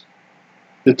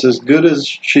 it's as good as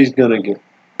she's gonna get.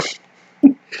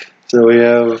 So we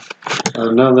have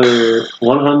another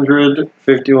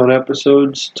 151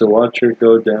 episodes to watch her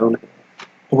go down.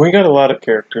 We got a lot of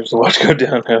characters to watch go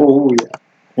downhill Oh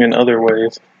yeah. in other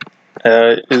ways.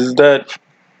 Is that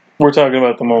we're talking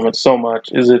about the moment so much?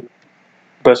 Is it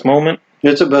best moment?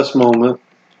 It's a best moment.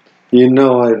 You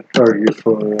know I'd argue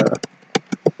for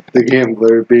the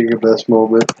Gambler being a best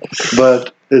moment,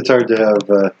 but it's hard to have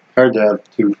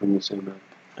 2 from the same night.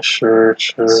 Sure.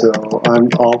 So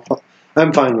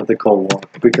I'm fine with the Cold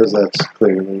Walk because that's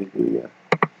clearly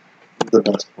the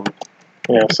best one.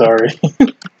 Yeah, sorry.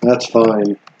 That's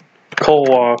fine. Coal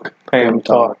walk, Pam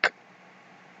talk.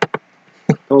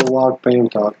 Cold Walk, Pam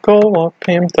talk. Coal walk,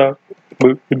 Pam talk.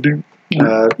 Boop-a-doo.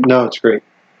 No, it's great.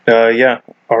 Yeah,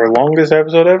 our longest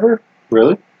episode ever?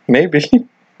 Really? Maybe.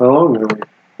 How long are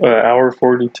we? Hour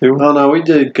 42. Oh no, we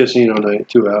did Casino Night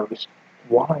 2 hours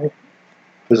Why?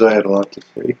 because I had a lot to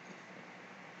say.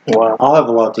 Wow. I'll have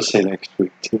a lot to say next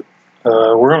week too.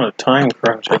 We're on a time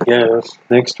crunch, I guess.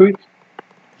 Next week?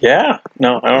 Yeah.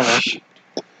 No, I don't know.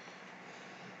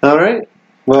 All right. I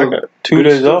Well, got 2 good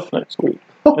days stuff. off next week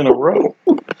in a row.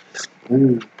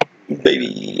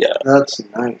 Baby, yeah. That's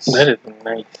nice. That is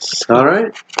nice. All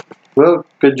right. Well,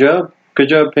 good job. Good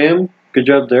job, Pam. Good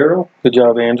job, Daryl. Good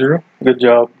job, Andrew. Good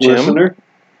job, Jim. Listener.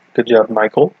 Good job,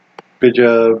 Michael. Good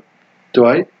job,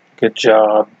 Dwight. Good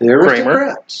job, The Kramer.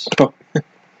 Aristocrats.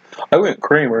 I went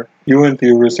Kramer. You went the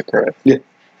aristocrat.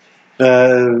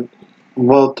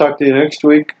 We'll talk to you next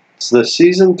week. It's the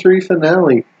season 3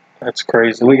 finale. That's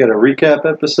crazy. And we got a recap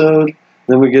episode.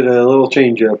 Then we get a little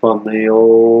change up on the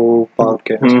old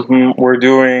podcast. We're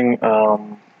doing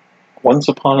Once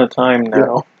Upon a Time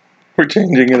now. We're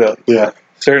changing it up. Yeah.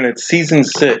 Starting at season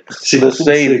 6. Season The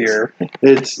Savior.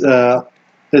 It's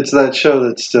that show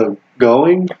that's still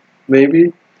going,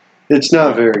 maybe. It's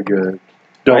not very good.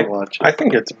 Don't watch it. I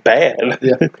think it's bad.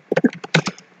 Yeah.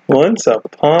 Once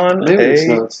Upon Maybe it's a...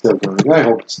 not still going. I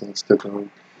hope it's not still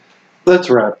going. Let's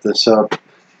wrap this up.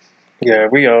 Yeah,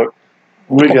 we out.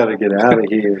 We got to get out of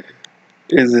here.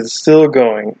 Is it still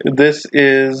going? This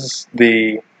is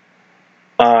the...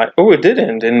 it did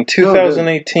end in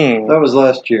 2018. That was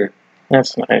last year.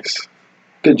 That's nice.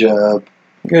 Good job.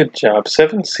 Good job.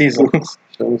 7 seasons.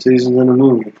 7 seasons in a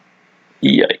movie.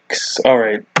 Yikes.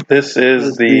 Alright, this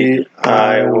is the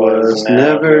I was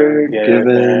never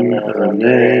given a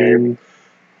name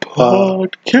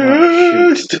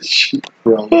podcast.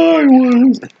 Wrong. I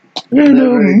was an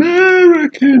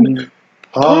American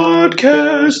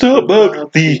podcast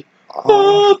about the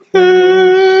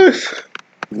office.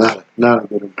 Not a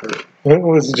good improvement. It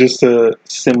was just a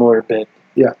similar bit.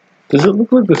 Yeah. Does it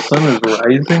look like the sun is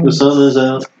rising? The sun is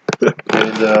out,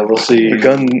 and we'll see The you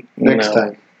gun next no.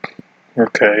 time.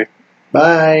 Okay.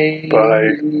 Bye.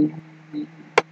 Bye.